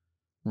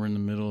we're in the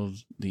middle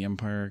of the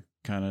Empire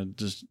kind of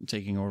just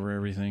taking over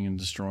everything and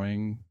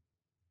destroying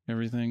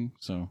everything.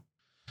 So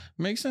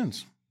makes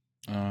sense.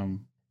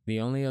 The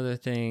only other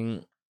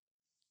thing,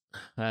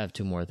 I have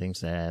 2 more things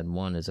to add.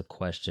 One is a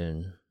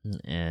question,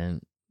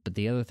 but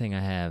the other thing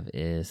I have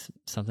is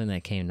something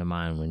that came to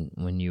mind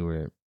when you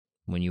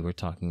were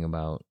talking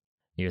about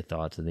your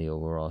thoughts of the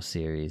overall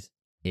series.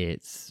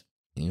 It's,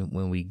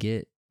 when we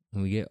get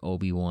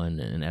Obi-Wan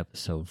in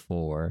episode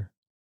 4,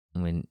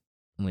 when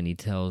he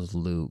tells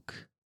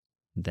Luke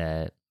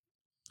that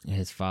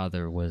his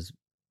father was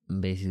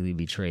basically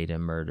betrayed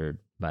and murdered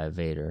by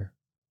Vader.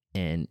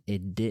 And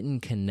it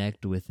didn't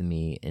connect with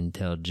me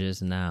until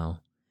just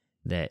now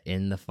that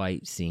in the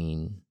fight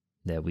scene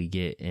that we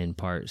get in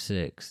part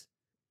 6,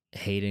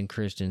 Hayden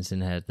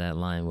Christensen has that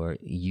line where,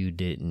 "You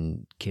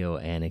didn't kill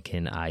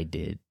Anakin, I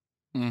did."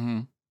 Mm-hmm.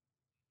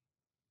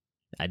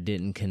 I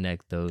didn't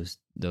connect those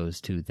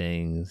 2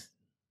 things.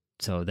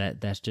 So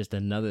that's just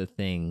another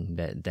thing,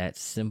 that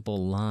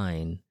simple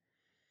line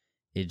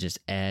it just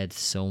adds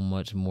so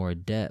much more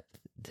depth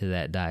to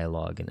that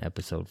dialogue in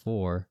episode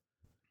 4.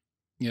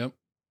 Yep.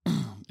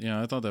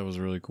 Yeah, I thought that was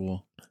really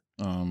cool.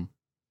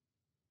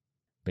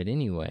 But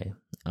anyway,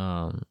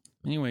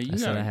 Anyway,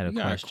 I had a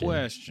got question. a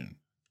question.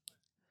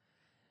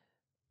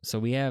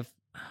 So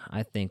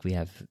I think we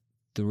have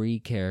 3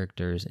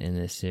 characters in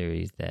this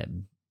series that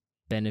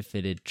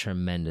benefited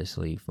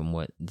tremendously from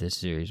what this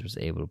series was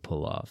able to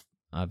pull off.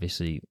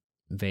 Obviously,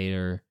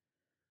 Vader,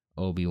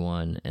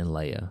 Obi-Wan, and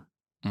Leia.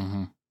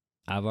 Mm-hmm.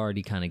 I've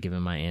already kind of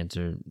given my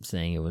answer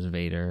saying it was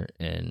Vader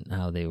and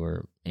how they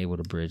were able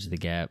to bridge the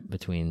gap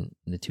between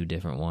the 2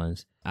 different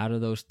ones. Out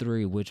of those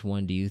 3, which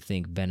one do you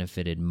think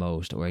benefited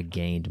most or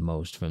gained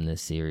most from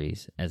this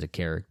series as a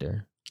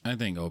character? I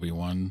think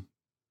Obi-Wan.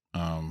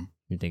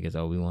 You think it's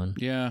Obi-Wan?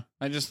 Yeah,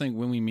 I just think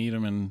when we meet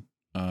him in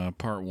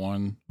part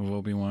 1 of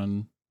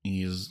Obi-Wan,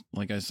 he is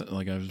like I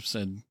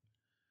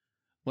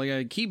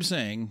keep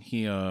saying,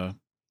 he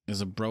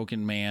is a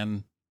broken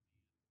man.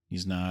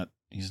 He's not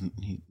his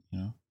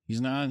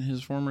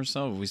former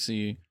self. We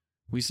see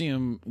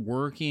him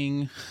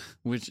working,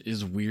 which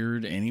is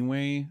weird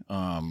anyway.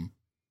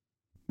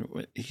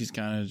 He's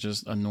kind of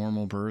just a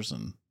normal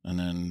person, and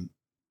then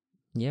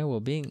yeah,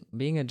 well, being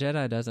a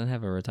Jedi doesn't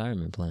have a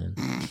retirement plan.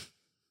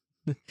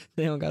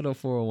 They don't got no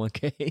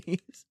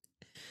 401ks.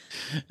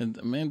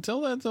 And man,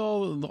 tell that to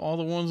all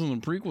the ones in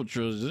the prequel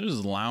trilogy. They're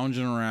just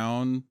lounging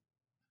around.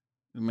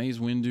 Mace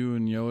Windu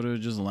and Yoda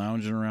just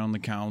lounging around the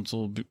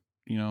council,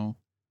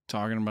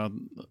 talking about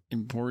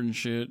important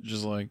shit.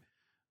 Just like,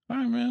 all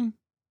right, man,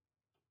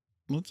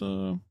 let's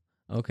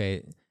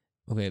Okay,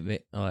 all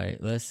right.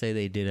 Let's say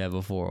they did have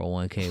a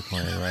 401k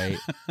plan, right?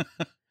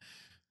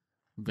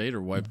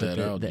 Vader wiped that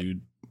out,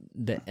 dude.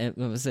 I'm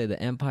gonna say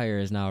the Empire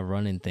is now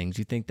running things.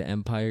 You think the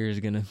Empire is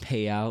gonna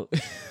pay out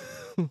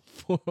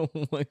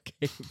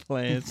 401k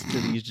plans to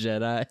these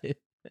Jedi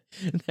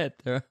that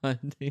they're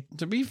hunting?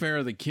 To be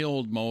fair, they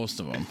killed most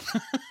of them.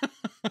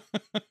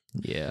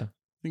 Yeah,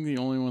 I think the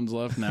only ones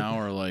left now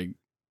are like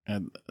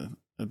at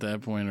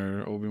that point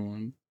are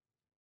Obi-Wan.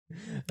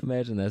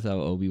 Imagine that's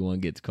how Obi-Wan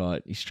gets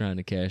caught. He's trying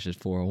to cash his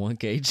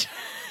 401k.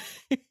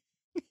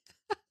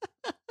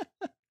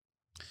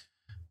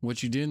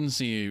 What you didn't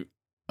see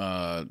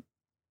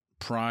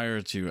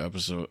prior to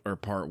episode or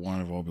part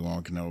 1 of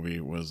Obi-Wan Kenobi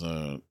was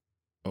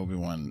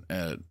Obi-Wan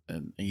at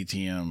an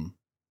ATM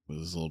with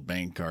his little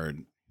bank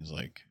card. He's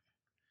like,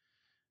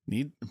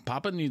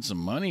 Papa needs some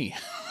money.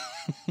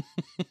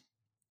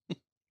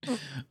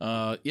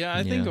 I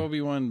think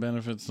Obi-Wan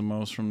benefits the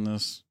most from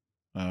this,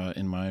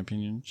 in my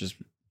opinion, just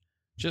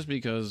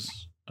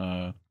because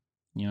it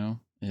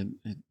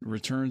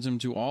returns him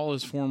to all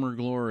his former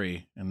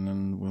glory, and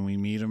then when we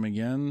meet him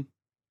again,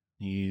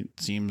 he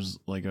seems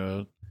like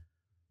a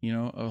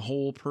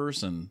whole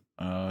person.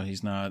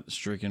 He's not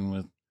stricken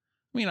with,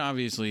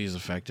 obviously he's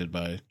affected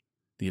by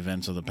the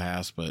events of the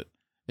past, but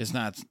it's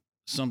not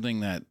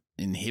something that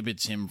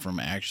inhibits him from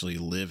actually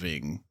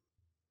living.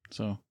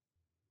 So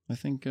I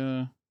think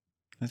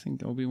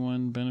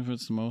Obi-Wan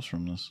benefits the most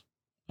from this.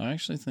 I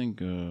actually think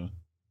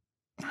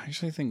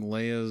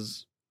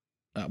Leia's,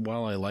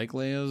 while I like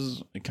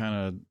Leia's, it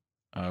kind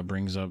of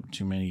brings up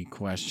too many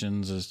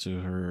questions as to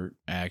her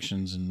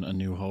actions in A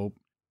New Hope.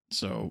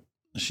 So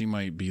she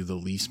might be the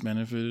least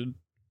benefited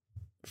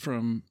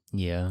from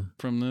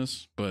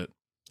this, but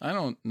I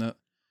don't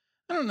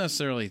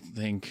necessarily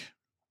think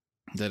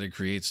that it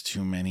creates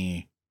too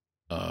many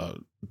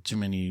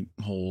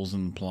holes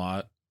in the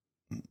plot.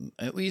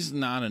 At least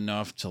not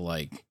enough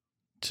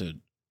to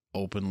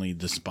openly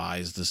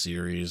despise the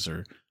series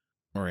or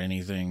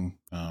anything.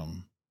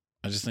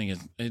 I just think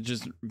it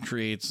just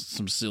creates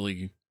some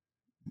silly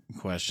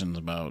questions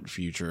about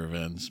future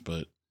events,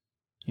 but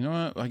you know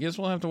what? I guess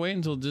we'll have to wait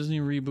until Disney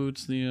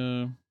reboots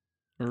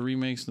or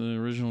remakes the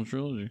original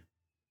trilogy.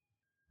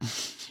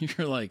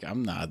 You're like,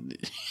 I'm not.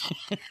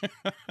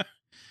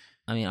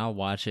 I'll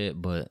watch it,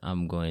 but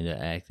I'm going to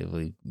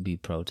actively be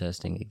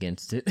protesting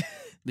against it.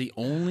 The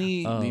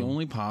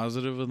only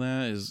positive of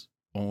that is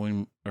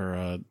Ian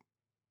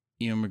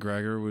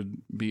McGregor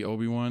would be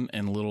Obi-Wan,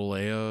 and little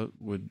Leia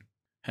would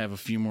have a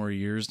few more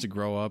years to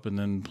grow up and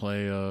then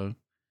play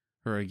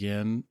her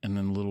again, and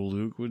then little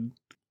Luke would.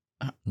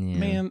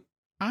 Man,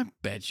 I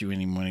bet you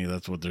any money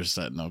that's what they're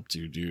setting up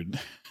to, dude.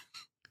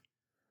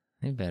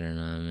 They better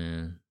not,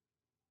 man.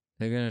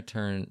 They're gonna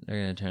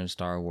turn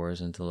Star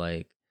Wars into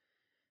like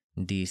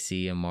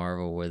DC and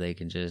Marvel, where they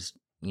can just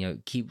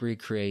keep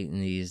recreating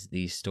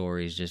these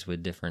stories just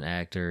with different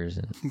actors.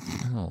 And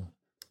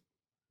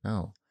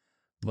no.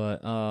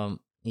 But I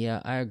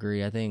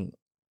agree. I think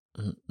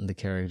the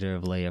character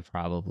of Leia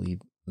probably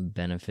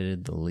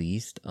benefited the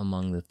least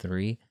among the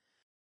 3.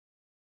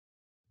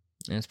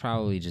 And it's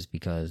probably just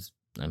because,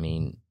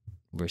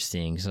 we're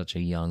seeing such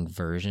a young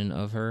version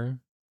of her.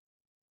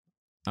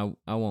 I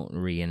won't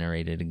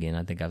reiterate it again.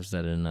 I think I've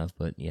said it enough.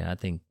 But yeah, I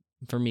think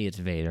for me it's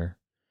Vader.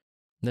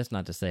 That's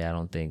not to say I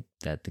don't think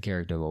that the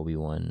character of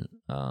Obi-Wan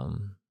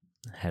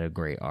had a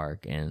great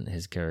arc and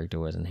his character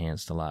was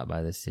enhanced a lot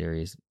by this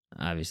series.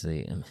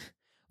 Obviously,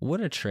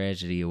 what a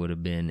tragedy it would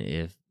have been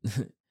if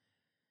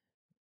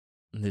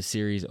the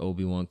series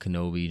Obi-Wan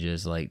Kenobi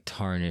just like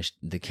tarnished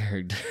the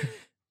character.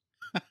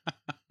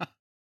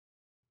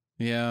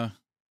 Yeah.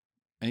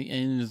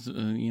 And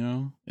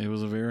it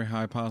was a very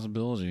high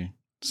possibility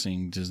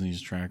seeing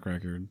Disney's track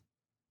record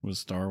with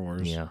Star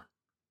Wars. Yeah.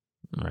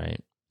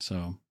 Right.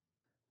 So.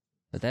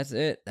 But that's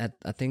it.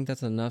 I think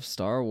that's enough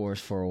Star Wars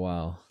for a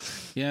while.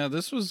 Yeah,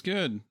 this was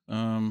good.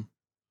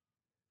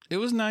 It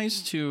was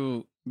nice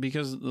to,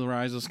 because The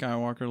Rise of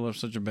Skywalker left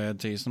such a bad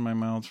taste in my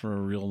mouth for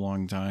a real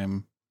long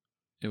time.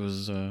 It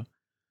was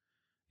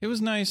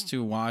nice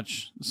to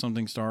watch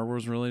something Star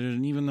Wars related,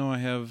 and even though I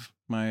have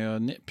my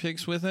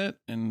nitpicks with it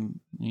and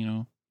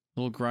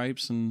little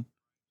gripes and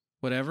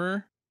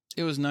whatever,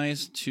 it was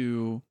nice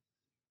to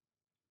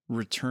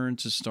return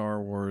to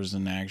Star Wars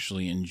and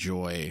actually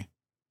enjoy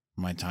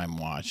my time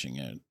watching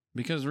it.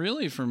 Because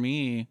really, for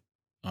me,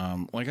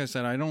 like I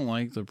said, I don't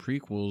like the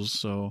prequels,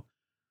 so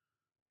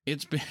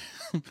it's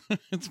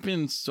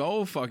been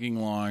so fucking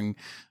long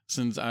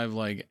since I've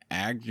like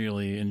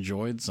actually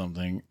enjoyed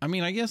something. I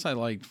mean, I guess I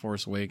liked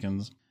Force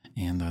Awakens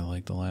and I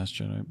liked The Last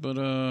Jedi, but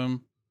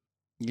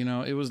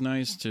it was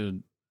nice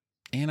to,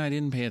 and I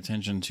didn't pay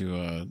attention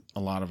to a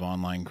lot of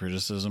online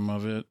criticism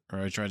of it, or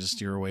I tried to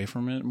steer away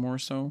from it more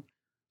so.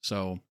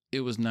 So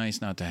it was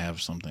nice not to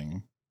have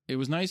something. It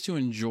was nice to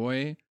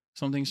enjoy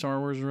something Star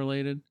Wars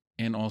related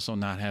and also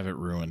not have it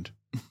ruined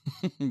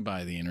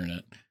by the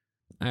internet.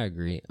 I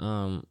agree.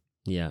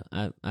 Yeah,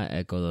 I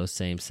echo those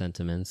same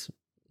sentiments.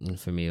 And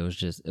for me, it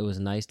was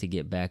nice to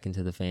get back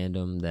into the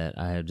fandom that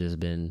I have just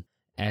been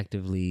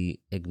actively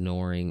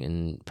ignoring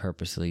and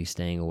purposely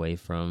staying away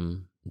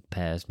from the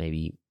past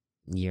maybe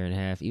year and a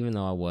half, even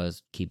though I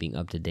was keeping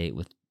up to date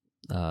with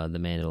the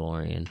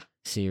Mandalorian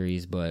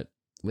series. But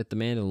with the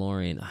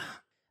Mandalorian,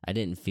 I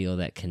didn't feel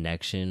that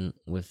connection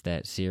with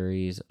that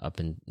series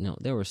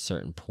there were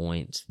certain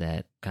points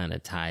that kind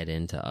of tied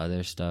into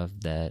other stuff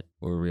that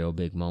were real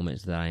big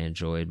moments that I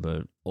enjoyed,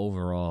 but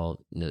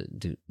overall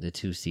the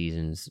 2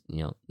 seasons,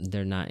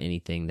 they're not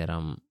anything that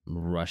I'm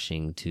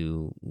rushing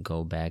to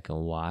go back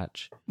and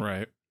watch.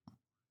 Right.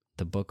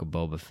 The Book of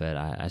Boba Fett,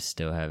 I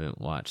still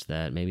haven't watched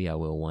that. Maybe I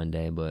will one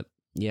day, but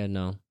yeah,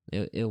 no,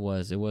 it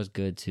was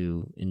good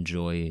to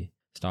enjoy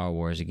Star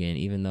Wars again,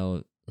 even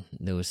though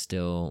there was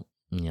still,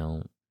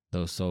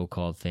 those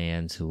so-called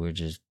fans who were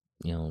just,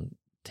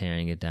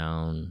 tearing it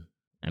down.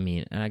 I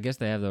mean, and I guess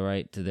they have the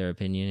right to their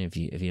opinion. If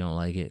you don't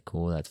like it,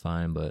 cool, that's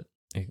fine. But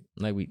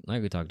like we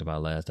talked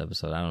about last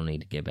episode, I don't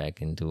need to get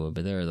back into it.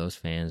 But there are those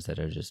fans that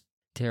are just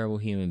terrible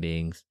human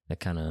beings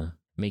that kind of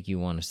make you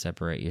want to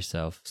separate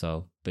yourself.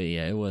 So, but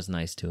yeah, it was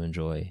nice to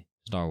enjoy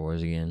Star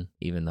Wars again,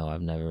 even though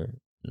I've never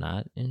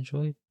not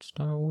enjoyed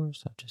Star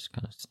Wars. I've just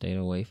kind of stayed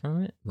away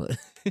from it. But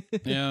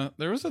yeah,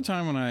 there was a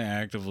time when I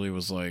actively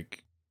was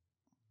like,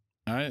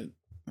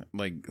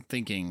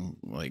 thinking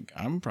like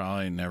I'm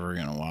probably never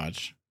gonna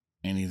watch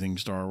anything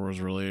Star Wars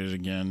related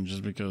again,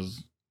 just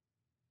because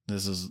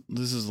this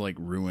is like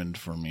ruined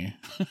for me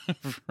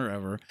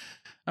forever.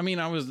 I mean,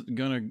 I was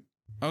gonna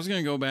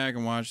go back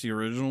and watch the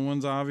original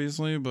ones,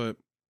 obviously, but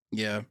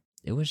yeah,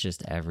 it was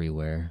just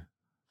everywhere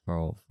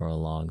for a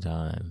long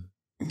time.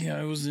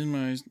 Yeah, it was in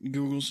my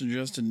Google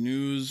suggested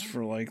news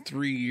for like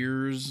 3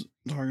 years,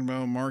 talking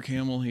about Mark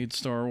Hamill hates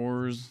Star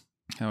Wars,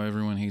 how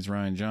everyone hates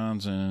Rian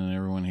Johnson and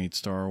everyone hates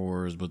Star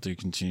Wars, but they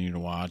continue to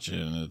watch it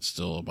and it's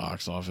still a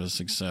box office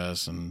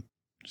success, and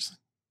just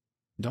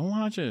don't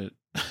watch it.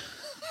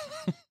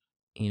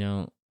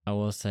 I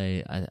will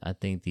say I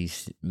think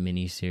these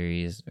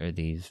miniseries or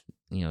these,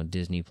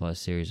 Disney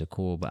Plus series are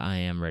cool, but I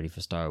am ready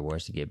for Star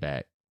Wars to get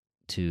back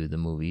to the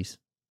movies.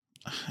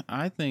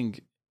 I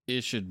think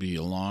it should be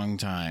a long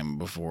time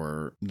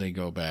before they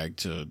go back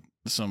to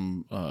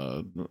some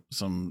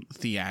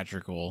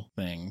theatrical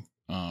thing.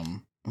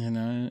 I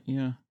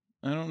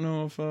don't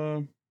know if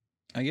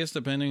I guess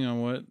depending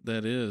on what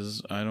that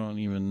is, I don't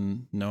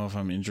even know if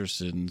I'm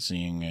interested in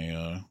seeing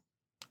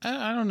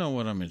I don't know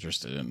what I'm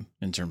interested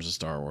in terms of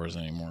Star Wars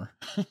anymore.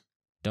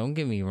 Don't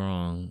get me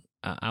wrong.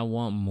 I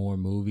want more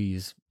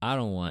movies. I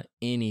don't want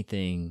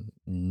anything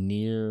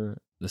near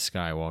the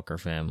Skywalker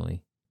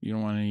family. You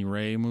don't want any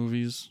Rey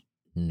movies?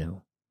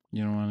 No.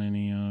 You don't want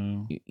any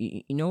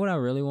You know what I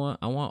really want?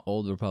 I want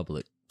Old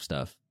Republic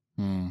stuff.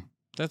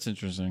 That's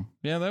interesting.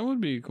 Yeah, that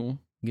would be cool.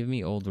 Give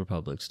me Old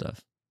Republic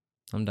stuff.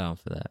 I'm down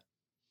for that.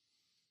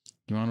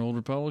 You want Old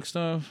Republic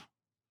stuff?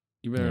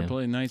 You better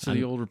play Knights of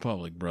the Old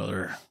Republic,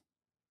 brother.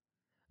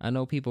 I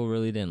know people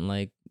really didn't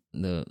like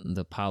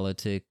the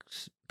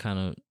politics kind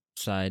of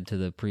side to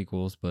the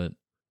prequels, but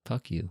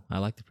fuck you. I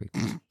like the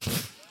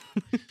prequels.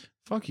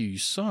 Fuck you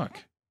suck.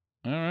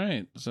 All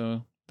right,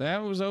 so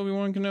that was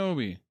Obi-Wan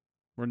Kenobi.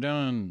 We're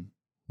done.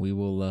 We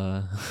will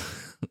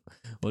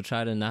we'll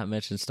try to not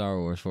mention Star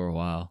Wars for a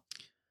while.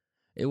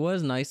 It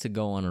was nice to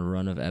go on a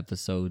run of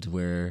episodes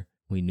where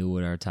we knew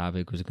what our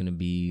topic was going to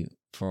be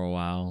for a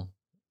while,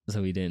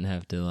 so we didn't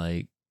have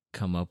to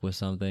come up with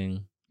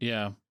something.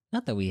 Yeah.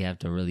 Not that we have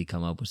to really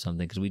come up with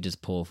something, because we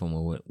just pull from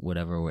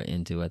whatever we're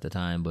into at the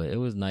time, but it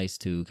was nice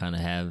to kind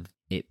of have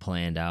it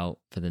planned out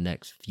for the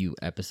next few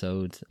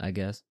episodes, I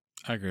guess.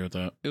 I agree with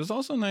that. It was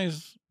also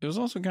nice. It was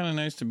also kind of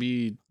nice to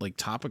be like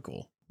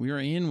topical. We were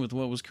in with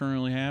what was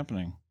currently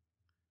happening.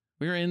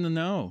 We were in the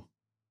know.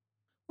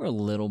 We're a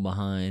little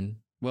behind.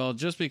 Well,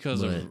 just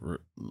because of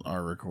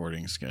our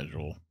recording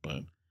schedule,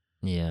 but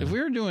Yeah. if we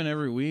were doing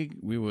every week,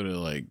 we would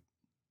have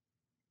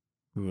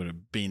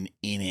been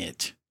in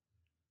it.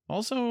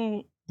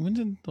 Also, when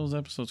did those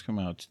episodes come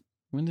out?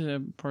 When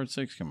did part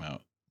 6 come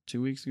out?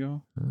 2 weeks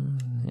ago?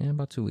 Yeah,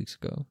 about 2 weeks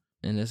ago.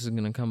 And this is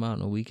going to come out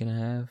in a week and a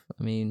half.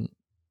 I mean,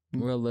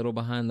 we're a little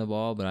behind the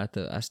ball, but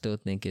I still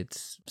think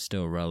it's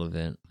still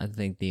relevant. I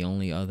think the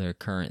only other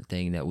current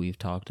thing that we've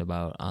talked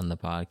about on the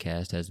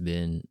podcast has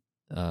been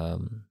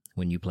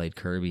when you played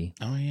Kirby.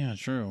 Oh yeah,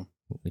 true.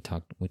 We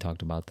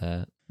talked about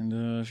that.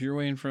 And if you're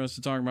waiting for us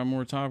to talk about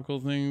more topical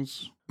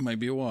things, it might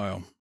be a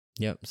while.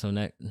 Yep. So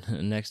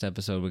next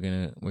episode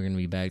we're gonna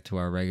be back to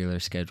our regular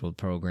scheduled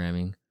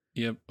programming.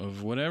 Yep,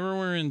 of whatever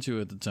we're into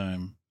at the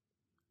time.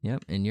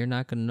 Yep, and you're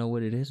not gonna know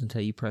what it is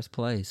until you press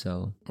play.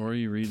 So or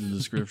you read the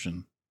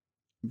description.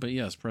 But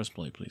yes, press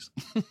play, please.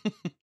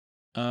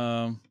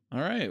 All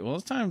right. Well,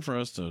 it's time for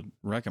us to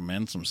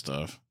recommend some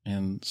stuff.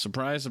 And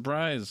surprise,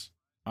 surprise,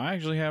 I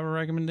actually have a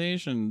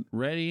recommendation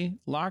ready,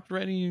 locked,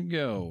 ready to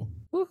go.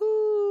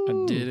 woohoo!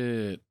 I did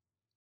it.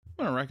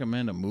 I'm going to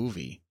recommend a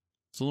movie.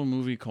 It's a little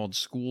movie called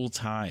School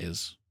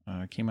Ties.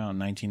 Came out in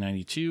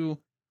 1992.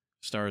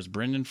 Stars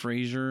Brendan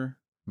Fraser,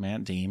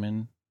 Matt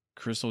Damon,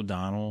 Chris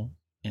O'Donnell,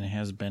 and it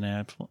has Ben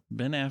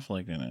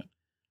Affleck in it.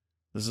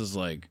 This is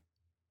like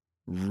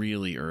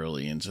really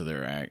early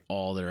into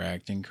all their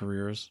acting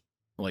careers.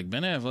 Like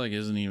Ben Affleck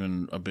isn't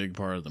even a big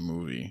part of the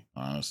movie,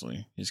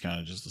 honestly. He's kind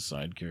of just a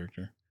side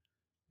character.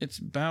 It's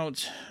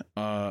about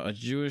a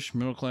Jewish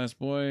middle-class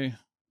boy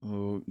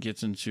who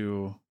gets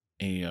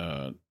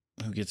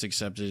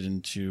accepted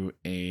into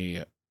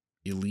a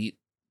elite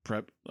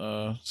prep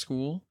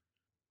school,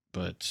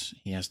 but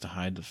he has to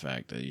hide the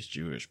fact that he's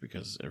Jewish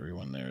because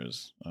everyone there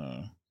is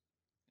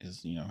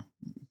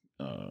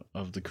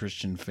of the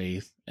Christian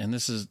faith. And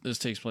this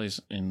takes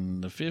place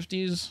in the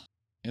 50s.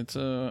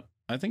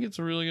 I think it's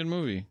a really good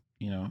movie.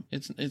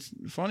 It's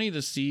funny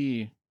to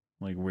see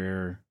like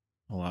where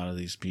a lot of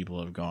these people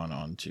have gone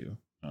on to,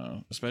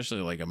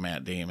 especially like a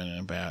Matt Damon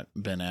and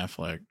Ben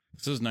Affleck.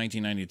 This was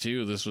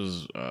 1992. This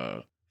was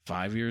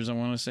 5 years, I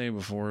want to say,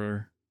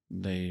 before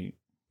they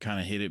kind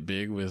of hit it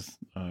big with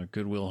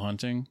Good Will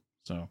Hunting.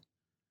 So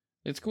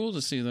it's cool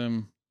to see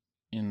them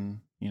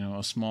in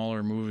a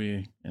smaller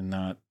movie and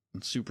not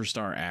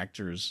superstar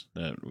actors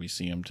that we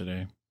see them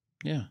today.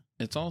 Yeah,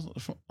 it's also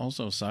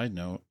a side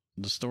note.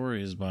 The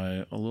story is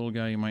by a little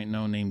guy you might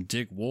know named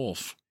Dick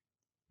Wolf,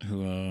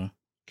 who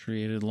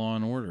created Law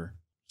and Order.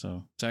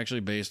 So it's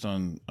actually based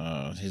on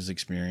his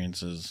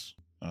experiences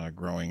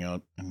growing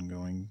up and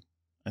going.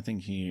 I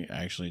think he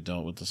actually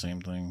dealt with the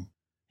same thing,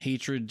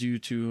 hatred due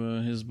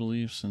to his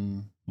beliefs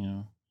and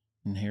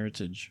and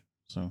heritage.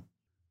 So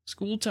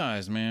School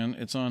Ties, man,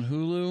 it's on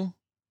Hulu.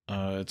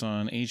 It's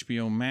on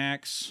HBO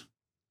Max.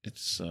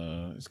 It's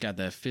got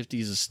that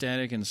 50s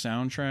aesthetic and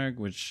soundtrack,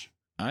 which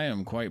I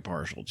am quite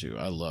partial to.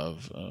 I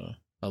love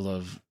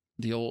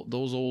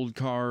those old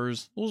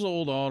cars, those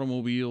old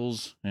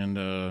automobiles, and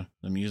the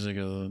music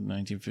of the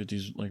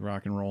 1950s, like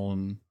rock and roll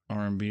and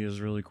R&B,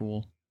 is really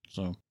cool.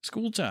 So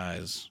School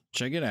Ties,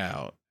 check it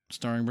out.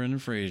 Starring Brendan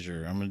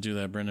Fraser. I'm gonna do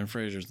that Brendan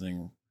Fraser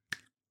thing.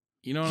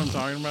 You know what I'm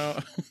talking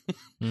about?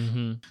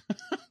 Mm-hmm.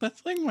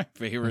 That's like my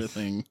favorite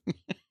thing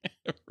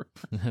ever.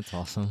 That's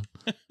awesome.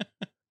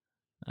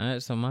 All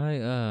right, so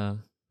my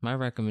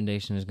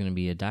recommendation is going to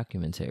be a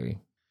documentary.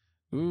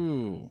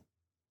 Ooh.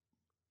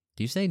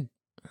 Do you say?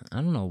 I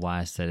don't know why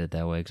I said it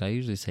that way because I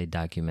usually say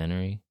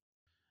documentary.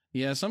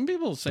 Yeah, some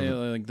people say it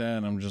like that,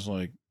 and I'm just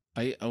like,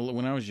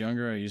 when I was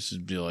younger, I used to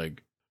be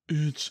like,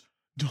 it's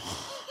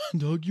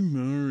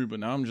documentary, but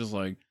now I'm just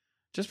like,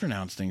 just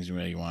pronounce things the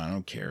way you want. I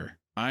don't care.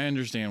 I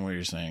understand what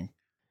you're saying.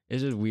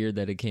 It's just weird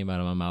that it came out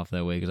of my mouth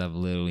that way because I've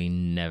literally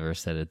never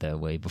said it that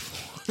way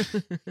before.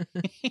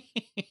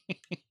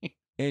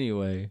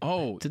 Anyway,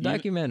 it's a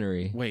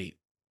documentary. Wait,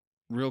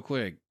 real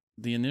quick.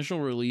 The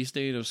initial release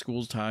date of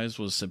School Ties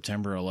was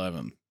September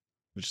 11th,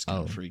 which is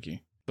kind of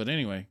freaky. But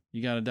anyway,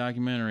 you got a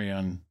documentary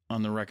on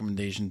the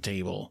recommendation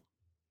table.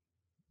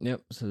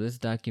 Yep. So this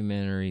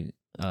documentary,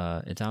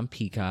 it's on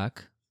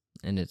Peacock,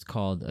 and it's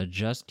called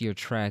 "Adjust Your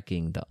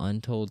Tracking: The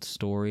Untold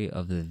Story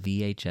of the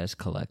VHS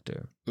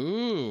Collector."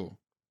 Ooh.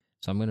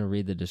 So I'm going to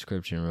read the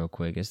description real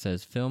quick. It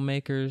says,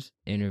 filmmakers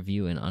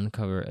interview and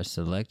uncover a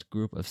select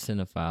group of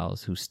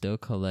cinephiles who still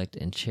collect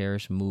and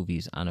cherish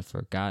movies on a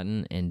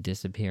forgotten and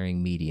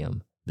disappearing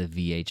medium, the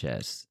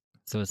VHS.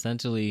 So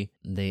essentially,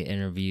 they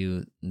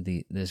interview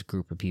this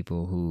group of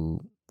people who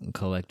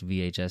collect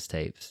VHS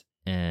tapes,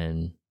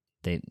 and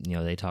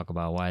they talk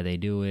about why they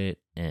do it,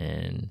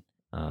 and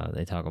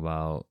they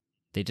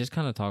just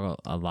kind of talk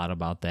a lot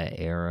about that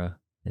era.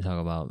 They talk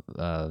about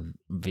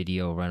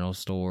video rental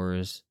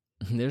stores.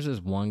 There's this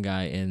one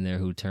guy in there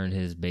who turned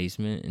his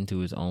basement into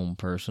his own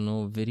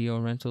personal video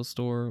rental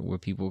store where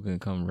people can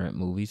come rent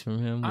movies from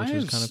him, which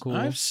is kind of cool.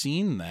 I've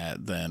seen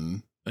that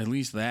then, at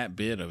least that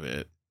bit of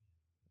it.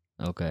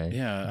 Okay.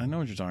 Yeah, I know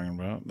what you're talking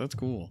about. That's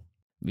cool.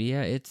 But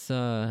yeah, it's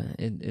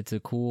a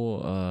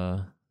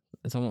cool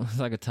it's almost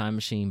like a time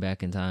machine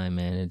back in time,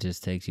 man. It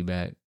just takes you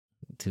back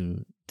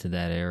to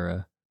that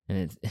era. And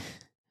it's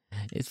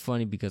it's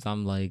funny because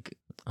I'm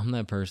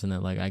that person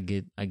that like I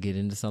get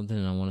into something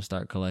and I want to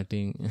start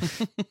collecting.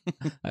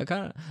 I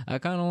kind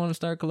of want to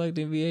start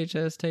collecting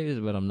VHS tapes,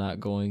 but I'm not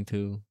going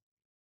to.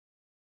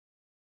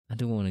 I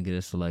do want to get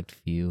a select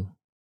few.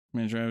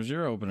 Man, Travis,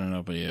 you're opening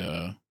up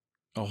a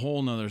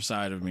whole nother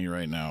side of me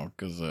right now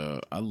because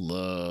I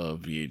love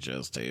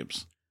VHS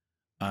tapes.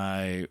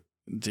 I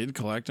did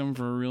collect them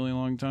for a really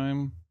long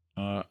time.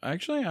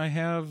 Actually, I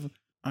have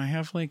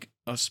like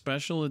a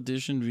special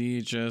edition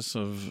VHS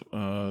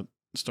of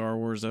Star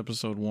Wars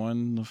Episode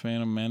 1, The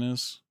Phantom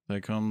Menace,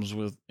 that comes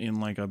in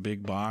like a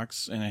big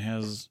box, and it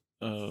has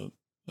a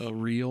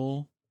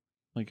reel,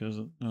 like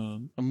a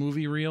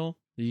movie reel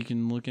that you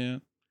can look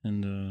at.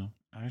 And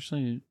I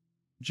actually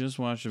just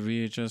watched a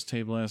VHS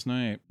tape last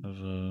night of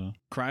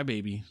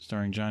Crybaby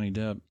starring Johnny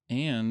Depp.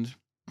 And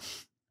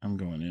I'm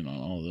going in on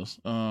all this.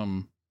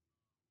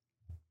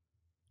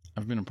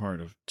 I've been a part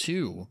of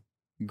 2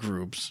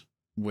 groups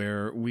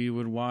where we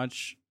would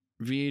watch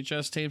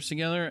VHS tapes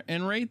together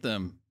and rate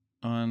them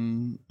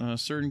on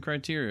certain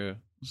criteria.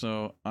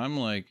 So I'm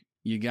like,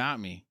 you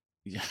got me.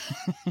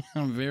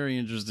 I'm very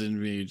interested in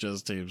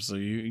VHS tapes. So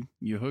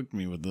you hooked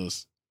me with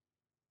this.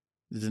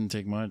 It didn't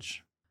take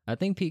much. I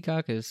think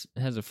Peacock has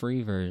a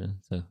free version,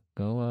 so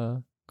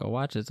go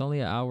watch it. It's only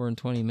an hour and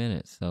 20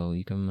 minutes, so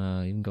you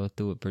can go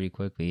through it pretty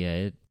quickly.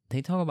 Yeah,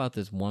 they talk about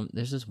this one.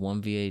 There's this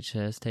one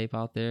VHS tape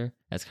out there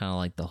that's kind of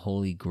like the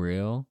holy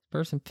grail. This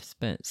person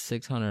spent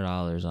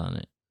 $600 on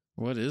it.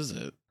 What is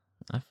it?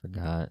 I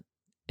forgot,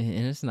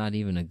 and it's not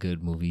even a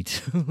good movie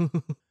too.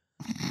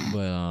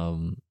 But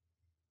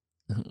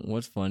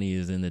what's funny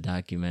is in the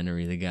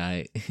documentary, the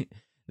guy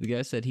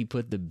said he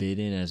put the bid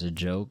in as a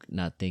joke,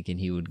 not thinking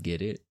he would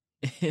get it.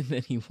 And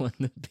then he won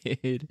the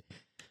bid.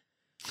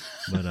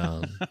 But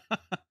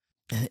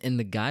and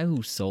the guy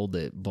who sold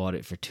it bought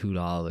it for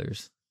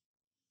 $2.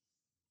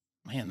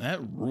 Man,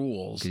 that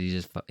rules.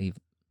 Because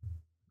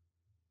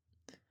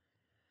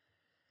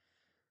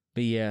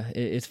But yeah,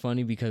 it's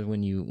funny because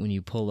when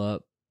you pull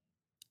up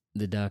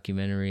the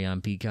documentary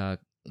on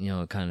Peacock, you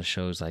know, it kind of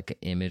shows like an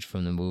image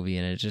from the movie,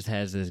 and it just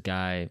has this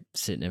guy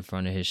sitting in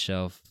front of his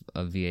shelf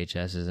of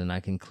VHSs, and I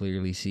can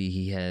clearly see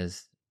he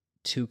has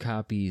 2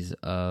 copies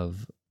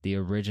of the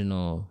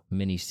original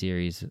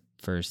miniseries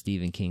for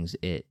Stephen King's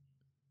It.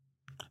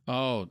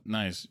 Oh,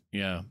 nice.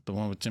 Yeah, the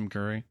one with Tim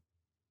Curry.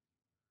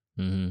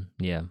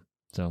 Yeah.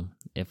 So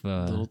if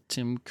little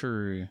Tim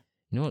Curry.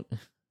 You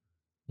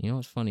know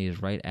what's funny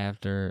is right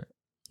after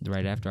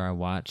I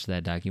watched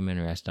that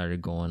documentary, I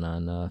started going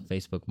on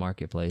Facebook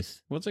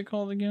Marketplace. What's it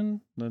called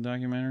again? The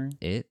documentary?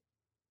 It?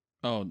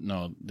 Oh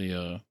no,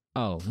 the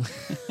Oh.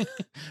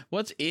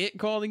 What's it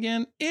called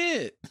again?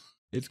 It.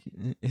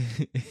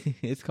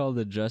 It's called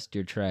Adjust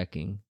Your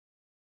Tracking.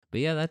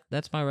 But yeah,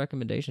 that's my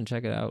recommendation.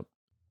 Check it out.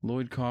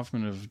 Lloyd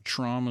Kaufman of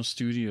Trauma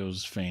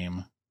Studios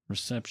fame.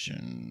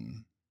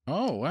 Reception.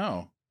 Oh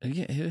wow.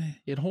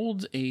 It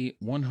holds a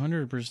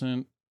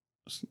 100%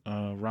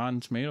 Rotten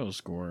Tomatoes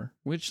score,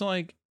 which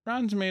like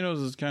Rotten Tomatoes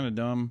is kind of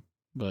dumb,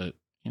 but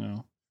you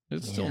know,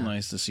 it's still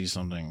nice to see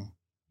something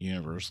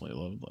universally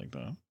loved like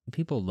that.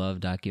 People love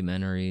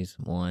documentaries,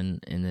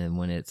 and then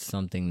when it's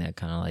something that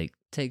kind of like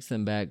takes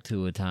them back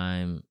to a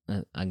time,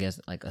 I guess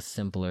like a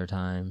simpler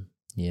time,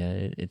 yeah,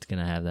 it's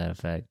gonna have that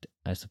effect,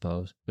 I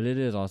suppose. But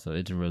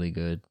it's really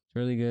good. It's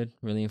really good,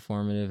 really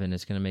informative, and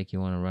it's gonna make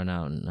you want to run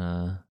out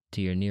and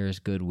to your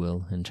nearest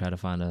Goodwill and try to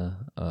find a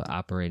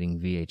operating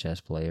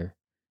VHS player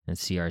and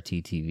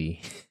CRT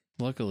TV.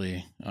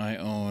 Luckily, I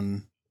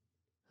own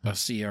a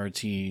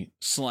CRT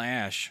 /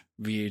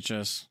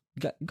 VHS.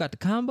 You got the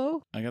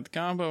combo? I got the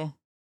combo.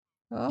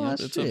 Oh, yep,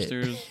 it's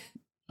upstairs.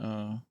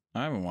 I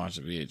haven't watched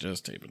a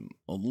VHS tape in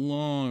a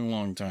long,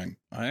 long time.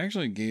 I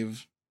actually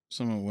gave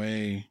some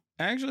away.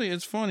 Actually,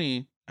 it's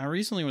funny. I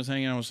recently was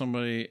hanging out with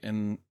somebody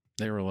and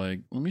they were like,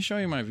 let me show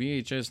you my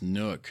VHS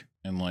nook.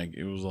 And like,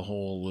 it was a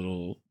whole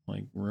little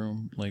like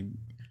room, like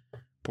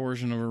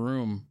portion of a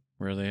room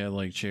where they had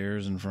like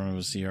chairs in front of a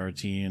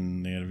CRT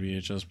and they had a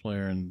VHS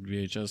player and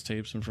VHS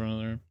tapes in front of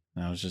there.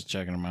 And I was just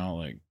checking them out.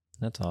 Like,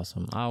 that's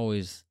awesome. I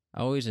always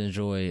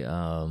enjoy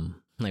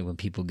like when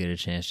people get a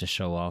chance to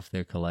show off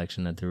their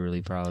collection that they're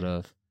really proud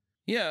of.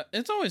 Yeah,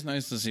 it's always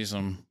nice to see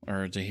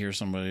to hear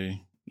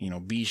somebody, you know,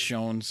 be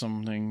shown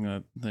something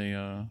that they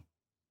are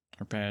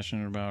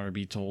passionate about, or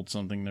be told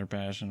something they're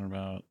passionate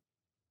about.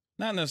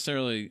 Not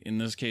necessarily in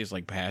this case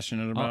like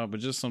passionate about,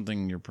 but just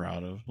something you're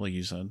proud of, like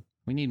you said.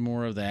 We need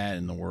more of that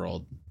in the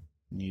world.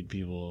 We need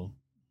people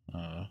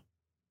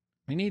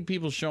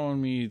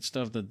showing me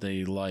stuff that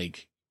they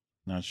like,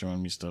 not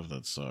showing me stuff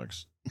that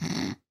sucks.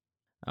 I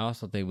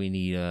also think we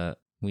need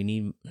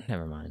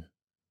never mind.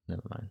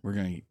 We're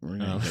gonna get a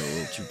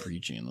little too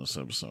preachy in this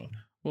episode.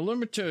 Well, let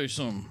me tell you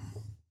something.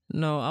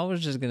 No, I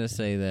was just gonna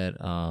say that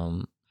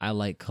I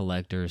like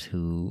collectors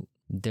who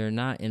they're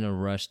not in a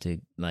rush to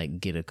like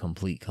get a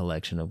complete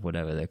collection of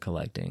whatever they're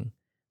collecting.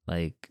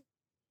 Like,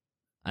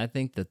 I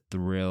think the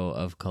thrill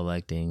of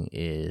collecting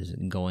is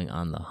going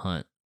on the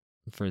hunt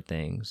for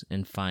things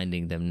and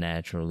finding them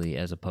naturally,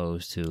 as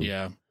opposed to,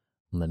 Yeah.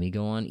 let me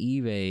go on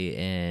eBay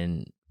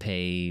and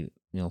pay,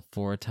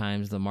 4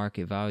 times the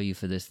market value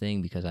for this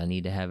thing because I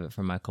need to have it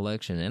for my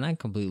collection. And I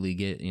completely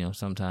get,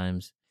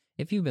 sometimes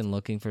if you've been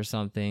looking for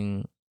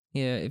something,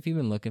 if you've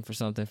been looking for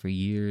something for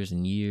years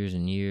and years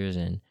and years,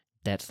 and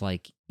that's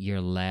like your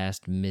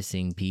last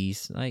missing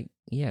piece, like,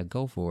 yeah,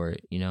 go for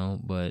it,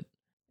 but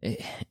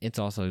it's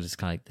also just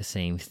kind of like the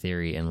same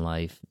theory in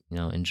life,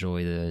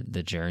 enjoy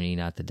the journey,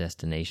 not the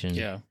destination.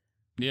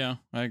 Yeah,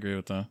 I agree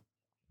with that.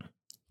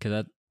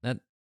 Because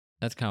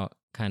that's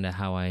kind of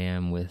how I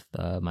am with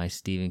my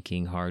Stephen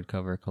King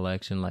hardcover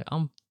collection. Like,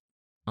 I'm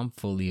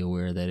fully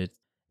aware that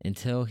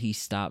until he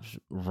stops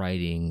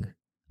writing,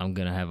 I'm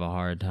gonna have a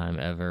hard time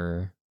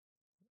ever,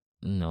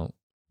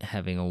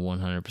 having a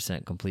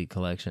 100% complete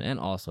collection. And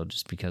also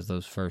just because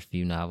those first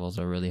few novels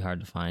are really hard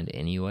to find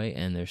anyway,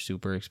 and they're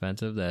super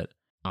expensive, that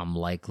I'm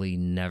likely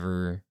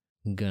never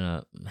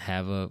gonna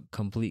have a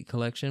complete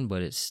collection.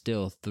 But it's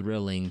still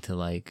thrilling to,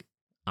 like,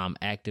 I'm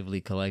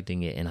actively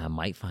collecting it and I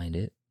might find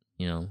it.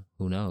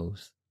 Who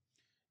knows?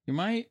 You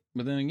might,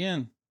 but then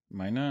again, you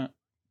might not.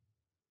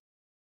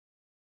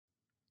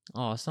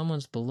 Oh,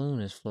 someone's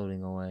balloon is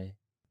floating away.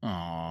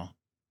 Aw,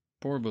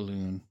 poor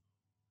balloon.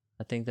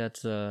 I think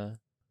that's our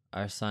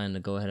sign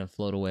to go ahead and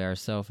float away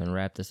ourselves and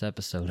wrap this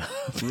episode up.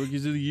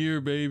 Rookies of the year,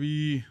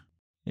 baby.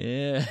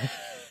 Yeah.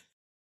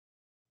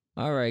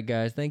 All right,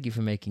 guys. Thank you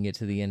for making it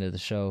to the end of the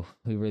show.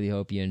 We really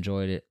hope you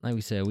enjoyed it. Like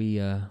we said, we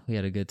had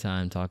a good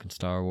time talking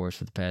Star Wars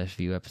for the past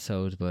few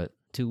episodes, but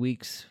 2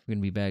 weeks, we're going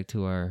to be back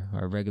to our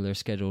regular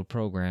scheduled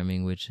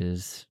programming, which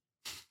is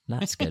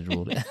not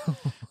scheduled.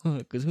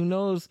 Because who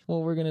knows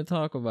what we're going to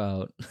talk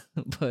about.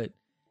 But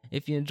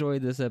if you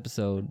enjoyed this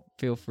episode,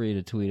 feel free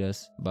to tweet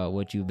us about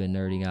what you've been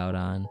nerding out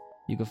on.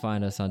 You can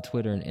find us on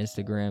Twitter and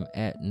Instagram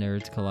at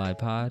Nerds Collide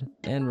Pod.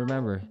 And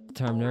remember, the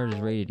term nerd is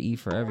rated E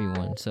for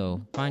everyone.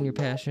 So find your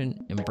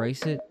passion,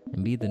 embrace it,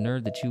 and be the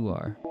nerd that you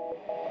are.